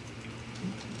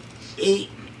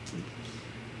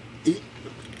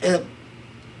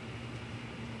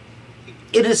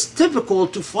it is typical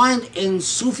to find in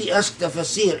Sufi-esque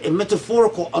tafsir a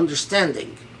metaphorical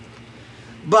understanding.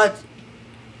 But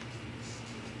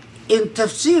in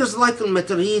tafsirs like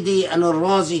al-Maturidi and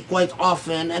al-Razi quite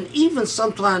often, and even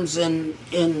sometimes in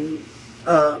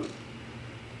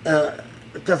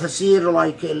tafsir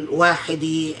like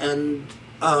al-Wahidi and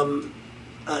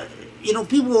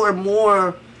people who are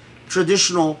more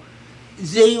traditional,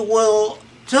 they will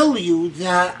tell you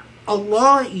that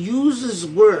Allah uses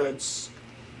words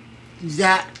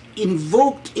that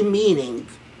invoked a meaning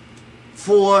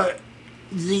for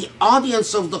the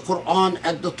audience of the Quran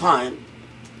at the time,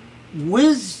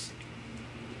 with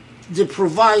the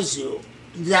proviso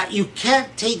that you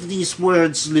can't take these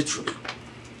words literally.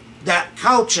 That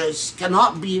couches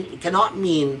cannot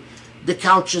mean the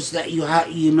couches that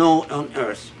you know on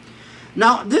earth.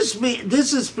 Now this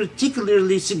is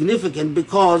particularly significant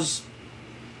because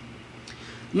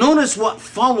notice what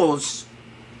follows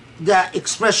that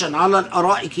expression, على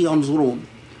الأرائك ينظرون.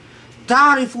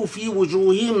 تعرف في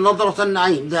وجوههم نظرة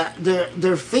النعيم. That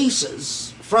their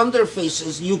faces, from their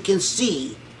faces you can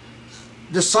see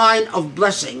the sign of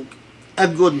blessing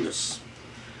and goodness.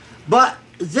 But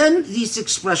then these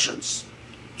expressions,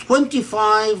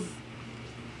 25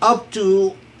 up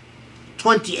to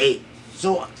 28.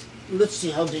 So let's see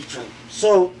how they turn.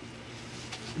 So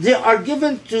they are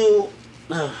given to,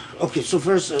 okay, so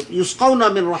first,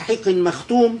 يسقون من رحيق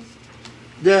مختوم.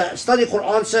 The study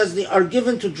Quran says they are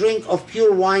given to drink of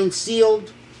pure wine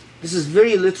sealed. This is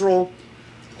very literal.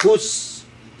 Whose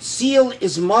seal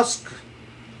is musk,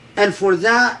 and for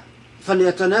that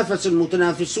فليتنافس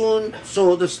المتنافسون.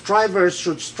 So the strivers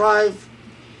should strive.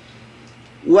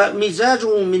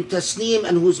 ومزاجه من تسنيم,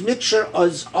 and whose mixture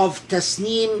is of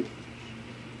tasneem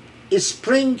is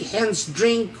spring, hence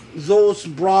drink those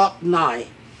brought nigh.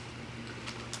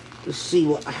 Let's see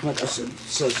what Ahmad Asad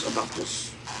says about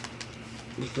this,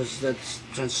 because that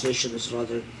translation is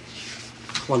rather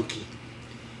clunky.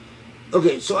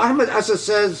 Okay, so Ahmad Asad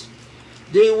says,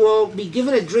 they will be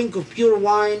given a drink of pure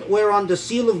wine whereon the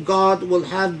seal of God will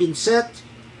have been set,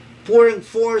 pouring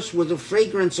forth with the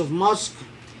fragrance of musk.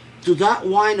 To that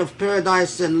wine of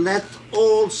paradise then let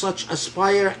all such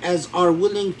aspire as are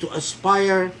willing to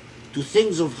aspire to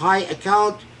things of high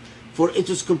account, for it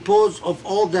is composed of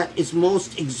all that is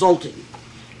most exalting,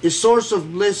 a source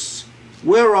of bliss,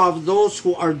 whereof those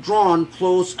who are drawn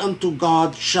close unto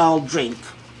God shall drink.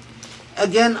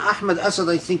 Again, Ahmad Asad,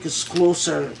 I think, is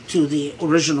closer to the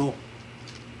original.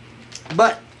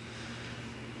 But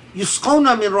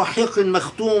يسقون من رحيق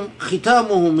مختوم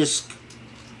ختامه مسك.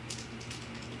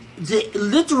 The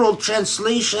literal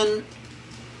translation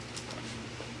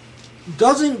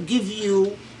doesn't give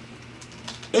you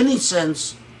any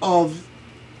sense of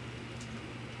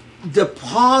the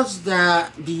pause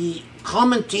that the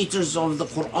commentators of the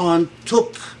Quran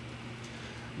took,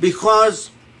 because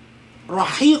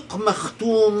Rahiq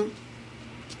Makhtoum,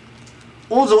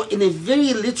 although in a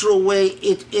very literal way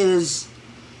it is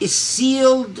a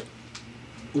sealed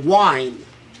wine,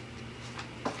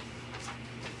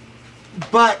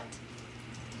 but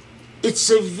it's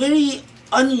a very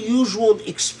unusual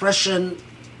expression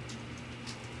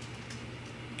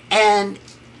and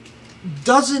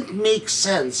doesn't make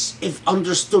sense if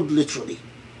understood literally.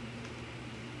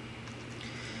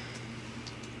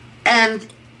 And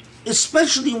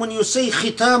especially when you say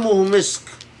khitamuhu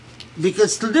misk,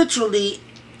 because literally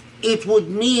it would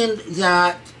mean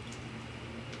that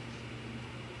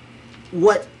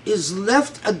what is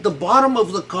left at the bottom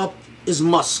of the cup is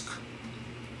musk,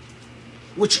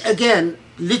 which again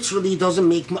literally doesn't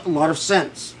make a lot of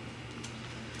sense.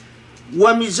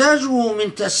 وَمِزَاجُهُ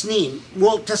مِن تَسْنِيم.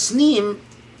 Well, tasneem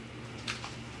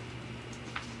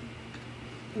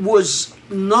was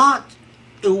not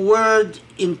a word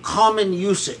in common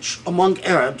usage among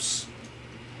Arabs,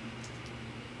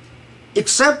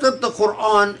 except that the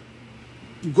Quran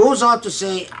goes on to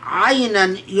say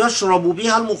عَيْنًا يَشْرَبُ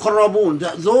بِهَا الْمُقَرَّبُونَ,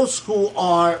 that those who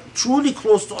are truly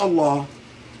close to Allah,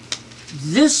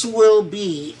 this will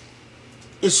be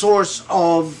a source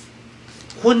of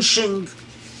quenching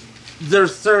their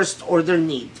thirst or their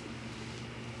need.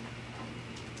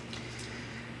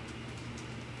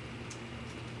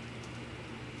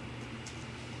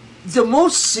 The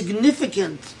most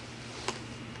significant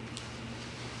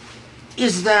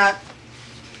is that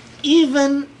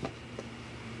even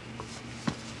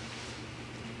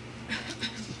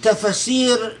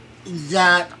tafsir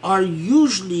that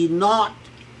usually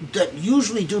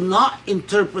do not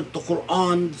interpret the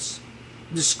Quran's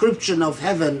description of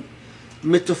heaven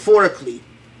metaphorically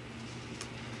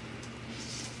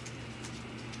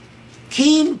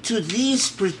came to these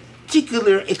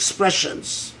particular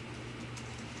expressions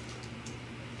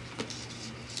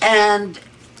and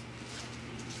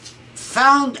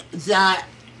found that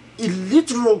a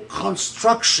literal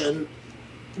construction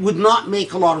would not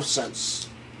make a lot of sense,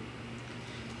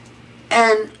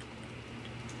 and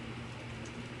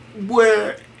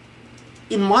were,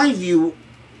 in my view,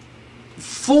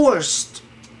 forced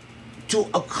to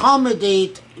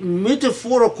accommodate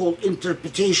metaphorical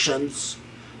interpretations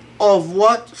of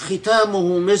what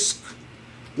khitamuhu misk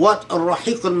what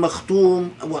al-rahiq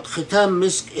al-makhtum, what khitam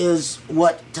misk is,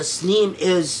 what tasneem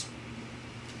is.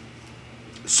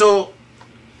 So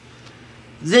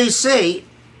they say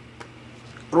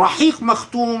rahiq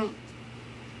makhtum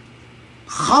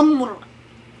خمر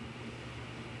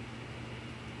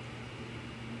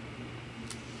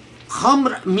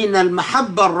من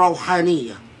المحبة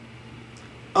الروحانية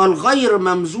الغير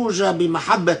ممزوجة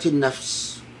بمحبة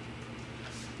النفس,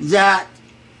 that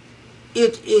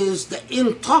it is the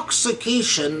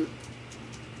intoxication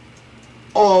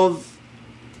of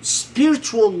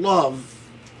spiritual love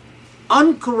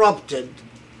uncorrupted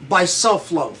by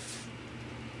self-love.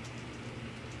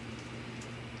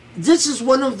 This is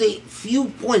one of the few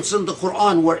points in the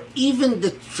Quran where even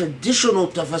the traditional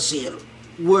tafsir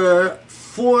were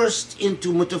forced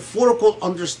into metaphorical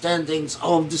understandings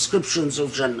of descriptions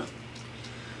of Jannah.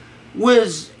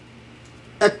 With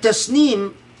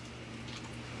at-tasneem,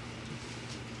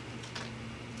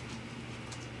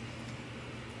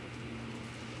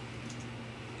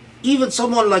 even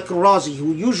someone like Razi,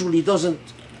 who usually doesn't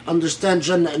understand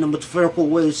Jannah in a metaphorical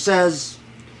way, says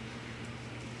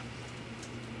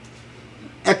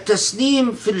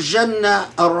التسليم في الجنة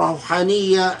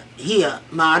الروحانية هي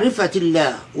معرفة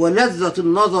الله ولذة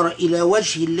النظر إلى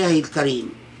وجه الله الكريم,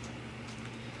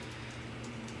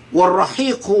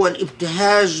 والرحيق هو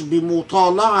الابتهاج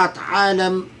بمطالعة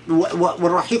عالم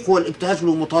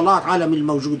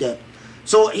الموجودات.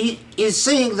 So he is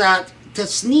saying that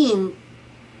tasneem,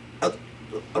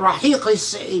 rahiq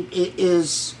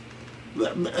is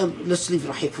let's leave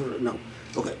rahiq for now.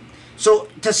 Okay, so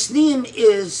tasneem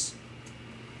is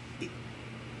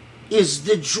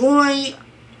the joy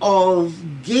of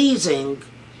gazing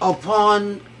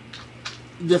upon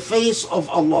the face of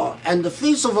Allah. And the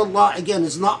face of Allah, again,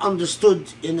 is not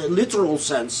understood in a literal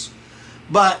sense,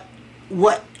 but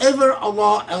whatever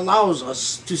Allah allows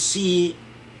us to see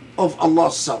of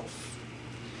Allah's self.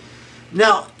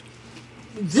 Now,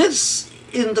 this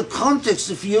in the context,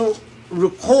 if you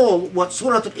recall what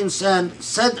Surah Al-Insan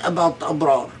said about the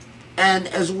Abrar, and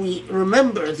as we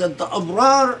remember that the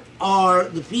Abrar are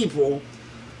the people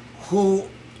who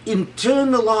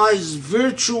internalize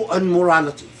virtue and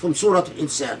morality from Surah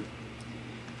Al-Insan.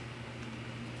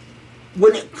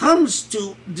 When it comes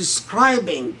to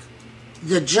describing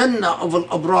the Jannah of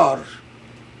Al-Abrar,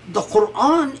 the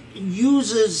Quran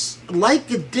uses,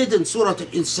 like it did in Surah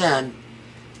Al-Insan,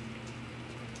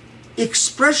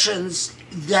 expressions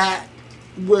that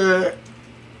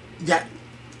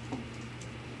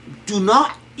do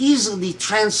not easily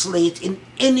translate in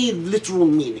any literal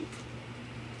meaning.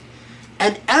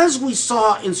 And as we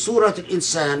saw in Surah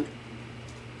Al-Insan,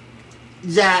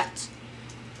 that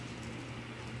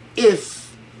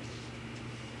if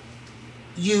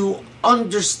you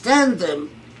understand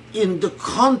them in the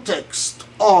context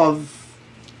of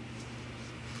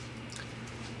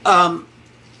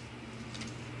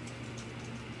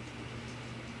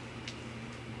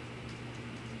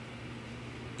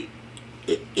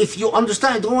if you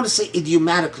understand, I don't want to say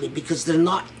idiomatically because they're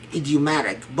not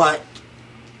idiomatic, but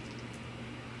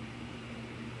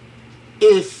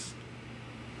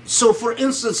so for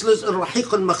instance,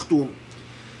 al-rahiq al-makhtum,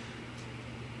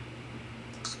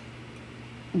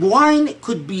 wine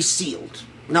could be sealed.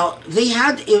 Now, they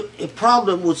had a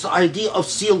problem with the idea of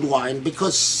sealed wine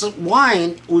because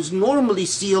wine was normally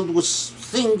sealed with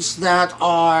things that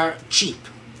are cheap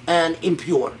and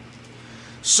impure.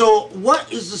 So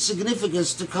what is the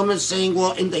significance to come and saying,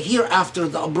 well, in the hereafter,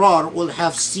 the Abrar will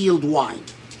have sealed wine?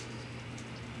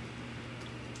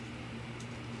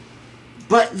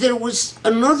 But there was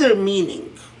another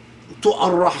meaning to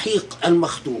al-rahiq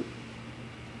al-makhtum.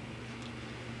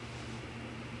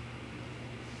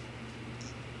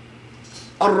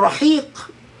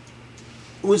 Al-rahiq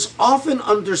was often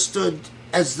understood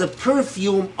as the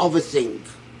perfume of a thing.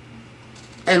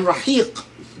 And rahiq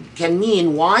can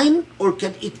mean wine or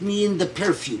can it mean the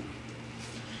perfume.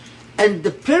 And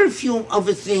the perfume of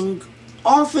a thing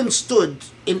often stood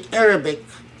in Arabic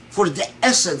for the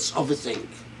essence of a thing.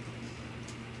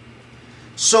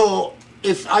 So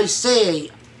if I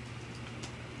say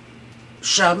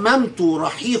shamamtu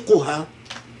rahiquha,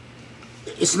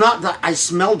 it's not that I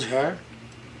smelled her,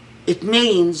 it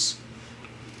means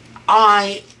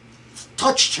I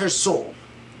touched her soul,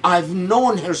 I've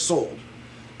known her soul.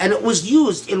 And it was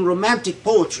used in romantic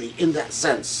poetry in that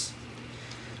sense.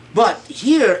 But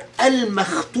here,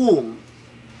 al-makhtum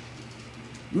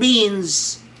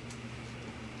means,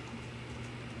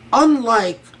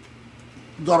 unlike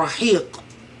the rahiq,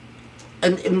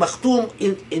 and al-makhtum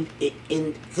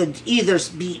could either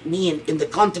mean in the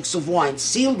context of wine,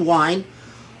 sealed wine,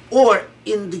 or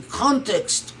in the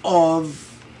context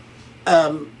of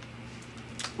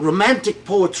romantic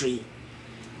poetry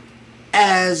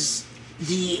as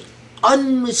the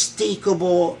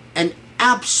unmistakable and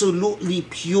absolutely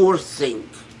pure thing.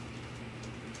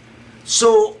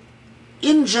 So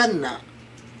in Jannah,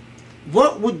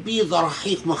 what would be the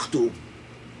Rahiq Makhtub?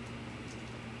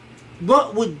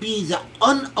 What would be the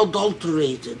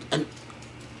unadulterated and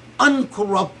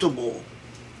uncorruptible,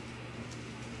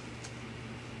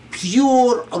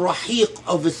 pure Rahiq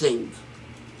of a thing?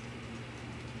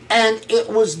 And it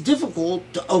was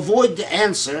difficult to avoid the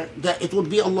answer that it would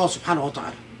be Allah subhanahu wa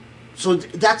ta'ala. So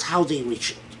that's how they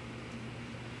reach it.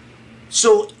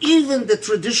 So even the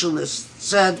traditionalists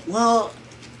said, well,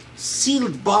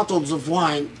 sealed bottles of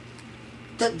wine,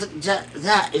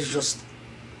 that is just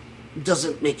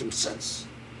doesn't make any sense.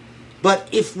 But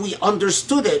if we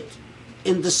understood it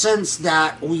in the sense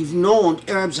that we've known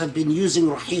Arabs have been using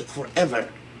rahiq forever,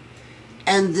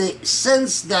 and the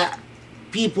sense that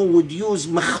people would use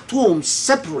makhtoum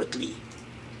separately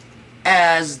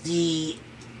as the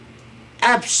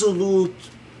absolute,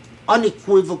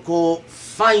 unequivocal,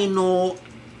 final,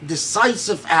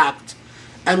 decisive act,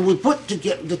 and we put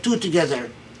the two together,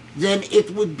 then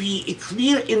it would be a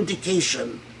clear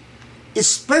indication,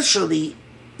 especially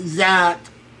that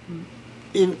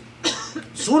in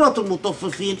Surah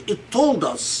Al-Mutaffifin, it told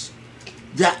us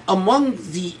that among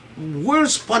the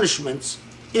worst punishments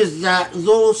is that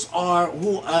those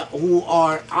who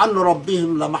are an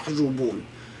rabbihim la mahjubun,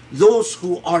 those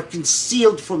who are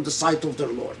concealed from the sight of their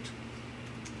Lord.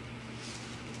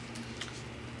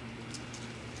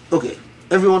 Okay,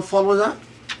 everyone follow that?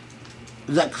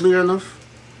 Is that clear enough?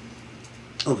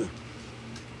 Okay.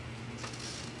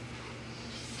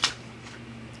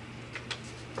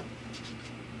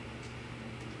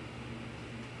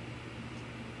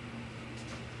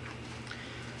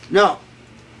 Now,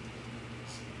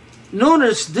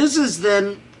 notice this is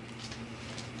then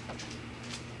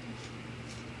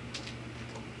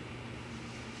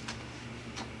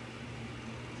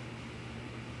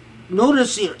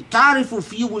notice here تعرف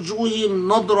في وجوههم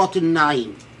نضرة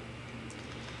النعيم.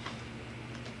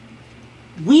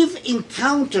 We've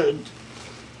encountered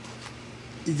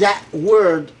that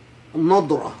word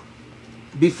nadra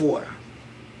before,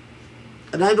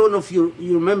 and I don't know if you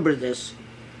remember this.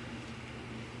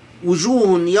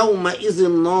 وجوه يومئذ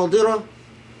ناظرة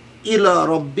إلى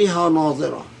ربها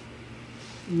ناظرة.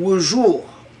 وجوه,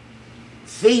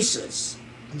 faces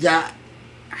that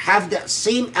have that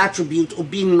same attribute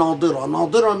of being nadira.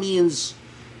 Nadira means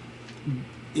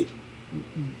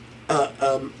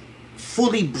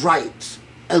fully bright,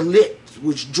 lit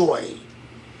with joy.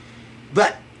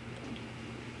 But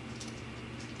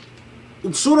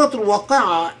in Surah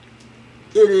Al-Waqi'ah,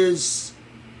 it is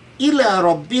إلى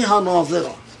ربها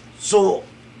ناظرة. So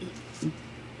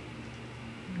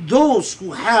those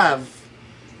who have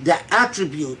the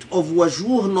attribute of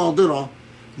wajuh nadira,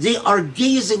 they are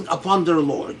gazing upon their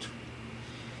Lord.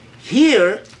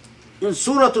 Here in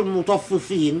Surah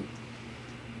Al-Mutaffifin,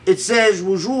 it says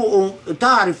وجوه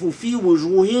تعرف في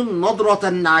وجوههم نضرة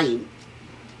النعيم.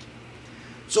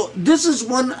 So this is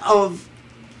one of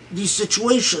the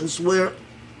situations where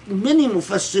many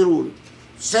mufassirun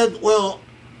said, well,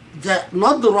 the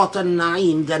nadrat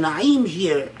al-na'im, the na'im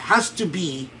here has to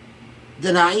be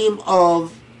the na'im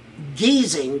of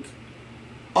gazing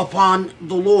upon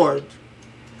the Lord,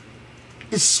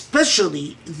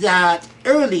 especially that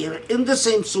earlier in the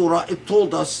same surah it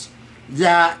told us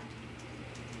that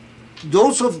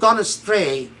those who have gone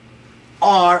astray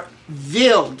are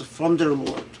veiled from their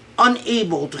Lord,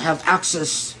 unable to have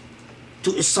access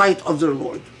to a sight of their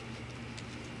Lord.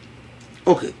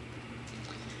 Okay.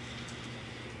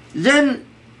 Then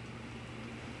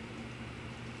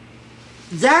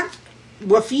that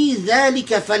وفي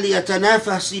ذلك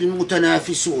فليتنافس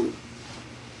المتنافسون.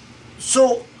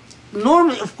 So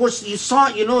normally, of course, you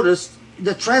noticed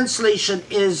the translation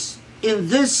is in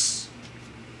this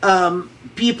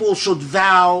people should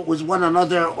vow with one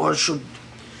another or should,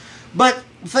 but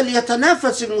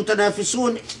فليتنافس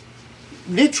المتنافسون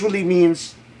literally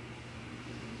means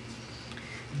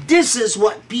this is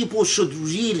what people should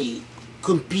really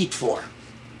compete for.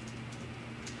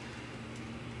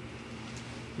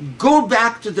 Go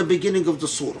back to the beginning of the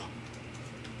surah.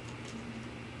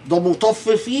 The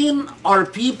Mutaffifin are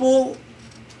people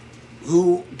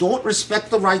who don't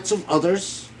respect the rights of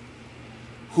others,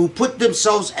 who put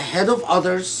themselves ahead of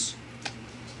others.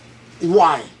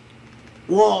 Why?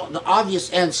 Well, the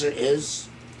obvious answer is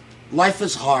life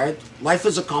is hard, life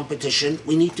is a competition,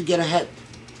 we need to get ahead.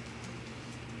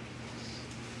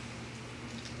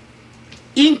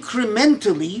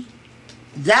 Incrementally,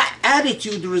 that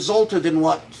attitude resulted in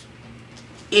what?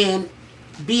 In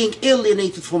being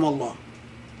alienated from Allah.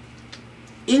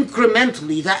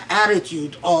 Incrementally, that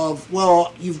attitude of,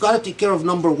 well, you've got to take care of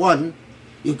number one,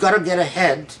 you've got to get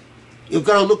ahead, you've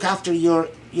got to look after your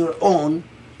own,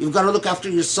 you've got to look after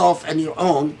yourself and your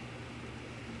own,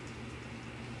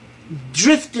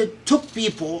 took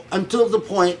people until the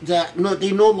point that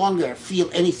they no longer feel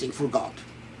anything for God.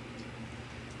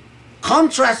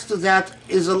 Contrast to that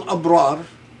is al-abrar,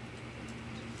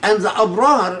 and the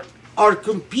abrar are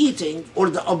competing, or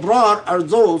the abrar are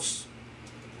those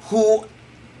who,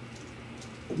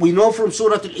 we know from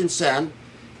Surah Al-Insan,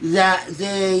 that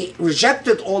they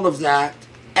rejected all of that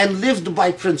and lived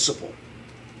by principle,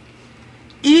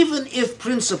 even if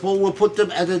principle will put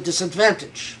them at a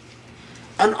disadvantage.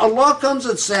 And Allah comes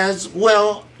and says,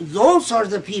 well, those are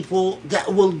the people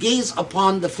that will gaze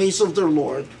upon the face of their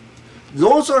Lord.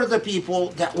 Those are the people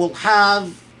that will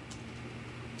have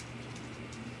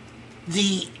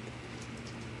the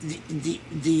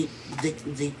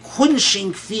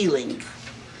quenching feeling,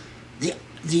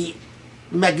 the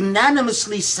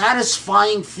magnanimously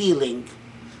satisfying feeling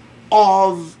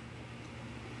of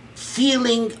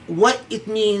feeling what it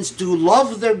means to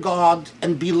love their God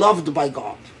and be loved by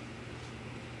God.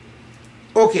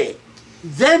 Okay,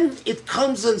 then it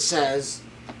comes and says,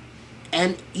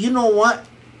 and you know what?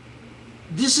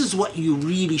 This is what you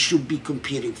really should be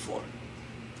competing for.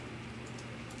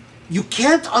 You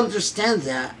can't understand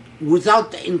that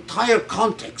without the entire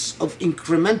context of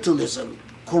incrementalism,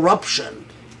 corruption,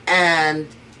 and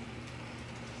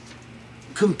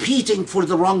competing for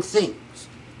the wrong things,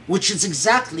 which is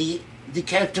exactly the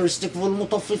characteristic of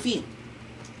al-Mutaffifin.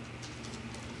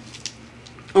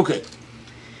 Okay.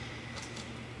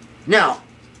 Now,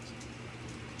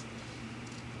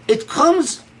 it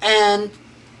comes and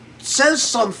says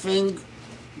something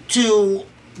to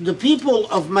the people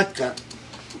of Mecca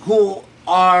who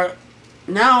are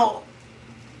now,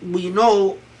 we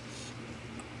know,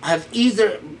 have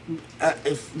either,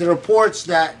 if the reports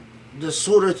that the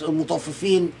Surah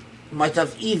Al-Mutaffifin might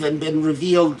have even been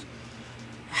revealed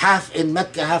half in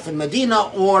Mecca, half in Medina,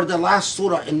 or the last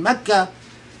surah in Mecca,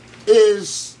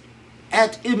 is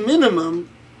at a minimum,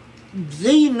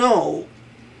 they know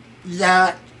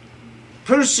that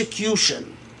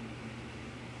persecution,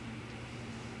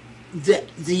 the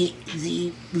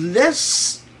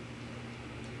less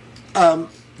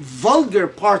vulgar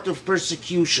part of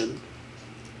persecution,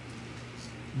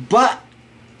 but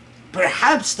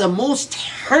perhaps the most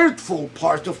hurtful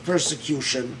part of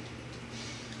persecution,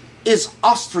 is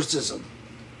ostracism.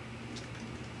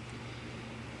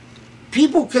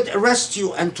 People could arrest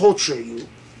you and torture you,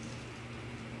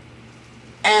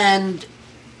 and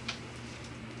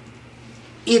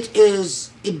it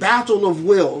is a battle of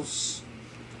wills,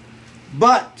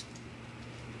 but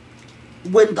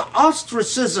when the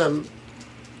ostracism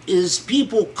is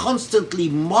people constantly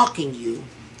mocking you,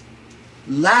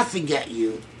 laughing at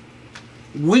you,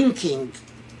 winking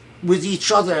with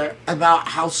each other about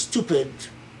how stupid,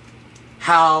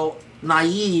 how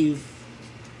naive,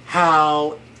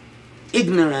 how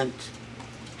ignorant,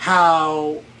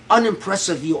 how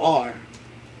unimpressive you are,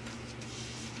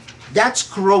 that's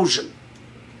corrosion.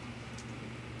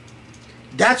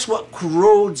 That's what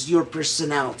corrodes your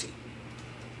personality.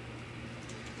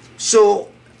 So,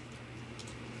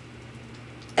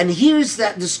 and here's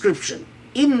that description.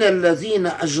 إِنَّ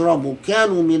الَّذِينَ أَجْرَمُوا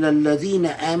كَانُوا مِنَ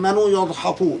الَّذِينَ آمَنُوا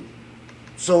يَضْحَكُونَ.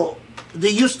 So, they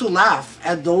used to laugh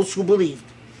at those who believed.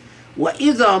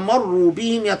 وَإِذَا مَرُّوا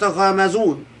بِهِمْ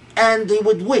يَتَغَامَزُونَ. And they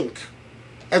would wink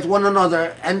at one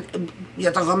another, and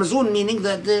يَتَغَامَزُونَ meaning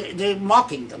that they're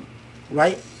mocking them,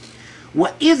 right?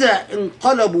 وَإِذَا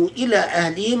انقلبوا إِلَى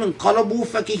أَهْلِهِمْ انقلبوا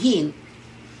فَكِهِينَ.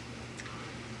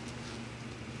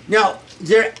 Now,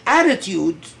 their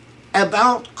attitude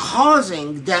about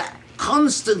causing that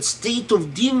constant state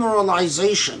of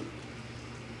demoralization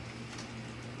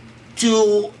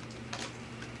to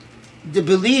the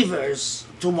believers,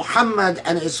 to Muhammad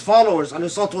and his followers,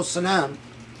 ﷺ,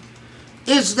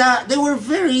 is that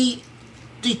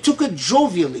they took it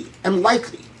jovially and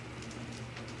lightly.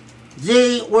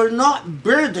 They were not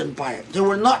burdened by it. They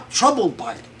were not troubled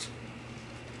by it.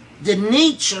 The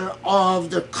nature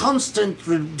of the constant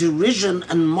derision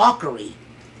and mockery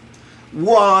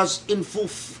was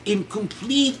in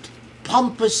complete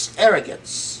pompous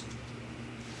arrogance.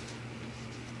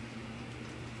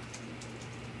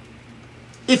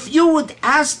 If you would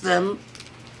ask them,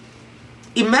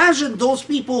 imagine those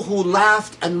people who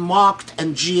laughed and mocked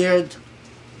and jeered,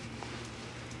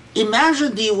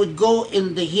 imagine they would go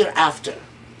in the hereafter,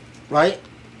 right?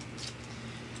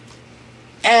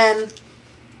 And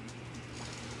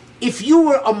if you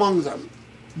were among them,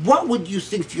 what would you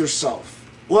think to yourself?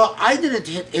 well, I didn't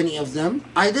hit any of them.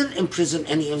 I didn't imprison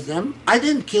any of them. I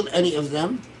didn't kill any of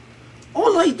them.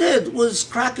 All I did was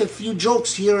crack a few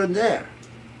jokes here and there.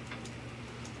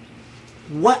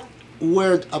 What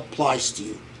word applies to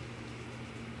you?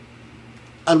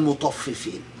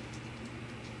 Al-Mutaffifin.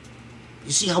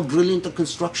 You see how brilliant the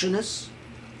construction is?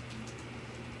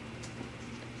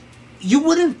 You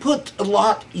wouldn't put a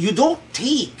lot, you don't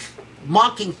take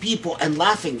mocking people and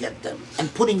laughing at them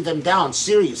and putting them down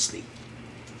seriously.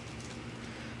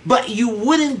 But you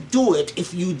wouldn't do it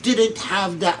if you didn't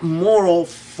have that moral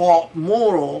failure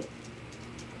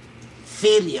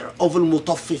of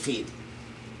al-Mutaffifin.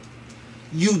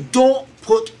 You don't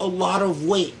put a lot of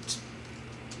weight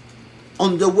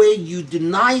on the way you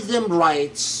deny them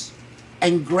rights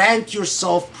and grant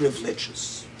yourself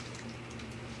privileges.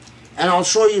 And I'll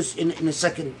show you in a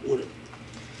second.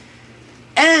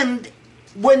 And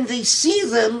when they see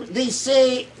them, they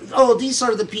say, oh, these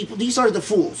are the people, these are the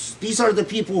fools, these are the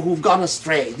people who've gone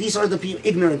astray, these are the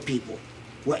ignorant people.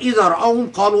 وَإِذَا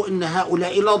رَأَوْهُمْ قَالُوا إِنَّ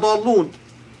هَؤُلَاءِ لَضَالُّونَ.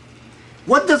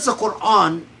 What does the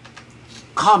Quran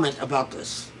comment about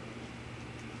this?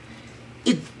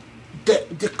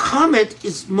 The comment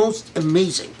is most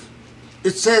amazing.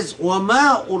 It says,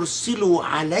 وَمَا أُرْسِلُوا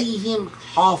عَلَيْهِمْ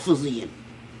حَافِظِينَ.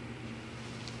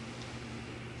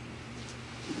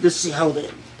 Let's see how they...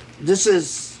 This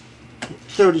is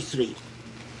 33.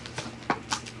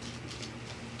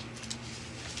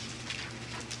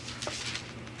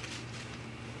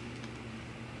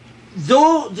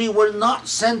 Though they were not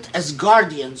sent as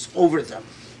guardians over them,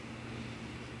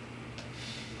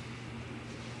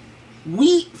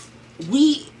 we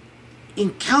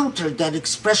encountered that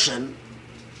expression,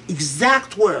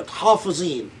 exact word,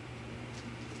 hafizin,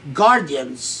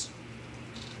 guardians,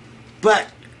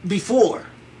 but before.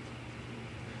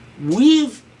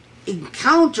 We've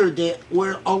encountered it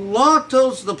where Allah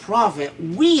tells the Prophet,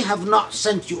 we have not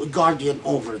sent you a guardian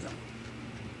over them.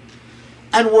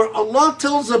 And where Allah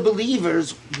tells the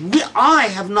believers, I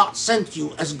have not sent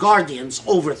you as guardians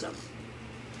over them.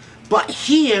 But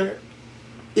here,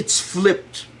 it's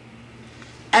flipped.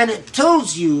 And it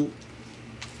tells you,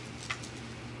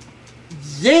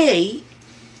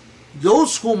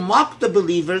 those who mock the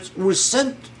believers, were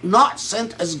not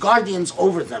sent as guardians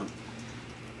over them.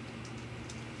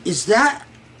 Is that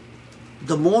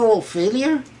the moral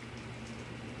failure?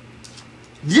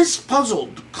 This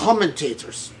puzzled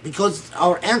commentators because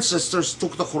our ancestors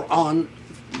took the Quran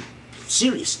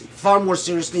seriously, far more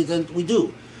seriously than we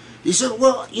do. They said,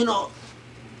 well,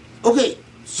 okay,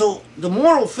 so the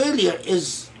moral failure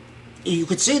is, you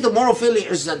could say the moral failure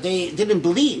is that they didn't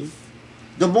believe.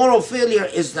 The moral failure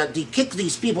is that they kicked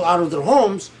these people out of their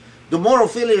homes. The moral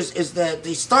failure is that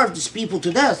they starved these people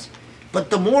to death. But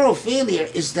the moral failure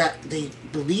is that they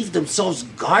believe themselves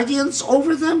guardians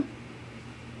over them?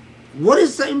 What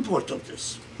is the import of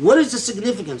this? What is the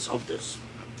significance of this?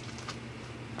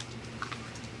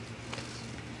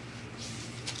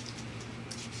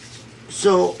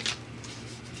 So,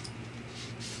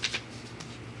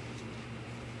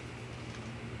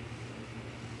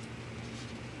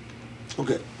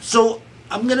 okay, so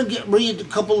I'm going to read a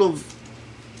couple of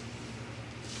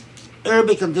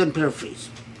Arabic and then paraphrase.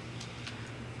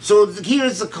 So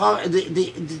here's the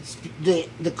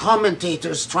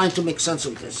commentators trying to make sense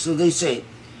of this. So they say,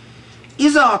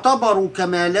 إذا اعتبروا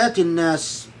كمالات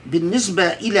الناس بالنسبة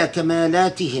إلى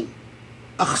كمالاتهم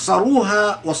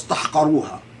أخسروها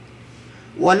واستحقروها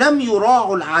ولم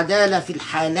يراعوا العدالة في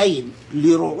الحالين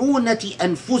لرعونة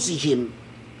أنفسهم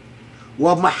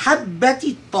ومحبة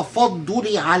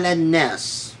التفضل على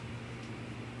الناس.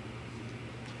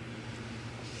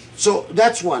 So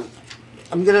that's one.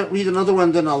 I'm going to read another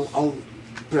one, then I'll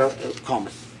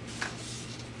comment.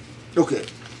 Okay.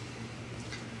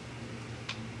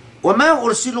 وما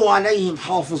أرسلوا عليهم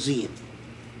حافظين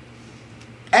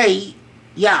أي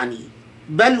يعني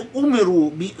بل أمروا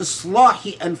بإصلاح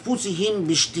أنفسهم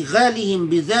باشتغالهم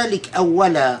بذلك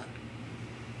أولا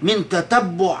من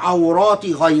تتبع عورات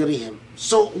غيرهم.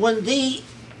 So when they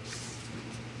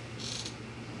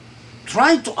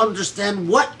try to understand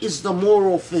what is the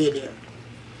moral failure,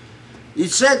 it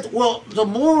said, well, the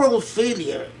moral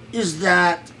failure is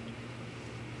that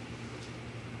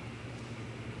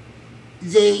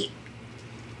they,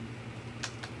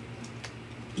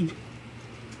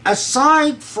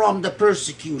 aside from the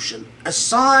persecution,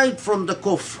 aside from the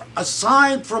kufr,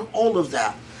 aside from all of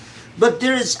that, but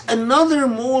there is another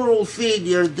moral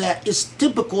failure that is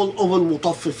typical of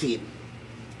al-Mutaffifin.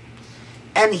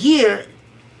 And here,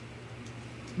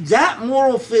 that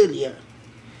moral failure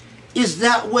is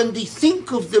that when they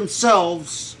think of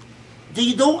themselves,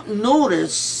 they don't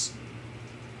notice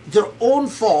their own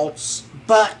faults,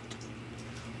 but,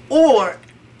 or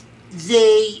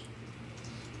they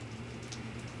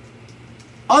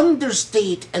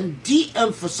understate and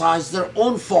de-emphasize their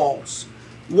own faults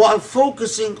while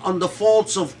focusing on the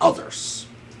faults of others.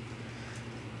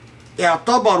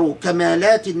 اعتبروا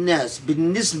كمالات الناس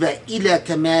بالنسبة إلى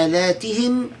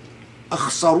كمالاتهم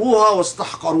أخسروها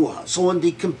واستحقروها. So when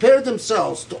they compare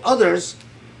themselves to others,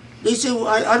 they say, well,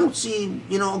 I don't see,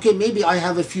 okay, maybe I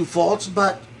have a few faults,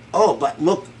 but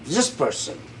look, this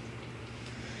person.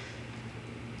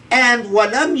 And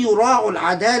ولم يراعوا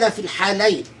العدالة في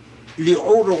الحالين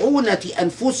لرعونة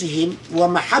أنفسهم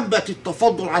ومحبة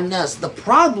التفضل على الناس. The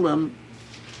problem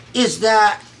is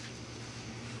that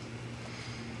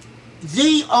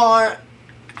they are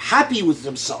happy with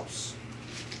themselves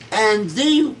and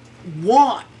they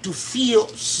want to feel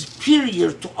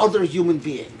superior to other human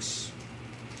beings.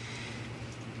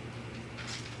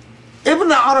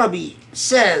 Ibn Arabi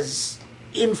says,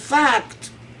 in fact,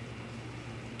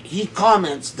 he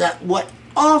comments that what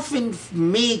often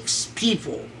makes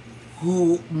people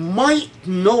who might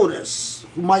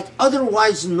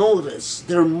otherwise notice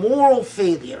their moral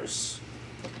failures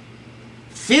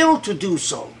fail to do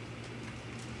so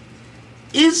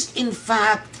is in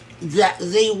fact that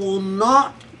they will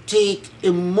not take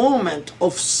a moment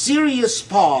of serious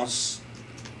pause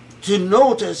to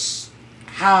notice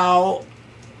how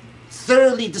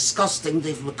thoroughly disgusting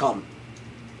they've become.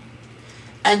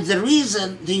 And the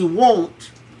reason they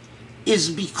won't is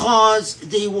because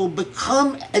they will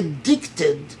become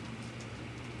addicted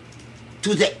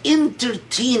to the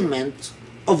entertainment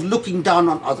of looking down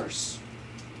on others.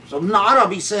 So Ibn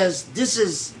Arabi says this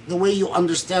is the way you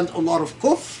understand a lot of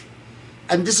kufr,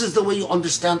 and this is the way you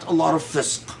understand a lot of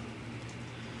fisq.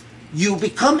 You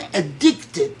become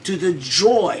addicted to the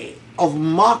joy of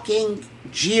mocking,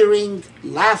 jeering,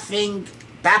 laughing,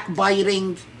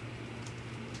 backbiting.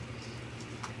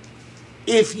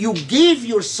 If you gave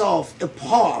yourself a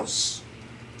pause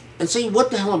and say, what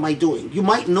the hell am I doing? You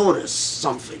might notice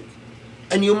something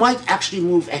and you might actually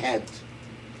move ahead.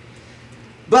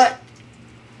 But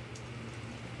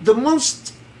the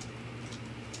most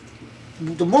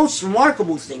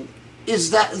remarkable thing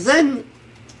is that then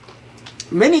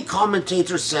many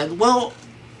commentators said, well,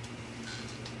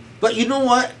 but you know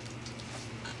what?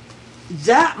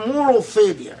 That moral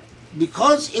failure,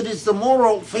 because it is the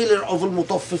moral failure of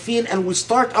al-Mutaffifin, and we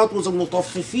start out with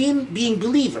al-Mutaffifin being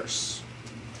believers.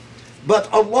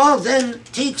 But Allah then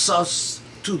takes us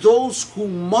to those who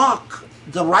mock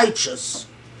the righteous.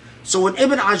 So when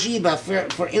Ibn Ajiba,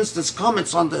 for instance,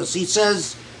 comments on this, he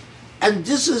says, and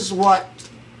this is what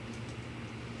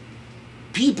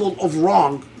people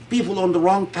on the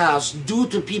wrong path do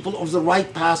to people of the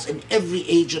right path in every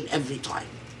age and every time.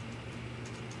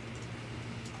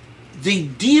 They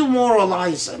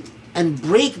demoralize them and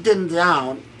break them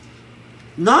down,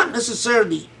 not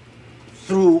necessarily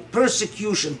through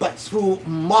persecution, but through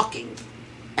mocking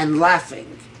and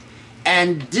laughing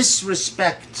and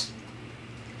disrespect.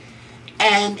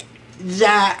 And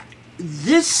that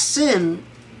this sin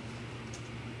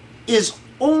is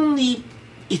only,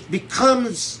 it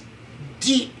becomes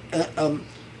the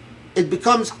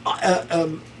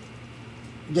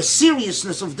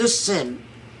seriousness of this sin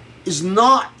is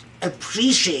not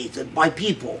appreciated by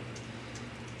people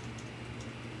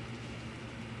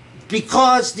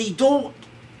because they don't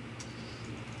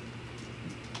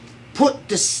put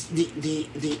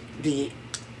the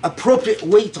appropriate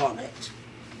weight on it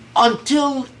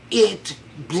until it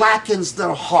blackens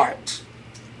their heart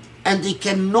and they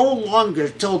can no longer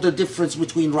tell the difference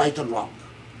between right and wrong.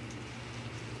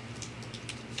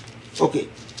 Okay,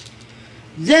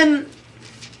 then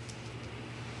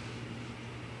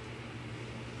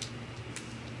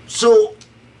so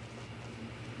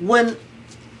when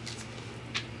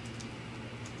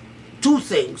two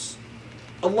things,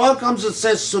 Allah comes and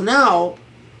says, so now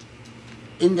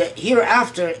in the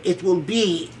hereafter it will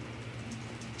be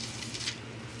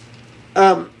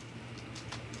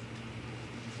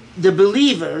the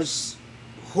believers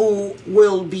who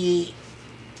will be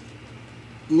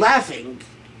laughing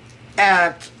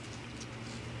at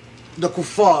the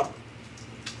kuffar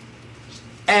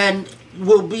and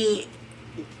will be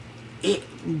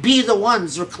the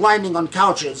ones reclining on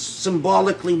couches,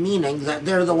 symbolically meaning that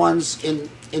they're the ones in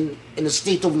a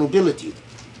state of nobility.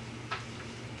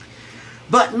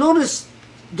 But notice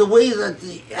the way that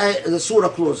the surah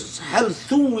closes. هل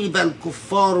ثوب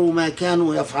الكفار ما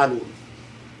كانوا يفعلون.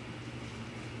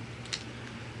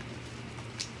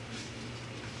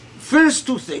 First,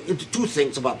 two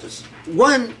things about this.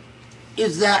 One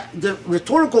is that the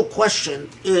rhetorical question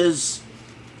is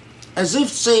as if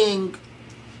saying,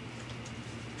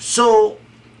 so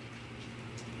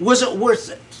Was it worth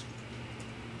it?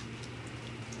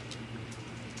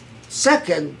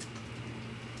 Second,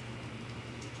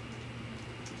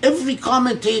 every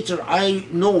commentator I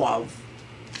know of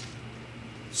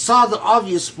saw the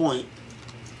obvious point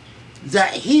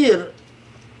that here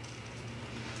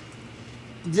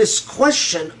this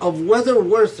question of whether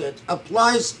worth it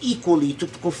applies equally to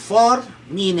kuffar,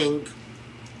 meaning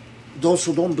those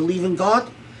who don't believe in God,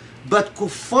 but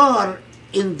kuffar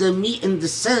in the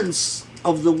sense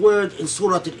of the word in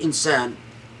Surah Al-Insan,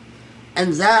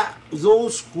 and that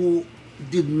those who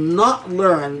did not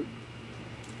learn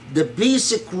the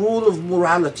basic rule of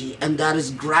morality, and that is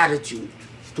gratitude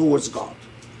towards God.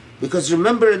 Because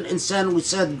remember in Insan we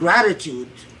said gratitude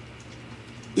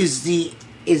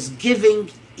is giving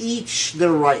each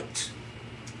their right,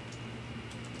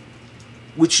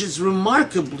 which is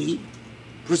remarkably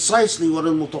precisely what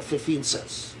Mutaffifin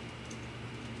says.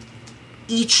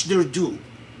 Each their due.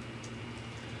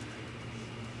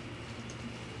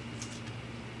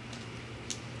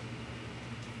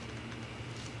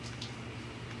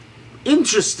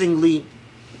 Interestingly,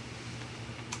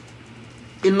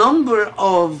 a number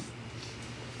of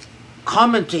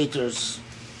commentators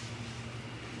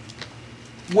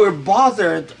were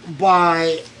bothered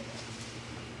by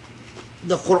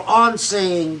the Quran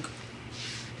saying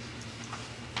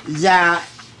that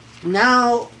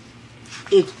now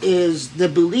it is the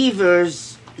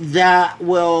believers that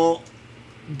will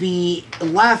be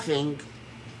laughing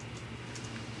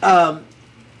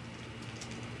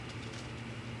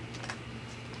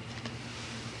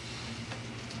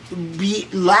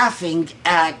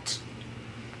at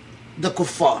the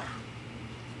kuffar.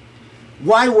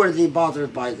 Why were they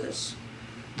bothered by this?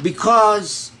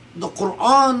 Because the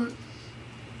Quran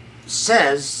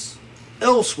says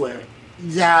elsewhere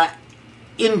that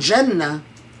in Jannah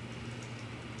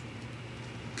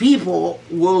people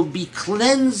will be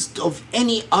cleansed of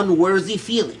any unworthy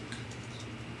feeling.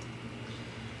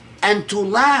 And to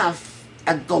laugh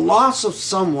at the loss of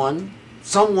someone,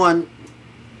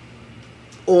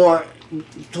 or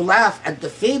to laugh at the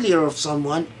failure of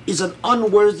someone is an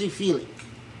unworthy feeling.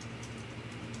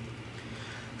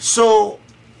 So,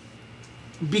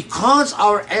 because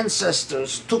our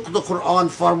ancestors took the Quran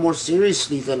far more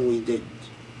seriously than we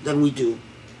do,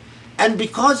 and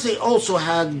because they also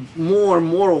had more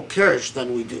moral courage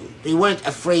than we do, they weren't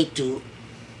afraid to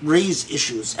raise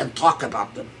issues and talk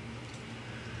about them.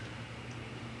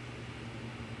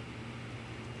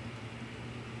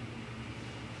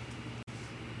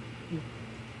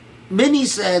 Many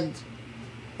said,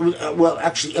 well,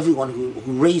 actually everyone who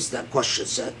raised that question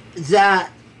said that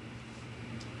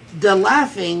the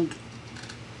laughing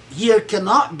here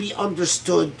cannot be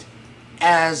understood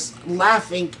as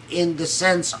laughing in the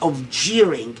sense of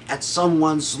jeering at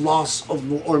someone's loss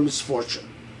or misfortune,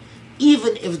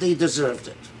 even if they deserved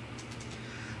it.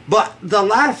 But the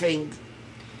laughing,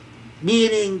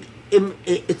 meaning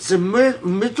it's a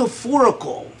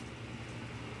metaphorical,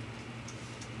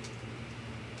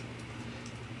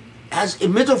 has a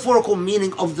metaphorical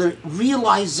meaning of the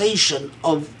realization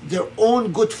of their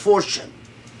own good fortune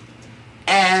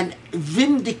and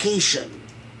vindication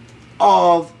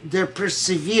of their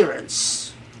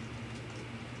perseverance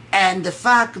and the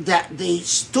fact that they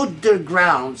stood their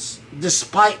grounds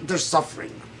despite their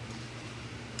suffering.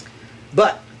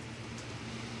 But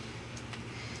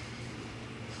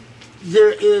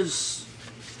there is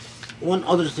one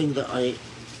other thing that I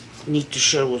need to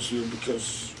share with you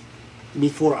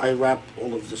before I wrap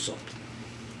all of this up.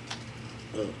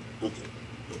 Okay.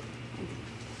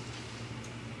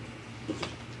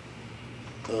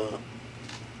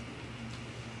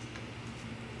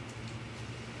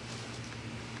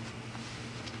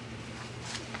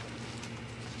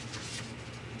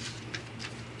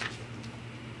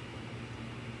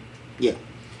 Yeah.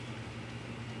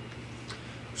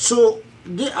 So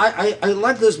I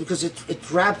like this because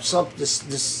it wraps up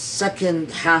this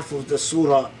second half of the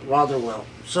surah rather well.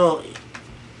 So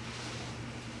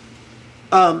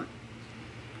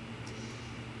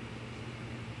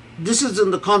this is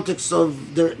in the context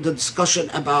of the discussion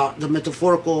about the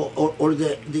metaphorical or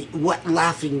the what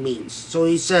laughing means. So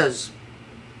he says,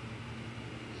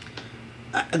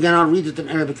 again I'll read it in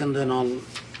Arabic and then I'll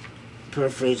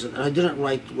paraphrase it. I didn't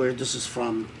write where this is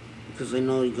from because I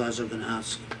know you guys are going to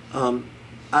ask.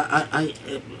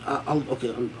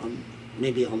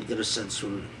 Maybe I'll get a sense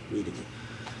from reading it.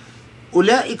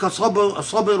 أولئك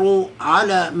صبروا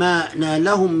على ما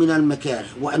نالهم من المكاره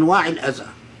وأنواع الأذى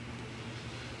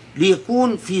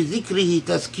ليكون في ذكره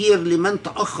تذكير لمن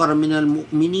تأخر من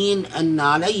المؤمنين أن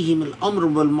عليهم الأمر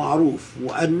بالمعروف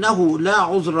وأنه لا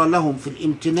عذر لهم في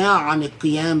الامتناع عن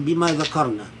القيام بما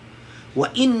ذكرنا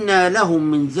وإن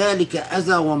لهم من ذلك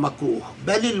أذى ومكروه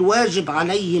بل الواجب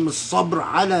عليهم الصبر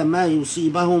على ما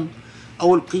يصيبهم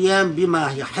أو القيام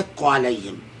بما يحق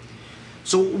عليهم.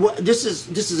 So this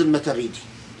is المتريدي.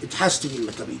 It has to be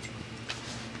المتريدي.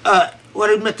 Well,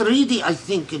 المتريدي, I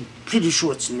think, I'm pretty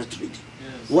sure it's المتريدي.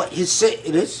 Yes. What he say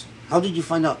it is? How did you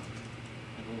find out?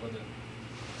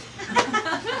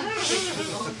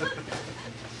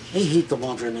 I hate the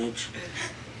modern age.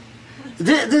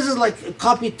 This is like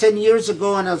copied 10 years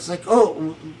ago, and I was like,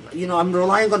 oh, you know, I'm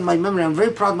relying on my memory. I'm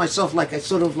very proud of myself, like I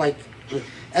sort of like,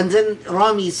 and then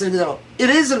Rami said, it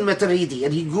is al-Mataridi,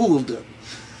 and he Googled it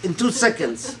in 2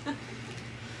 seconds.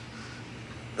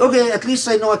 Okay, at least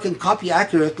I know I can copy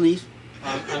accurately.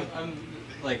 I'm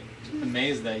like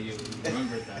amazed that you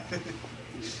remembered that.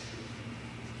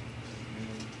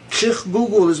 Sheikh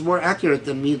Google is more accurate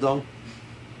than me, though.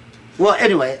 Well,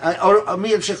 anyway,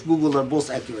 me and Sheikh Google are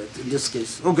both accurate in this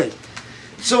case. Okay,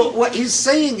 so what he's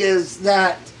saying is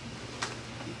that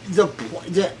the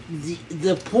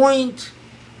point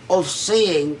of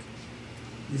saying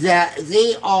that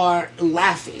they are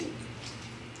laughing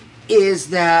is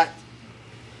that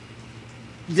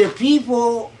the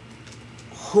people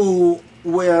who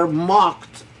were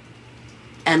mocked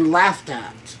and laughed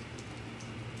at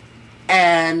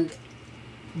and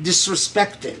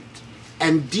disrespected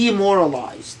and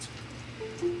demoralized,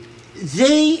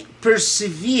 they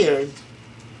persevered.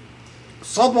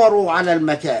 صبروا على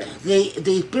المكاره.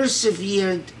 They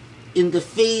persevered in the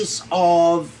face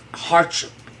of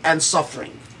hardship and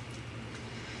suffering.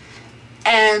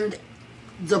 And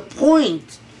the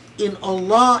point in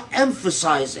Allah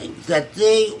emphasizing that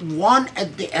they won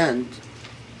at the end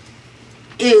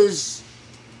is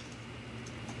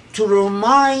to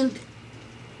remind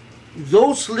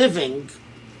those living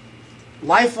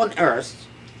life on earth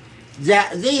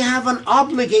that they have an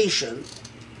obligation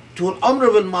to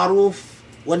al-amr bil-ma'ruf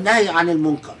wa-nahy anil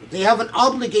munkar. They have an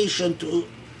obligation to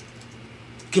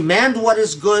command what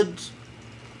is good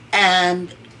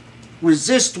and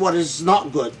resist what is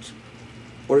not good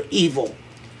or evil.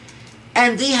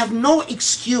 And they have no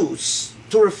excuse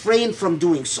to refrain from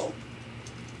doing so,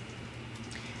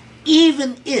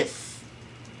 even if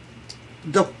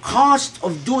the cost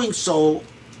of doing so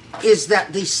is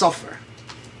that they suffer.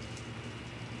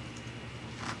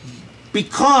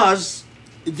 Because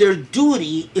their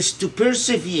duty is to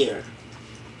persevere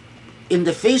in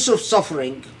the face of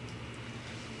suffering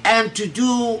and to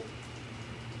do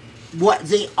what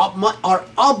they are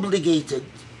obligated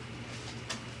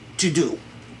to do.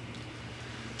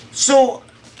 So,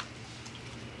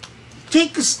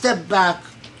 take a step back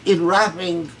in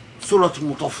wrapping Surah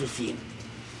Mutaffifin.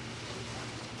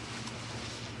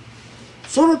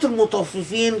 Surah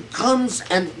Al-Mutaffifin comes,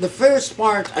 and the first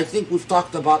part I think we've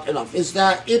talked about enough, is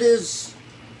that it's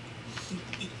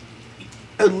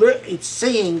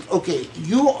saying, okay,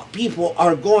 you people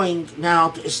are going now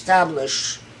to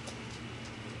establish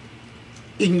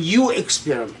a new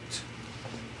experiment.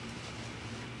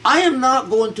 I am not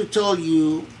going to tell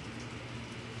you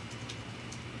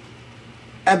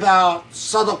about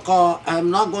sadaqah,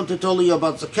 I'm not going to tell you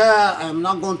about zakah, I'm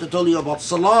not going to tell you about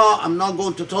salah, I'm not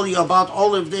going to tell you about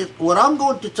all of this. What I'm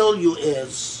going to tell you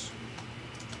is,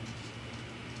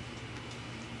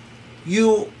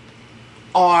 you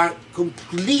are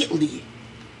completely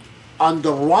on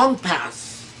the wrong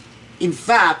path. In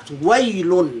fact,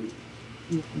 waylun,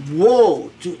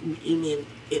 woe to,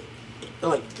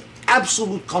 like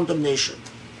absolute condemnation,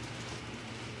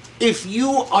 if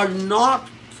you are not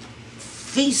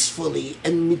faithfully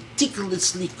and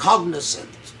meticulously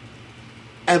cognizant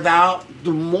about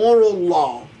the moral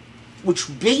law, which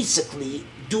basically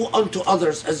do unto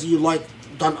others as you like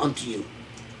done unto you.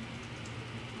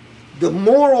 The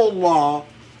moral law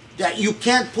that you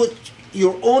can't put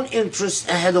your own interests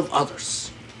ahead of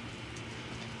others.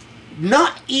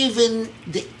 Not even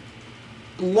the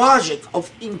logic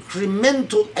of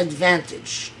incremental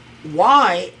advantage.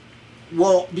 Why?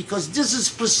 Well, because this is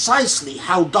precisely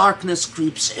how darkness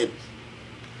creeps in.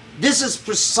 This is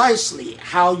precisely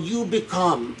how you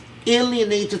become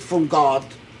alienated from God,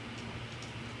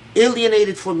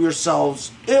 alienated from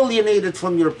yourselves, alienated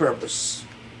from your purpose.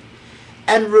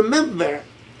 And remember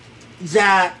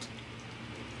that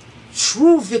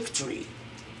true victory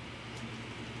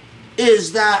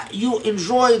is that you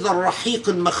enjoy the rahiq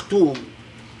al-makhtoom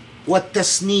wa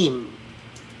tasneem,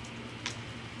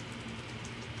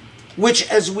 which,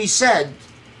 as we said,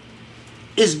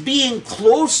 is being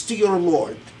close to your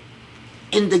Lord,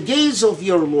 in the gaze of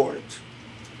your Lord.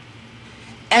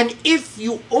 And if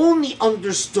you only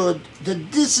understood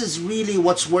that this is really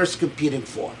what's worth competing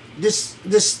for, this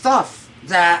stuff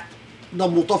that the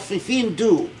Mutaffifin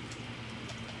do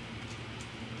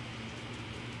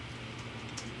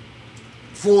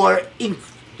for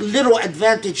little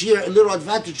advantage here, a little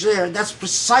advantage there. That's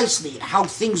precisely how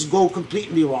things go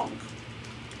completely wrong.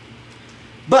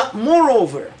 But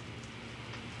moreover,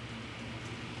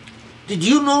 did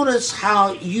you notice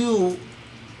how you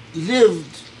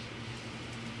lived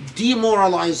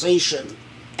demoralization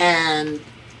and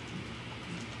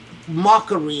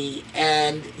mockery,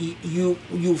 and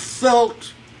you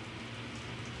felt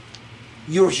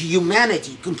your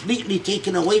humanity completely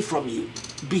taken away from you,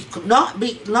 not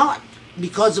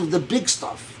because of the big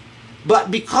stuff,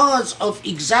 but because of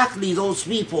exactly those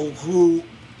people who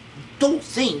don't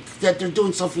think that they're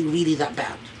doing something really that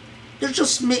bad. They're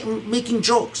just making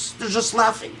jokes. They're just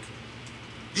laughing.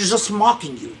 They're just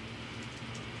mocking you.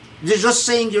 They're just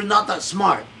saying you're not that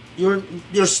smart.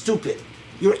 You're stupid.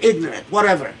 You're ignorant.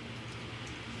 Whatever.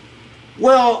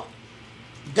 Well,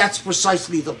 that's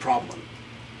precisely the problem.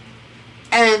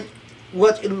 And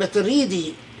what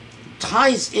al-Maturidi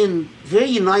ties in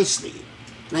very nicely,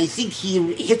 and I think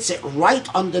he hits it right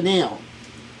on the nail,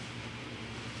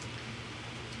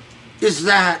 is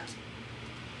that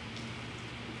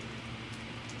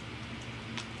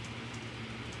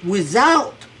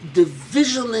without the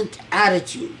vigilant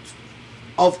attitude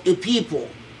of a people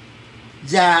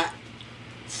that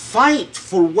fight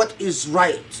for what is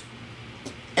right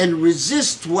and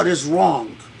resist what is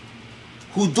wrong,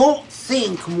 who don't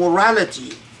think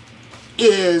morality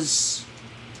is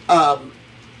a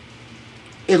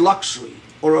luxury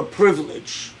or a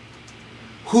privilege,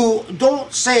 who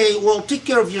don't say, well, take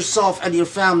care of yourself and your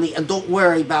family and don't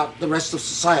worry about the rest of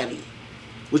society,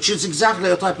 which is exactly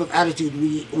the type of attitude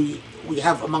we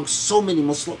have amongst so many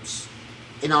Muslims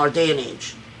in our day and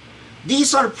age.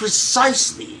 These are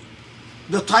precisely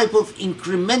the type of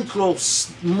incremental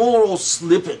moral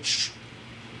slippage,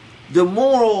 the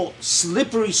moral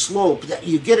slippery slope that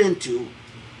you get into,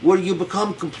 where you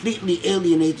become completely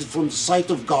alienated from the sight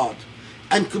of God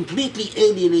and completely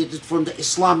alienated from the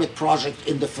Islamic project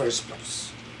in the first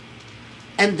place.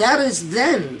 And that is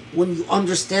then, when you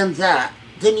understand that,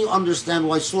 then you understand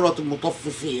why Surah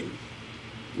Mutaffifin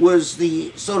was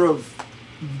the sort of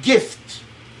gift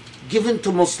given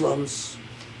to Muslims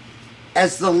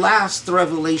as the last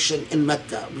revelation in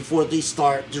Mecca before they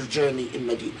start their journey in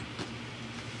Medina.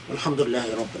 Alhamdulillah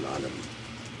Rabbil Alameen.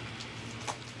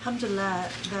 Alhamdulillah,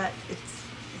 that it's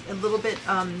a little bit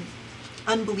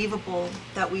unbelievable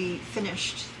that we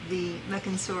finished the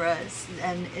Meccan surahs,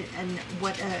 and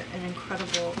what an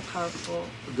incredible, powerful.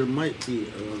 There might be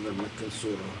another Meccan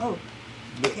surah. Oh,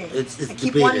 okay. It's I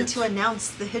keep debated. wanting to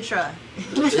announce the hijrah.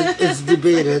 It's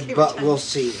debated, Okay, but we're we'll done.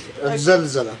 see. Okay.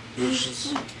 Zalzala, which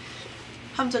is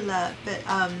Alhamdulillah, but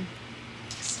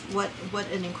what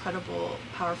an incredible,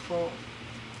 powerful,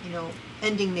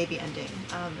 ending.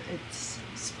 It's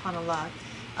subhanallah.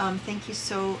 Thank you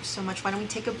so much. Why don't we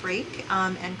take a break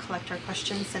and collect our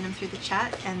questions, send them through the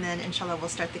chat, and then inshallah we'll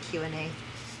start the Q&A.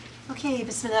 Okay,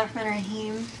 Bismillah ar-Rahman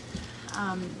ar-Rahim.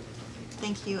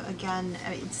 Thank you again.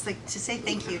 It's like, to say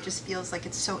thank you just feels like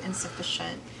it's so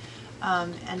insufficient.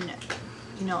 And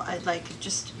I like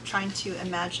just trying to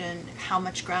imagine how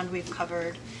much ground we've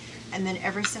covered, and then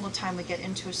every single time we get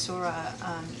into a surah,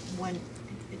 when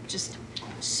it just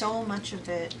so much of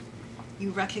it you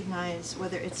recognize,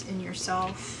 whether it's in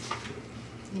yourself,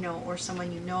 or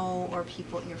someone or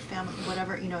people in your family,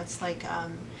 whatever, it's like,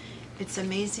 it's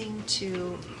amazing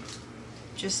to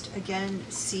just again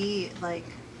see like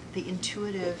the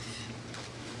intuitive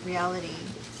reality,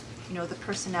 the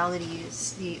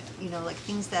personalities, the, like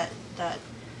things that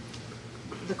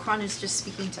the Quran is just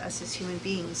speaking to us as human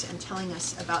beings and telling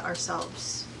us about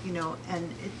ourselves,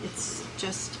 and it's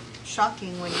just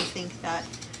shocking when you think that,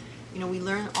 we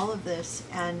learn all of this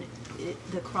and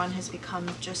the Quran has become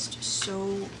just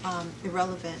so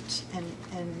irrelevant, and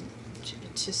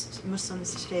just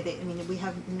Muslims today, we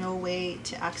have no way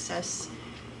to access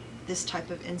this type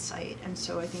of insight, and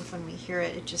so I think when we hear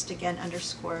it, it just again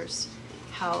underscores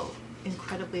how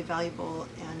incredibly valuable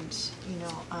and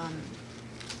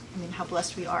how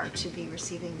blessed we are to be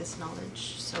receiving this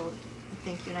knowledge. So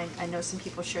thank you, and I know some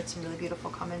people shared some really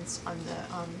beautiful comments on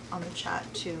the chat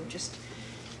too, just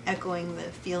echoing the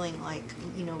feeling like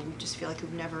we just feel like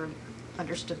we've never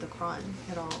understood the Quran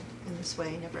at all in this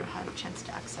way, never had a chance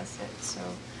to access it.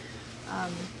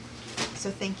 So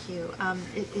thank you.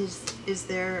 Is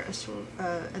there a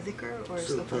dhikr, or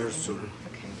is the whole thing?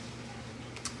 Okay.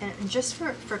 And just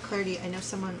for clarity, I know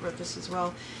someone wrote this as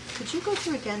well. Could you go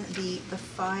through again the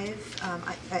five?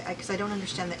 Because I don't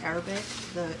understand the Arabic.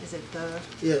 Is it the?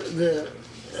 yeah.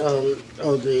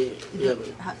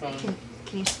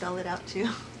 Can you spell it out too?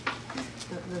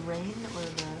 The rain or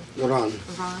the Quran.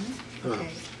 Ran?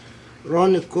 Okay.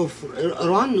 Ron Kufr.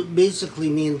 Ron basically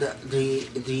mean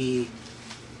the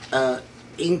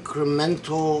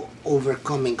incremental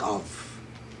overcoming of.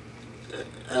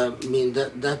 I mean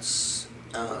that's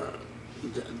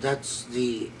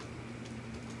the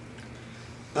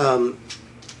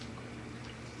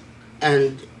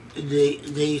and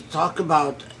they talk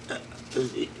about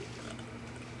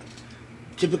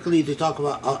typically they talk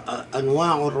about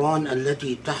أنواع الران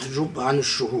التي تحجب عن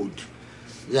الشهود,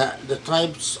 the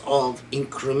types of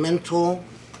incremental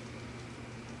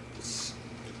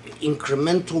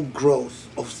growth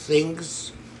of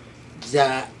things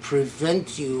that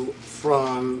prevent you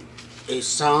from a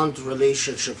sound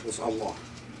relationship with Allah.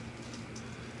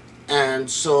 And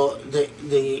so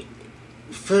the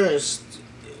first,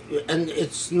 and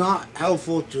it's not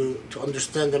helpful to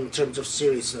understand them in terms of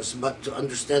seriousness, but to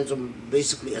understand them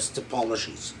basically as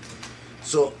typologies.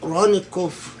 So Ran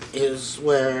al-Kufr is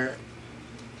where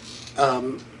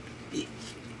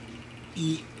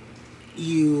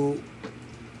you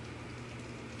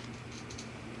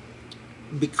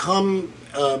become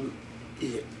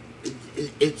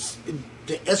it's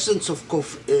the essence of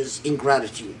kufr is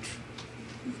ingratitude,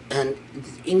 and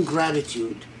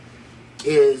ingratitude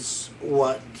is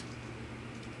what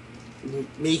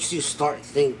makes you start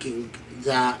thinking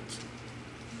that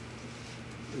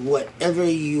whatever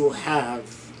you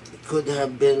have could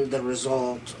have been the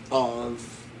result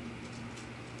of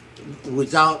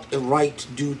without a right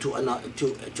due to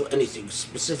anything,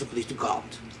 specifically to God.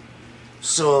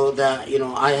 So that,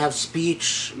 I have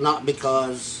speech not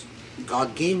because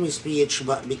God gave me speech,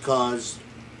 but because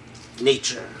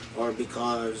nature, or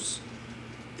because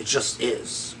it just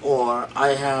is. Or I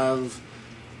have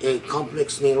a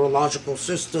complex neurological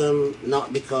system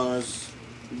not because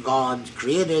God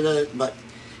created it, but,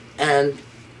 and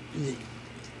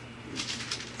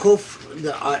kufr,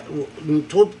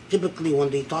 typically when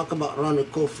they talk about Ran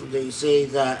al-Kufr, they say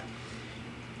that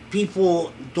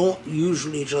people don't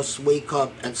usually just wake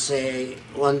up and say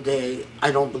one day,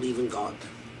 I don't believe in God.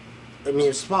 I mean,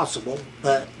 it's possible,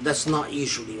 but that's not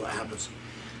usually what happens.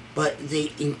 But they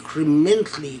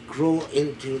incrementally grow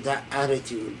into that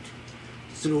attitude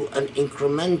through an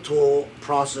incremental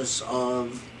process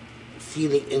of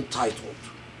feeling entitled.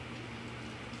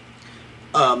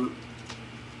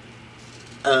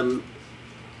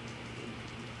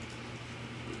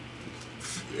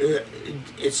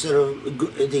 It's sort of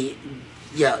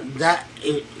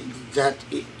that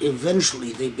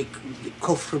eventually the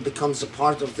kufr becomes a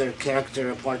part of their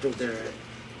character, a part of their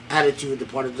attitude, a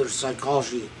part of their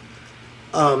psychology.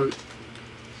 Ran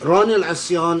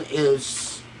al-Asyan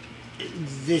is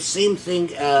the same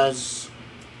thing as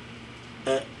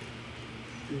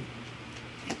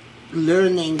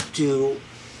learning to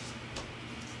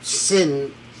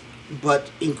sin,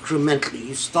 but incrementally.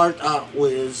 You start out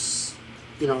with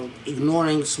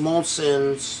ignoring small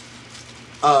sins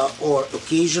or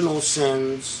occasional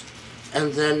sins,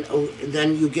 and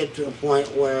then you get to a point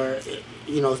where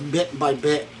bit by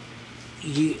bit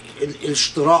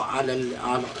الاشتراء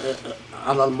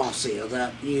على المعصية,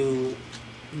 that you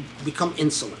become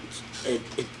insolent.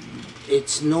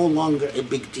 It's no longer a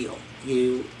big deal.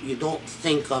 You don't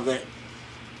think of it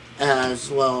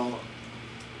as, well,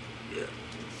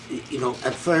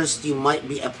 at first you might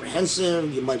be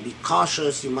apprehensive, you might be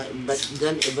cautious, but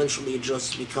then eventually it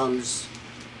just becomes,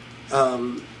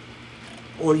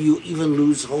 or you even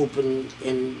lose hope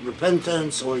in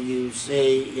repentance, or you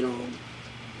say,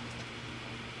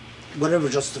 whatever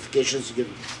justifications you give.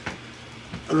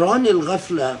 Ran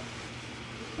al-Ghafla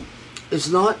is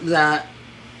not that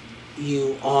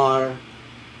you are,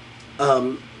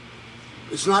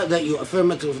 it's not that you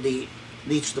affirmatively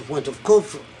reach the point of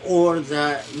kufr, or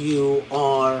that you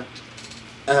are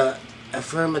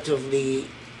affirmatively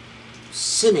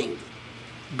sinning,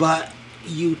 but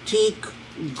you take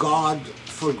God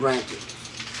for granted.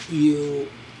 You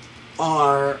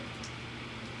are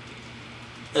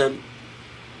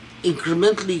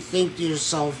incrementally think to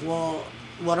yourself, well,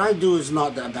 what I do is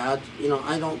not that bad.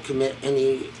 I don't commit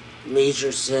any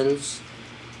major sins.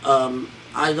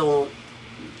 I don't,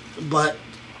 but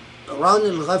Ran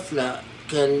al-Ghafla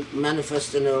can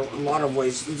manifest in a lot of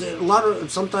ways.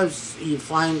 Sometimes you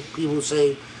find people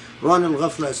say Ran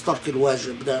al-Ghafla is tark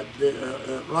al-wajib, that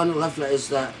Ran al-Ghafla is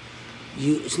that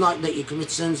it's not that you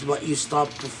commit sins, but you stop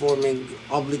performing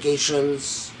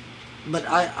obligations. But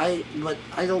I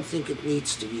don't think it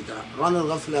needs to be that. Ran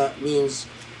al-Ghafla means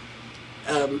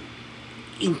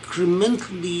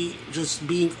incrementally just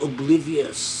being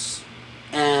oblivious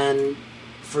and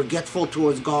forgetful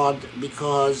towards God,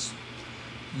 because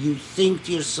you think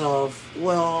to yourself,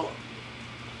 well,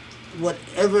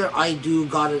 whatever I do,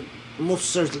 God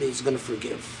most certainly is going to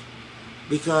forgive,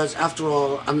 because after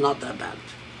all, I'm not that bad.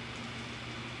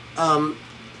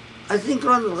 I think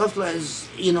Ran al-Ghafla is,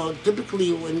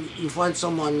 typically when you find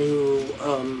someone who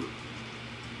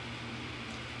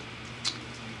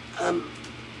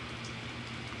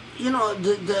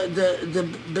the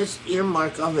best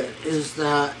earmark of it is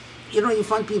that, you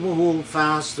find people who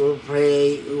fast or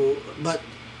pray, but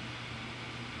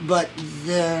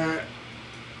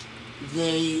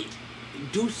they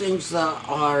do things that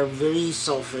are very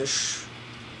selfish,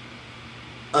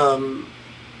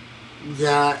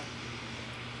 that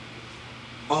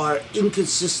are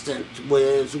inconsistent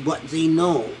with what they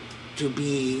know to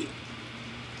be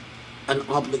an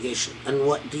obligation, and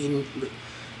what they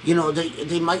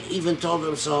might even tell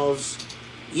themselves,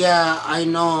 yeah, I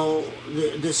know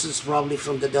this is probably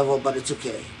from the devil, but it's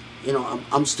okay,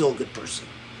 I'm still a good person.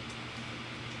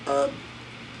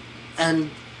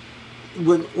 And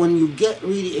when you get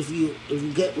really, if you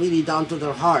get really down to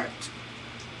their heart,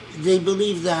 they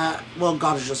believe that, well,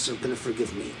 God is just going to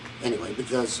forgive me anyway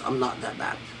because I'm not that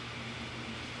bad.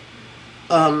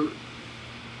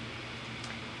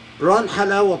 Ran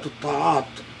halawat al-ta'at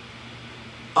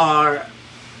are,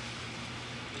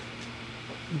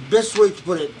 best way to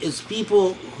put it is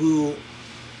people who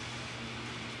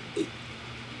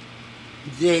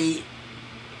they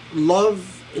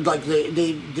love, like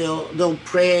they'll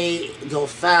pray, they'll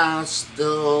fast,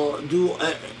 they'll do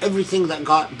everything that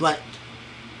God, but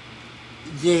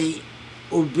they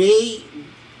obey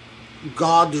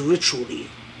God ritually,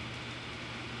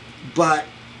 but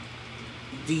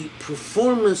the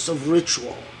performance of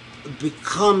ritual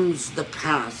becomes the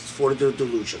path for their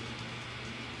delusion.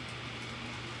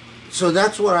 So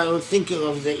that's what I was thinking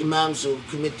of, the imams who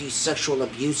commit these sexual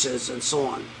abuses and so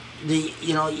on.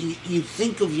 You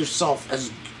think of yourself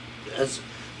as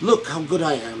look how good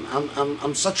I am.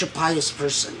 I'm such a pious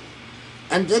person,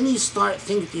 and then you start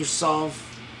thinking to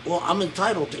yourself, well, I'm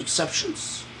entitled to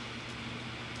exceptions.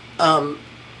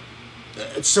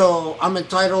 So I'm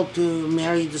entitled to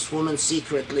marry this woman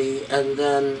secretly and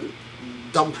then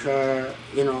dump her,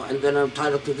 and then I'm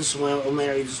entitled to this one, or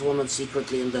marry this woman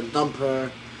secretly and then dump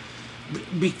her.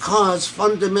 Because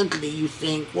fundamentally you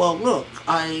think, well, look,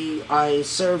 I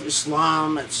serve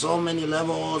Islam at so many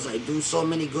levels, I do so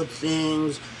many good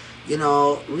things,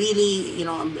 really,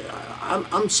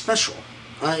 I'm special.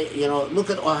 Look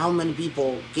at how many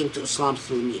people came to Islam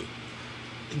through me.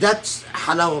 That's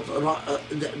halawat,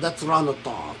 that's Ran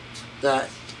al-Ta'at, that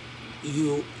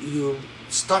you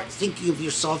start thinking of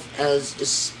yourself as a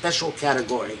special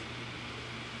category.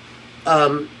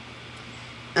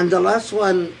 And the last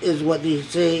one is what they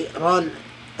say, Ran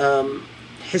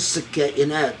hiss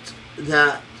al-kainat,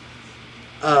 that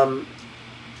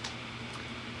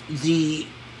the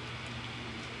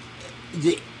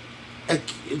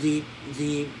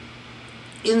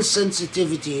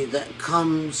insensitivity that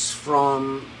comes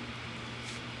from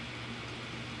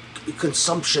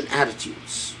consumption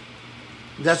attitudes.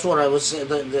 That's what I was saying,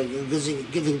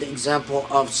 giving the example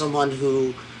of someone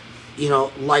who,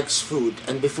 likes food,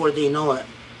 and before they know it,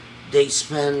 they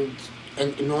spend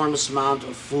an enormous amount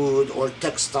of food or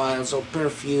textiles or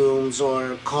perfumes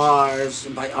or cars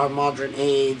by our modern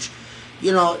age.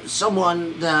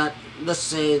 Someone that, let's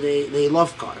say they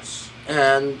love cars,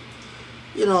 and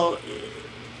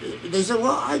they say,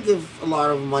 well, I give a lot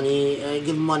of money, I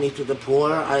give money to the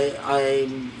poor,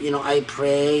 I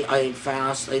pray, I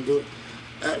fast, I do,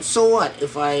 so what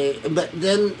if but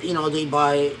then they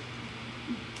buy,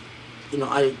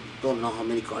 I don't know how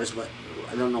many cars, but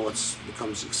I don't know what's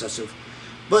becomes excessive,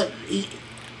 but they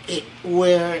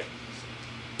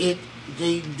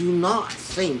do not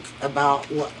think about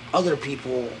what other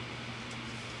people,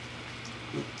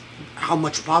 how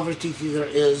much poverty there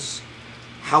is,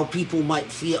 how people might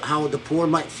feel, how the poor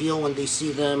might feel when they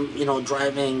see them,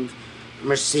 driving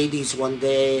Mercedes one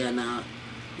day and a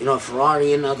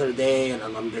Ferrari another day and a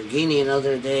Lamborghini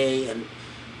another day, and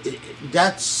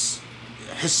that's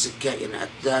hiss al-kainat,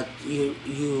 that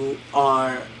you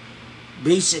are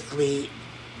basically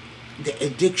the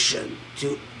addiction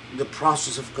to the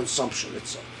process of consumption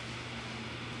itself.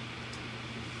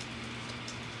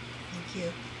 Thank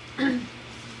you.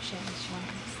 Shanice, you want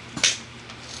to-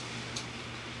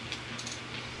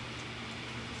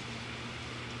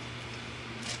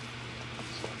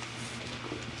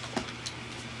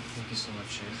 Thank you so much,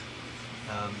 Sheikh.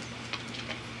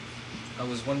 I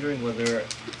was wondering whether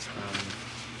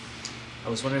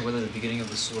the beginning of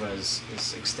the surah is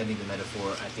extending the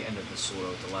metaphor at the end of the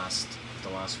surah, the last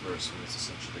verse, where it's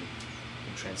essentially,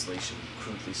 in translation,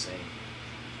 crudely saying,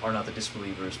 "Are not the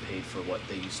disbelievers paid for what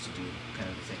they used to do?" kind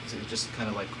of a thing. So it's just kind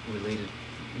of like related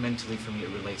mentally for me it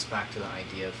relates back to the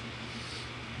idea of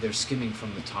they're skimming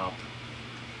from the top,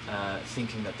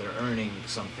 thinking that they're earning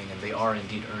something, and they are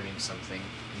indeed earning something.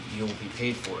 You'll be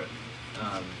paid for it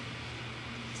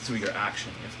through your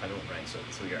action, if I don't right. So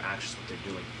through your actions, what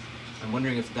they're doing. I'm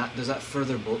wondering if that does that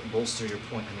further bolster your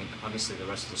point. I mean, obviously the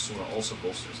rest of the surah also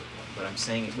bolsters the point, but I'm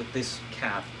saying it with this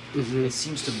cap, it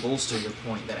seems to bolster your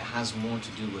point that it has more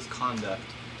to do with conduct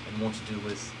and more to do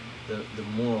with the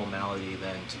moral malady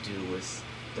than to do with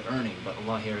the earning. But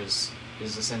Allah here is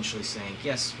essentially saying,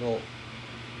 yes, well,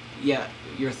 yeah,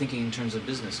 you're thinking in terms of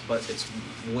business, but it's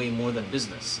way more than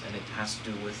business, and it has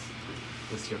to do with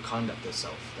your conduct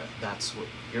itself. That's what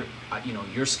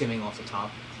you're skimming off the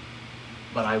top,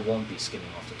 but I won't be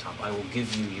skimming off the top. I will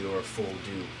give you your full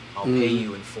due. I'll pay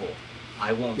you in full.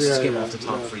 I won't skim off the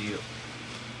top for you.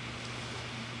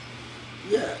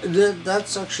 Yeah,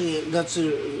 that's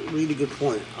a really good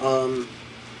point.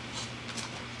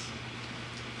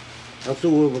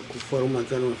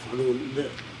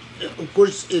 Of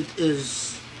course, it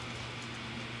is.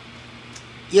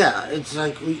 Yeah, it's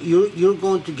like you're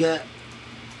going to get.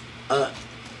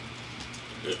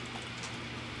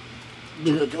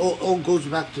 It all goes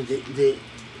back to the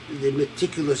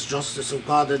meticulous justice of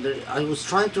God. I was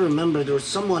trying to remember. There was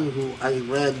someone who I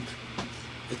read.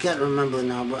 I can't remember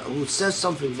now, but who says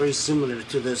something very similar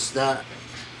to this, that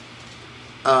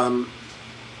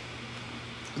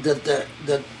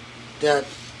that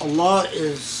Allah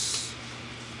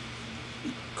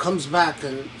comes back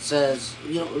and says,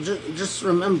 just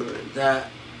remember that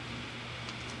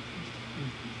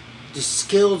the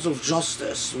scales of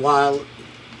justice, while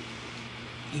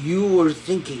you were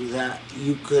thinking that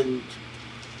you could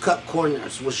cut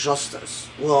corners with justice,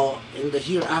 well, in the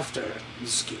hereafter,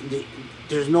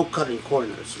 there's no cutting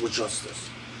corners with justice.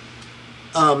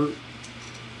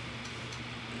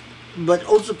 But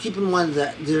also keep in mind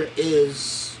that there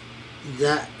is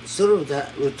that sort of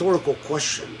that rhetorical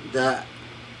question that,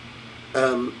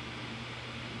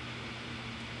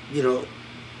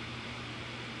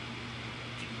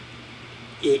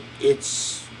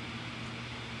 it's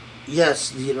yes,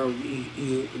 there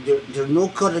are no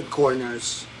cutting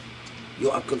corners. You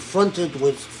are confronted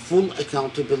with full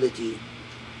accountability,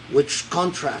 which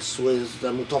contrasts with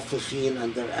the Mutaffifin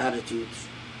and their attitudes.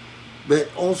 But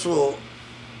also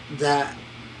that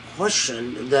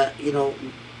question that,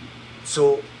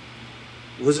 so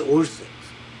was it worth it?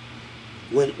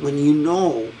 When you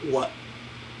know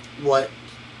when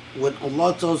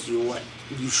Allah tells you what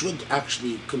you should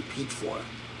actually compete for,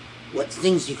 what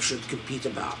things you should compete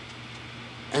about,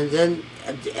 and then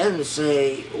at the end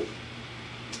say,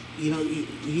 you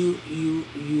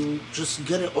just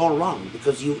get it all wrong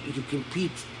because you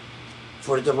compete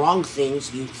for the wrong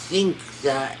things. You think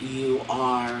that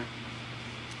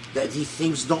that these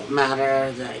things don't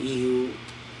matter, that you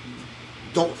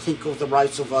don't think of the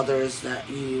rights of others, that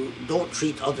you don't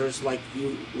treat others like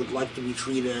you would like to be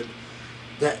treated,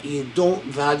 that you don't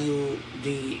value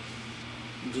the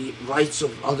rights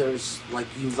of others like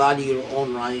you value your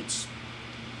own rights,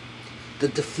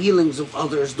 that the feelings of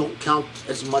others don't count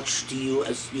as much to you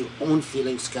as your own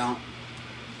feelings count.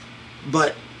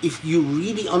 But if you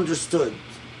really understood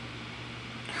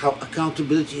how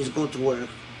accountability is going to work,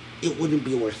 it wouldn't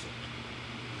be worth it.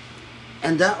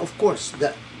 And that, of course,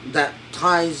 that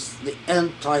ties, the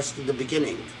end ties to the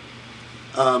beginning,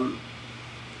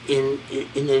 in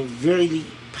a very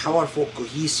powerful,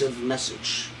 cohesive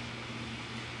message.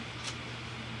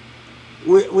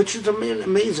 Which is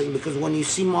amazing, because when you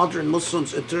see modern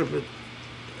Muslims interpret,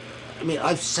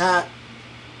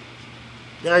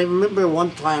 I remember one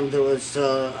time there was,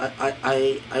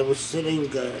 I was sitting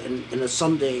in a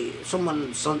Sunday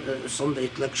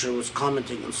lecture was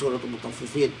commenting on Surah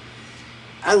Mutaffifin.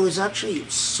 I was actually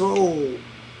so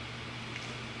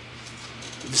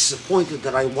disappointed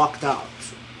that I walked out,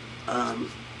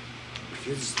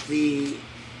 because the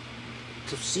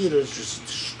tafsir is just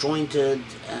disjointed,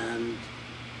 and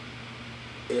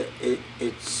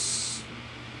it's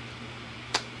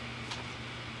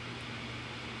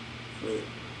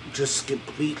just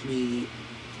completely,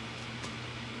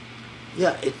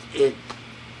 it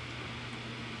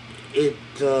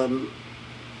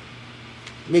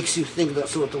makes you think that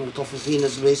Surah Al-Mutaffifin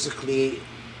is basically,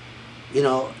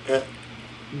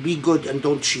 be good and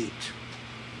don't cheat.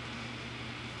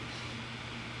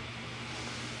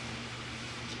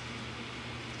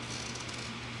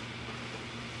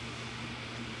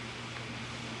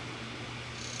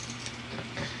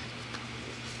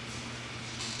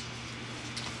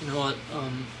 You know what?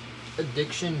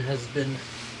 Addiction has been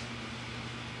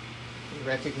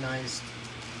recognized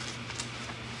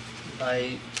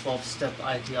by 12-step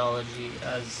ideology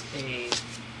as a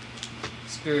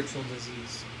spiritual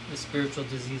disease. A spiritual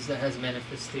disease that has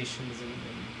manifestations and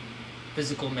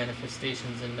physical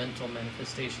manifestations and mental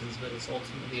manifestations, but it's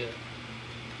ultimately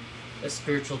a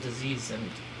spiritual disease.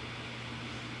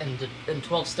 And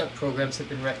 12-step programs have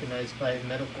been recognized by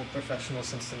medical professionals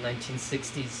since the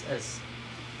 1960s as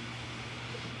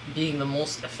being the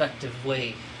most effective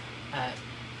way at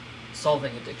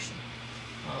solving addiction,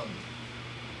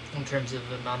 in terms of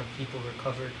the amount of people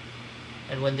recovered.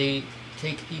 And when they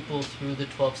take people through the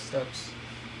 12 steps,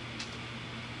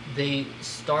 they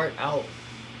start out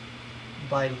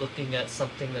by looking at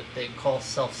something that they call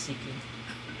self-seeking.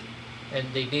 And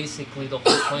they basically, the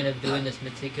whole point of doing this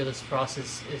meticulous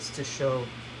process is to show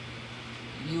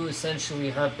you essentially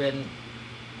have been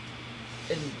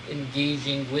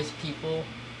engaging with people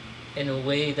in a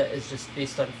way that is just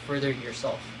based on furthering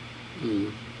yourself.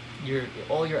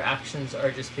 All your actions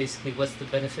are just basically, what's the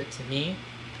benefit to me?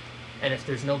 And if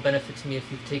there's no benefit to me, if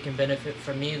you've taken benefit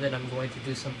from me, then I'm going to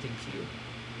do something to you.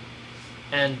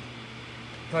 And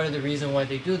part of the reason why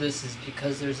they do this is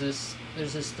because there's this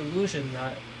delusion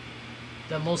that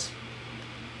most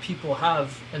people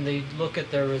have, and they look at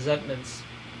their resentments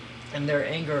and their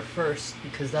anger first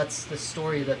because that's the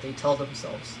story that they tell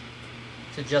themselves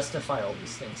to justify all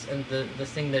these things. And the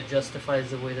thing that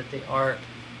justifies the way that they are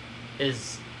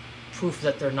is proof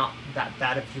that they're not that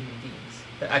bad of human beings,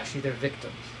 that actually they're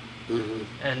victims.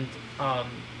 And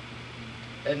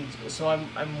so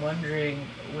I'm wondering,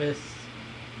 with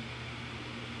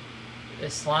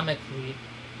Islamically,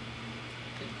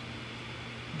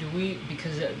 do we,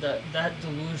 because that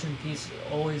delusion piece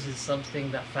always is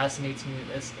something that fascinates me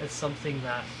as something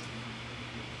that,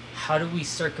 how do we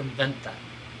circumvent that?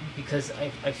 Because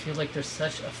I feel like there's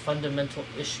such a fundamental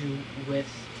issue with,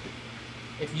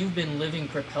 if you've been living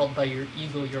propelled by your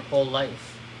ego your whole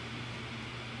life,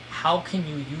 how can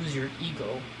you use your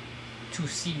ego to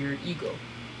see your ego?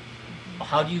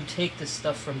 How do you take this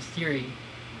stuff from theory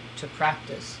to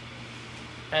practice?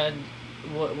 And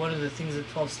one of the things that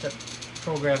 12-step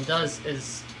program does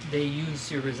is they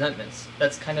use your resentments.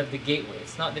 That's kind of the gateway.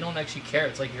 It's not, they don't actually care.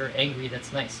 It's like, you're angry,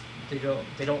 that's nice. They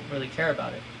don't really care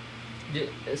about it.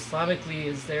 Islamically,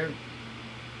 is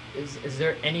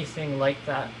there anything like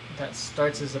that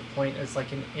starts as a point, as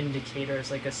like an indicator, as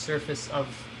like a surface of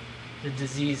the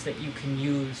disease that you can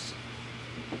use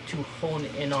to hone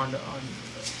in on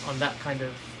that kind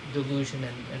of delusion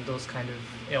and those kind of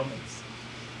ailments?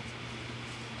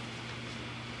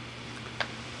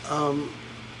 I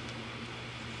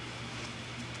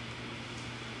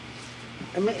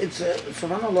mean,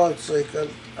 subhanAllah, it's like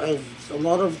a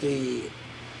lot of the,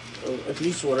 at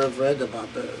least what I've read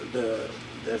about the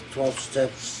 12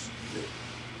 steps,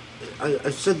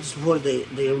 I've said this before, they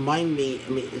remind me, I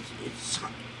mean,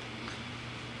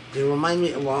 they remind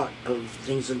me a lot of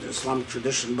things in the Islamic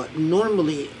tradition, but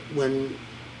normally when,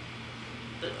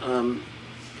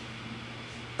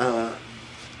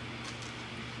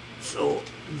 so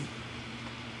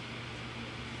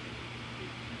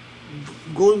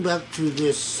going back to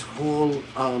this whole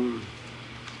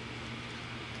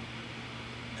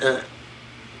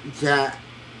that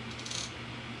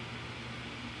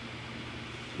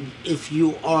if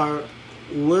you are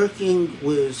working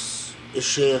with a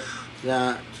sheikh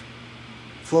that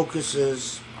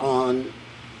focuses on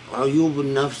ayub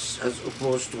al-nafs as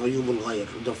opposed to ayub al-ghayr,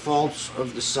 the faults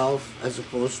of the self as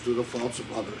opposed to the faults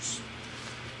of others,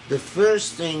 the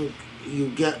first thing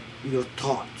you're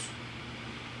taught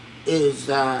is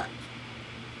that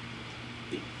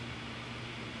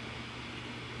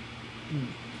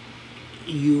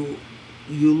you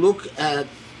look at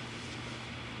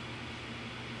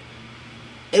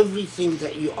everything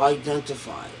that you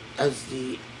identify as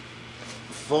the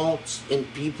faults in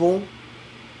people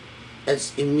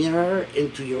as a mirror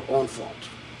into your own fault.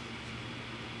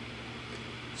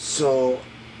 So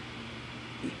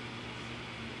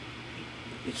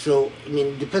I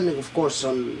mean, depending of course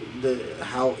on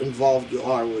how involved you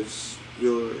are with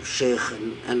your sheikh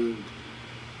and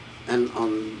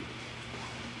on,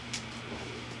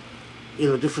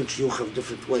 different shuyukh have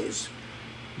different ways,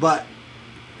 but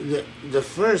the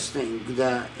first thing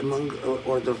that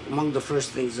among the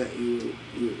first things that you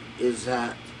is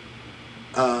that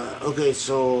okay,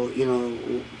 so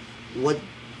what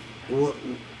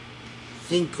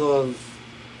think of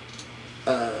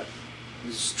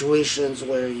situations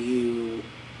where you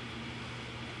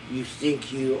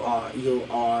think you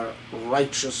are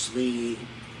righteously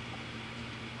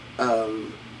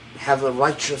have a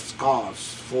righteous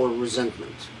cause for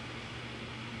resentment,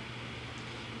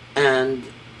 and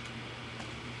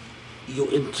you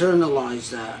internalize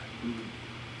that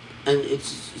and it's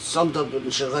summed up in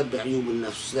انشغال بعيوب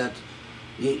النفس, that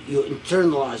you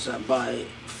internalize that by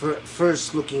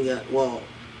first looking at, well,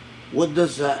 what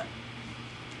does that,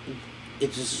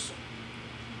 it is,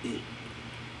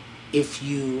 if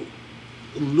you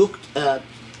looked at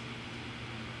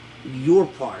your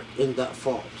part in that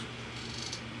fault,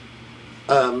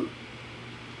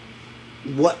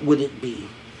 what would it be?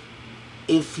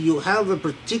 If you have a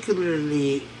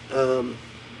particularly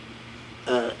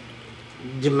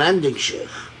demanding sheikh,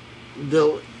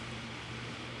 they'll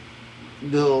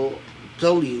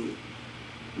tell you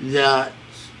that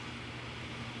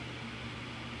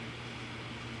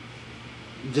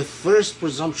the first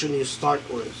presumption you start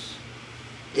with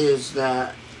is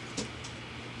that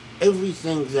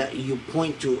everything that you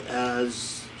point to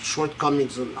as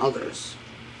shortcomings in others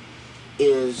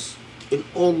is in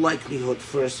all likelihood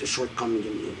first a shortcoming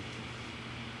in you.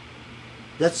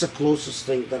 That's the closest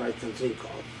thing that I can think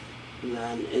of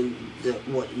than in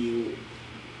what you,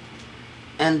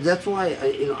 and that's why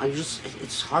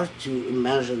it's hard to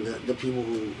imagine that the people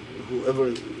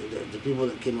the people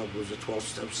that came up with the 12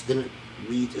 steps didn't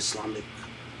read Islamic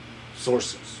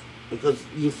sources, because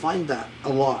you find that a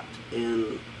lot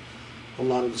in a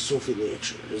lot of the Sufi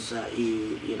literature, is that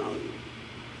you know,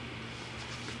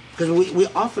 because we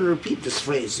often repeat this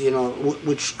phrase,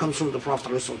 which comes from the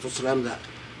Prophet ﷺ, that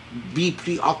be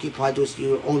preoccupied with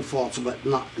your own faults, but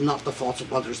not the faults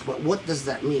of others. But what does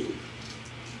that mean?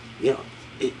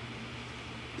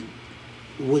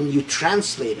 When you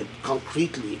translate it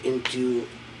concretely into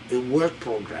a work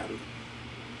program,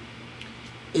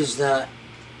 is that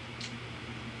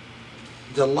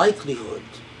the likelihood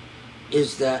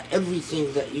is that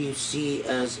everything that you see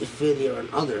as a failure in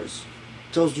others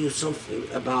tells you something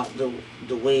about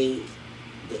the way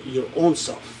that your own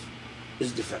self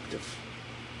is defective.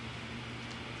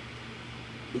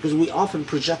 Because we often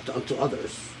project onto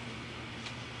others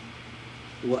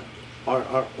what are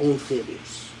our own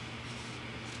failures.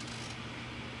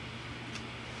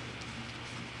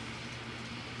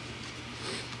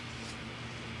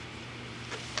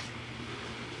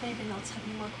 Anybody else have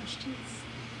any more questions?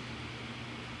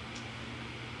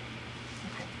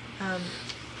 Okay.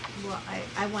 Well,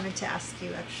 I wanted to ask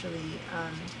you actually,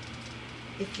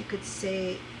 if you could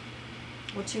say,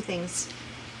 well, two things.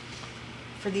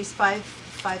 For these five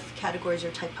categories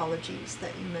or typologies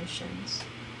that you mentioned,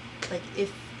 like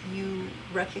if you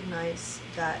recognize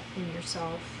that in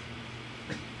yourself,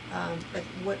 like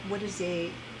what is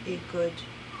a good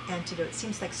antidote? It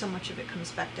seems like so much of it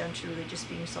comes back down to really just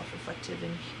being self-reflective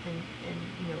and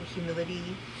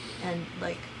humility, and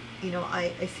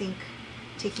I think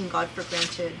taking God for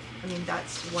granted. I mean,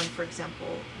 that's one, for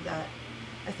example, that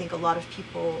I think a lot of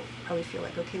people probably feel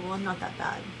like, okay, well, I'm not that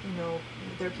bad.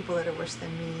 There are people that are worse than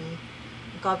me.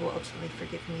 God will ultimately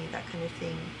forgive me, that kind of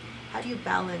thing. How do you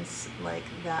balance like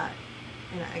that?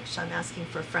 And actually, I'm asking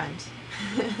for a friend,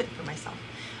 for myself.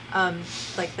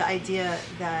 Like the idea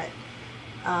that,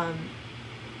 how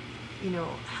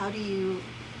do you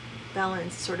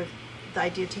balance sort of the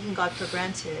idea of taking God for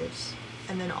granted,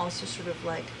 and then also sort of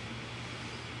like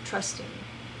trusting,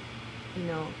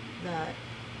 that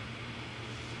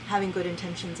having good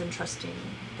intentions and trusting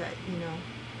that,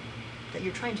 that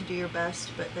you're trying to do your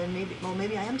best, but then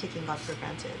maybe I am taking God for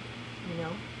granted,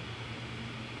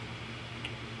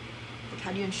 Like,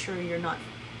 how do you ensure you're not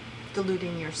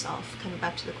deluding yourself? Kind of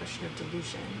back to the question of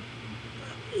delusion.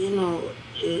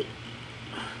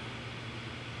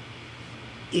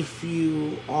 If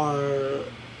you are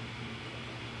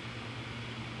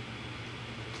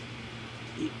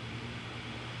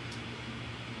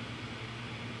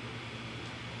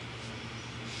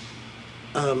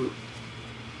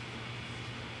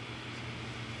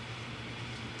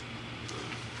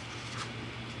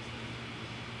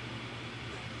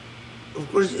of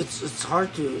course, it's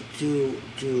hard to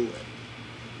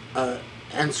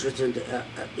answer it in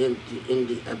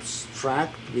the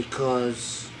abstract,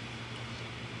 because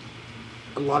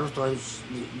a lot of times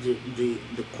the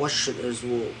question is,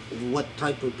 well, what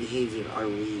type of behavior are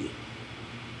we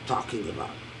talking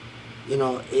about?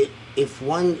 If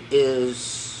one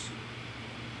is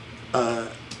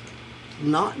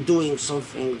not doing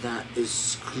something that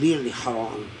is clearly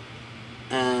haram,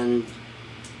 and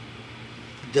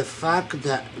the fact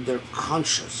that they're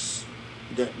conscious,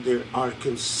 that they are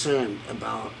concerned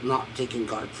about not taking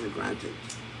God for granted,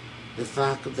 the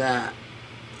fact that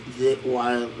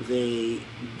while they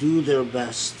do their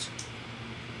best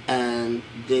and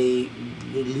they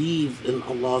believe in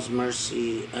Allah's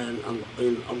mercy and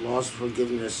in Allah's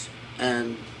forgiveness,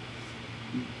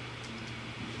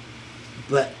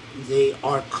 but they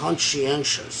are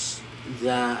conscientious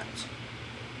that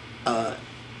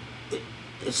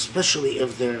especially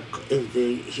if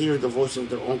they hear the voice of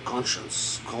their own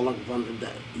conscience calling upon them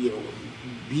that,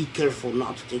 be careful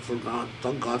not to take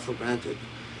God for granted.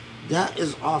 That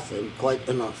is often quite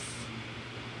enough,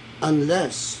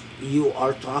 unless you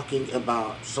are talking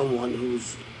about someone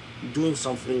who's doing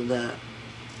something that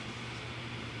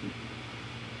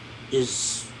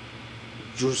is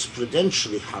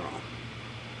jurisprudentially haram,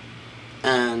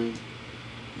 and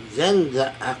then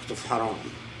the act of haram,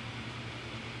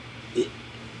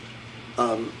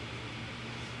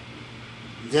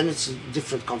 then it's a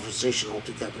different conversation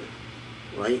altogether,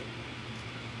 right?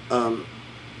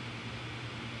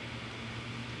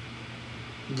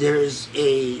 There's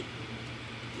a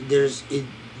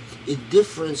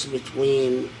difference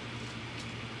between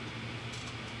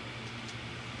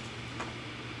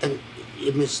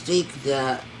a mistake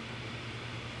that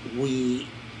we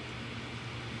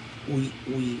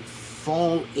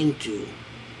fall into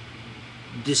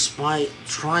despite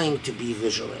trying to be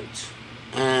vigilant,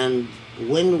 and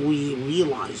when we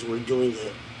realize we're doing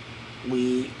it,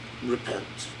 we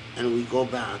repent and we go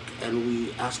back and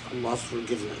we ask Allah's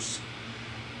forgiveness,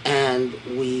 and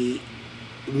we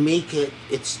make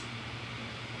it's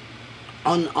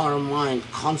on our mind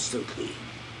constantly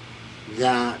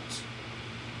that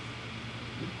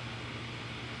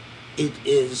it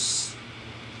is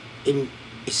a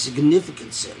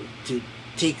significant sin to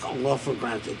take Allah for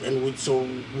granted, and we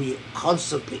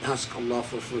constantly ask Allah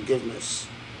for forgiveness.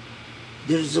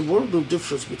 There's a world of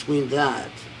difference between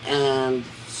that and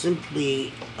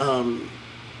simply,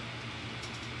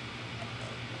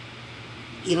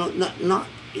 not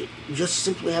just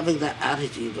simply having that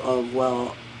attitude of,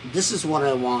 well, this is what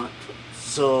I want,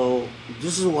 so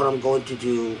this is what I'm going to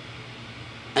do,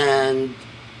 and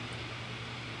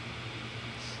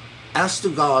ask to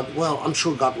God, well, I'm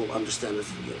sure God will understand and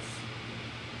forgive.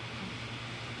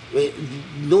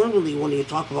 Normally, when you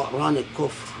talk about Rana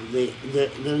Kufr,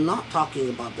 they're not talking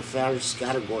about the fairest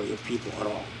category of people at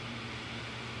all.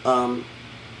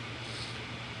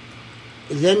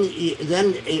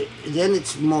 Then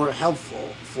it's more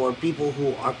helpful for people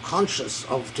who are conscious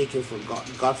of taking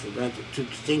God for granted to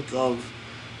think of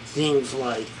things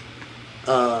like,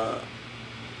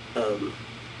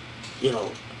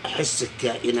 حس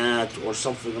الكائنات or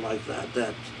something like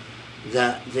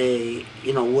that they,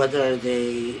 whether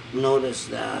they notice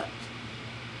that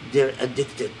they're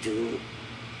addicted to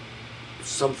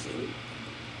something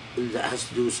that has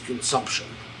to do with consumption,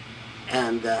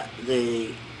 and that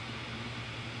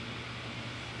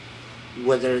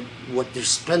whether what they're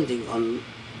spending on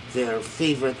their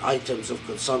favorite items of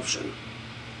consumption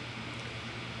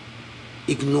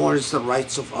ignores the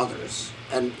rights of others.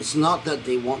 And it's not that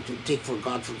they want to take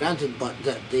God for granted, but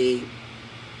that they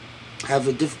have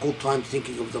a difficult time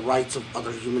thinking of the rights of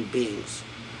other human beings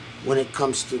when it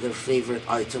comes to their favorite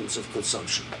items of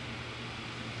consumption,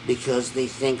 because they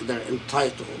think they're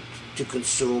entitled to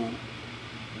consume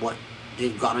what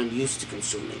they've gotten used to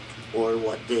consuming or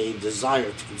what they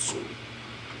desire to consume.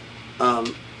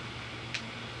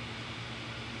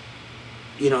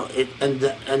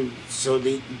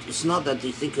 It's not that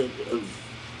they think of.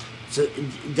 So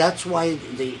that's why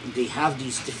they have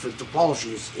these different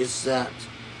topologies. Is that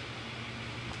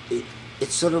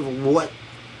it's sort of what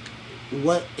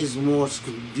is most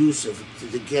conducive to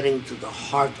the getting to the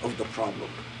heart of the problem.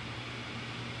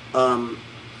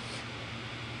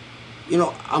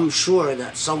 I'm sure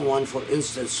that someone, for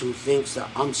instance, who thinks that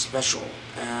I'm special,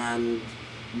 and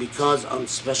because I'm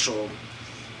special,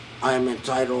 I am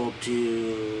entitled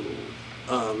to,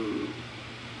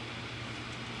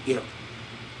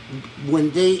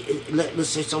 when let's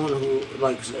say someone who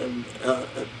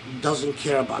doesn't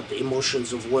care about the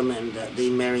emotions of women that they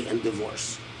marry and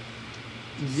divorce,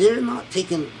 they're not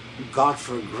taking God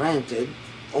for granted,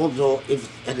 although if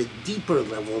at a deeper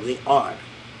level they are.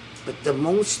 But the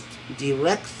most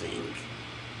direct thing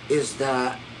is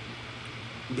that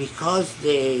because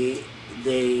they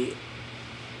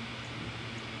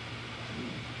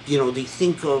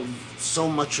think of so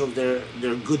much of their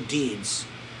good deeds.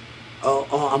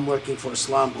 Oh, I'm working for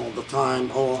Islam all the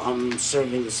time. Oh, I'm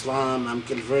serving Islam. I'm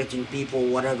converting people,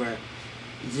 whatever.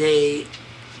 They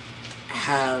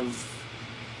have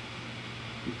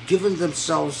given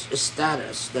themselves a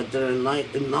status that they're not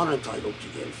entitled to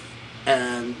give.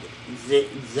 And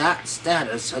that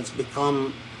status has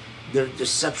become their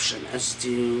deception as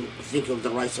to think of the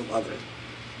rights of others.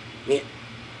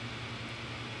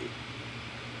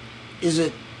 Is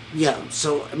it? Yeah,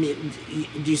 so,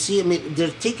 do you see,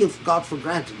 they're taking God for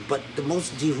granted, but the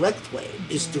most direct way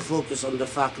is to focus on the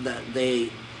fact that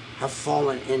they have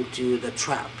fallen into the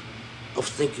trap of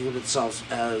thinking of themselves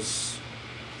as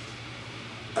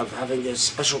of having a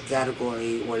special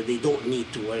category where they don't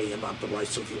need to worry about the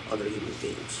rights of other human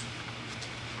beings.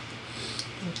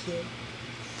 Thank you.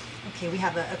 Okay, we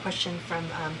have a question from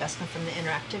Besma from the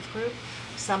interactive group.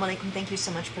 Assalamu alaikum. Thank you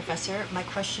so much, Professor. My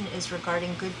question is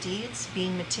regarding good deeds,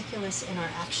 being meticulous in our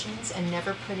actions and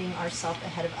never putting ourselves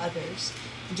ahead of others.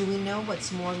 Do we know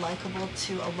what's more likable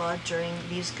to Allah during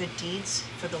these good deeds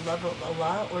for the love of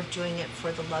Allah or doing it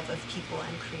for the love of people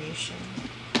and creation?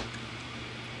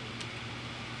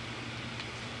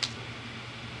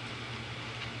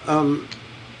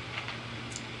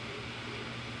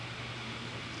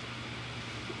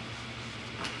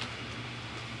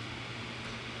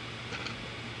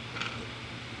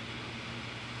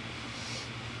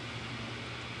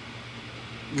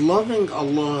 Loving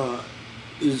Allah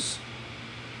is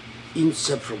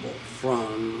inseparable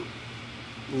from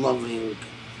loving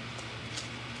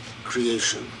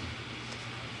creation.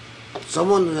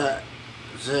 Someone that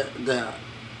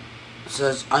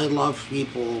says, I love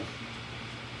people,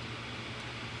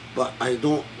 but I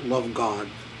don't love God,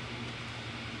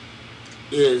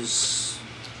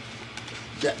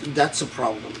 that's a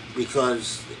problem,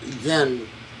 because then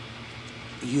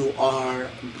you are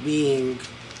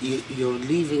you're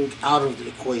leaving out of the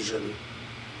equation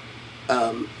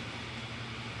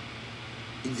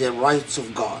the rights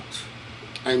of God,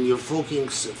 and you're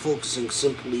focusing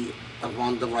simply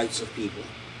upon the rights of people.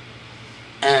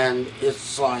 And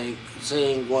it's like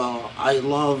saying, well, I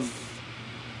love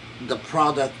the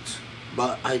product,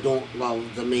 but I don't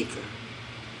love the maker.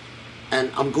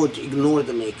 And I'm going to ignore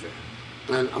the maker,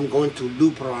 and I'm going to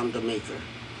loop around the maker.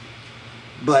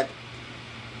 But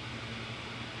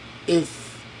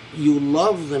if you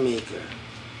love the maker,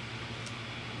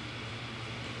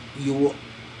 you will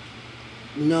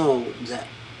know that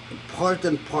part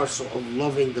and parcel of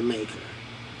loving the maker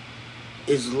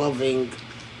is loving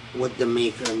what the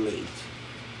maker made.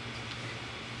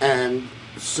 And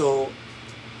so,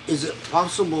 is it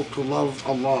possible to love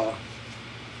Allah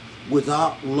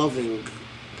without loving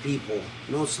people?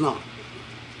 No, it's not.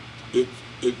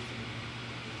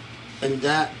 And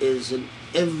that is in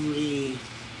every,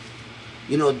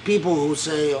 people who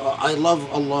say, I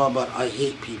love Allah but I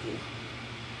hate people.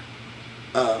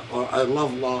 Or I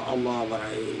love Allah but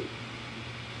I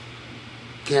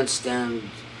can't stand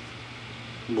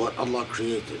what Allah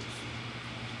created.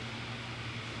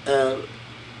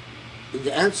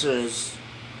 The answer is,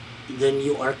 then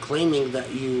you are claiming that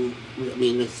in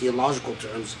theological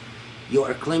terms, you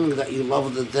are claiming that you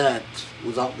love the that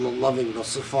without loving the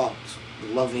sifat.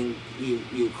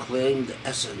 You claim the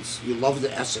essence. You love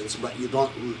the essence, but you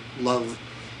don't love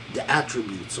the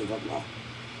attributes of Allah,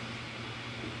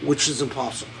 which is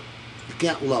impossible. You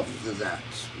can't love the that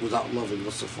without loving the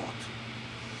sifat.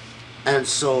 And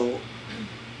so,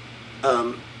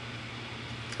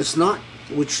 it's not,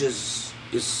 which is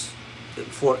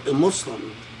for a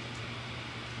Muslim,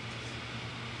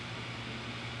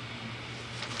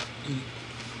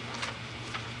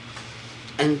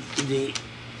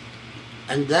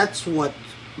 and that's what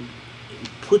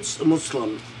puts a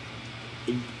Muslim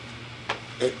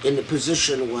in a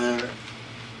position where,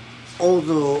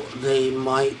 although they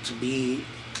might be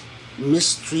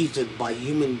mistreated by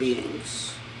human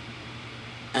beings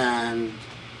and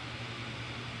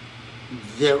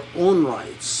their own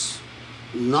rights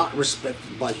not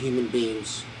respected by human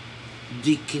beings,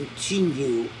 they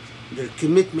continue their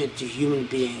commitment to human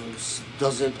beings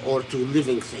or to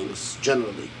living things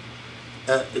generally,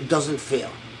 it doesn't fail,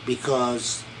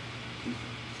 because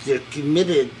they're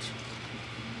committed.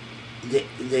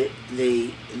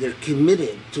 They're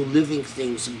committed to living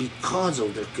things because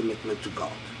of their commitment to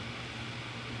God.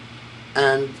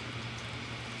 And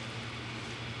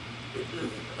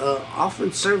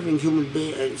often serving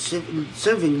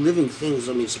serving living things,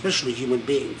 especially human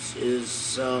beings,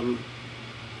 is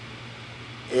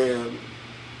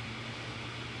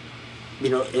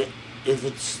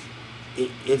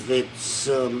if it's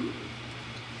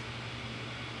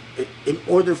in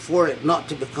order for it not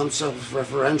to become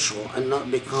self-referential and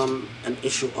not become an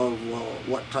issue of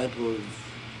what type of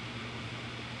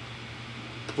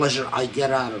pleasure I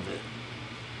get out of it,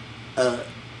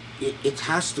 it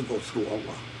has to go through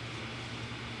Allah.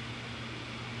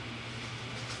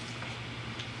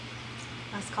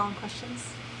 Last call on questions.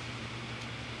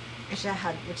 Actually, I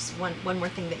had just one more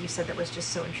thing that you said that was just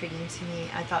so intriguing to me.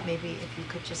 I thought maybe if you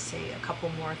could just say a couple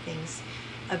more things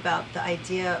about the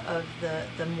idea of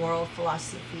the moral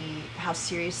philosophy, how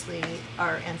seriously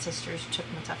our ancestors took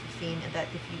Mutaffifin, and that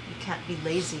if you can't be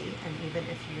lazy, and even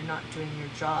if you're not doing your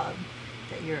job,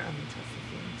 that you're a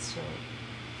Mutaffifin. So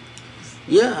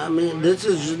yeah, this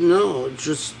is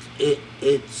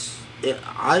it's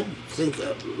I think,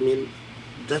 I mean,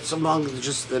 that's among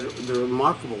just the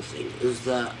remarkable thing is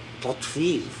that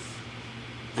tatfif,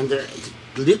 and there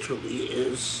literally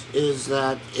is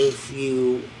that if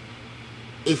you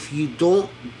don't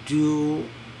do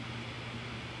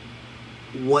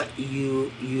what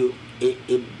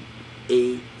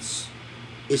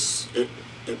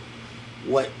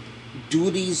what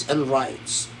duties and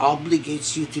rights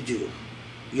obligates you to do,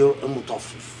 you're a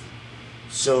mutaffif.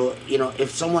 So,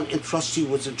 if someone entrusts you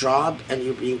with a job and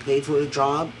you're being paid for a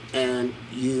job and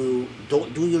you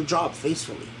don't do your job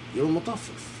faithfully, you're a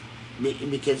mutaffif.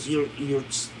 Because you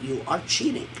are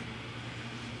cheating.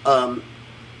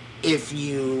 If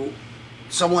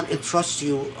someone entrusts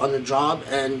you on a job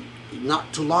and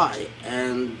not to lie,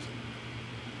 and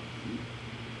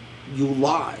you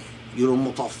lie, you're a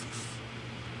mutaffif.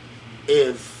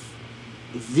 If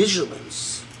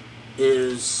vigilance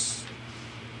is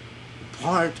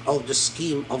part of the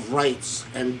scheme of rights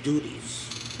and duties,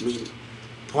 I mean,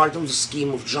 part of the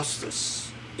scheme of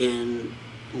justice in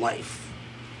life,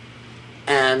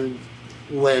 and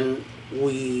when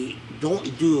we don't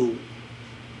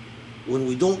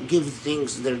give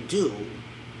things their due,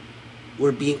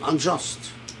 we're being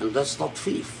unjust, and that's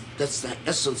tatfif. That's the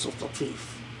essence of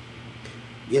tatfif.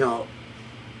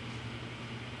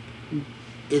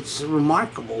 It's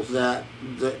remarkable that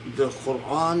the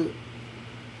Quran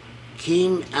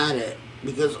came at it,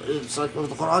 because it's like if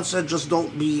the Quran said just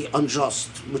don't be unjust,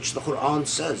 which the Quran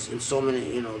says in so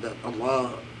many, that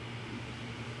Allah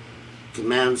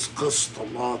commands qist,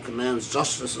 Allah commands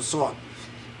justice, and so on.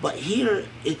 But here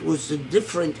it was a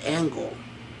different angle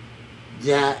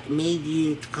that made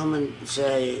you to come and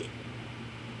say,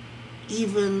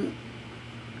 even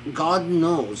God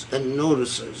knows and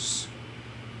notices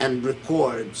and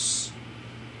records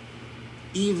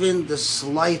even the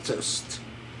slightest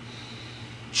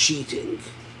cheating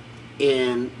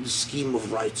in the scheme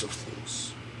of rights of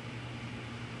things,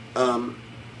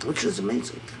 which is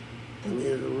amazing. I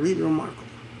mean, really remarkable.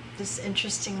 This,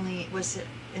 interestingly, was it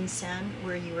in San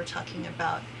where you were talking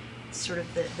about sort of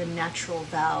the natural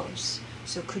vows?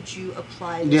 So could you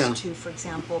apply this to, for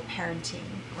example, parenting,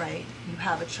 right? You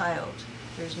have a child,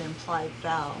 there's an implied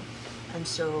vow, and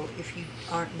so if you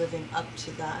aren't living up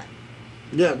to that.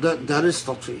 Yeah, that is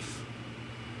tatfif.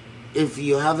 If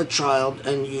you have a child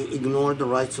and you ignore the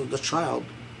rights of the child,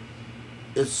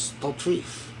 it's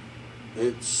tatfif.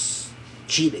 It's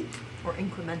cheating. Or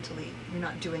incrementally, you're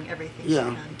not doing everything Yeah.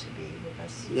 you can to be your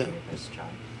best, Yeah. your best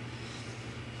job.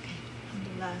 Okay,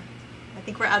 alhamdulillah. I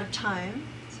think we're out of time.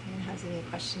 If anyone has any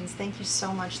questions, thank you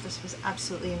so much. This was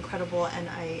absolutely incredible, and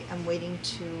I am waiting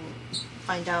to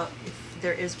find out if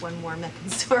there is one more Meccan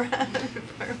Surah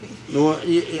before we... No,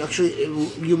 actually,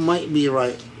 you might be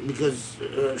right, because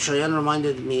Cheyenne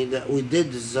reminded me that we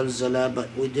did Zalzala, but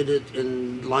we did it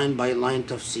in line by line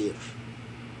tafsir,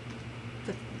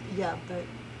 But, yeah, but...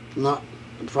 not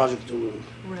Project Illumine.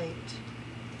 Right.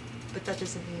 But that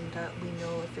doesn't mean that we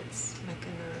know if it's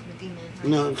Meccan or Medina, right?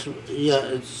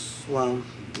 No,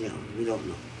 we don't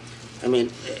know. I mean,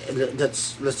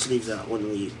 let's leave that when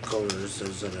we cover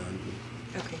Zalzala.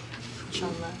 Okay,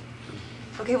 inshallah.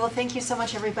 Okay, well, thank you so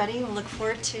much, everybody. We'll look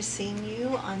forward to seeing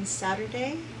you on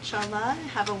Saturday, inshallah.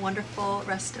 Have a wonderful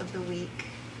rest of the week.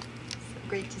 So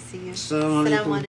great to see you. Assalamu alaikum. Assalamu alaikum.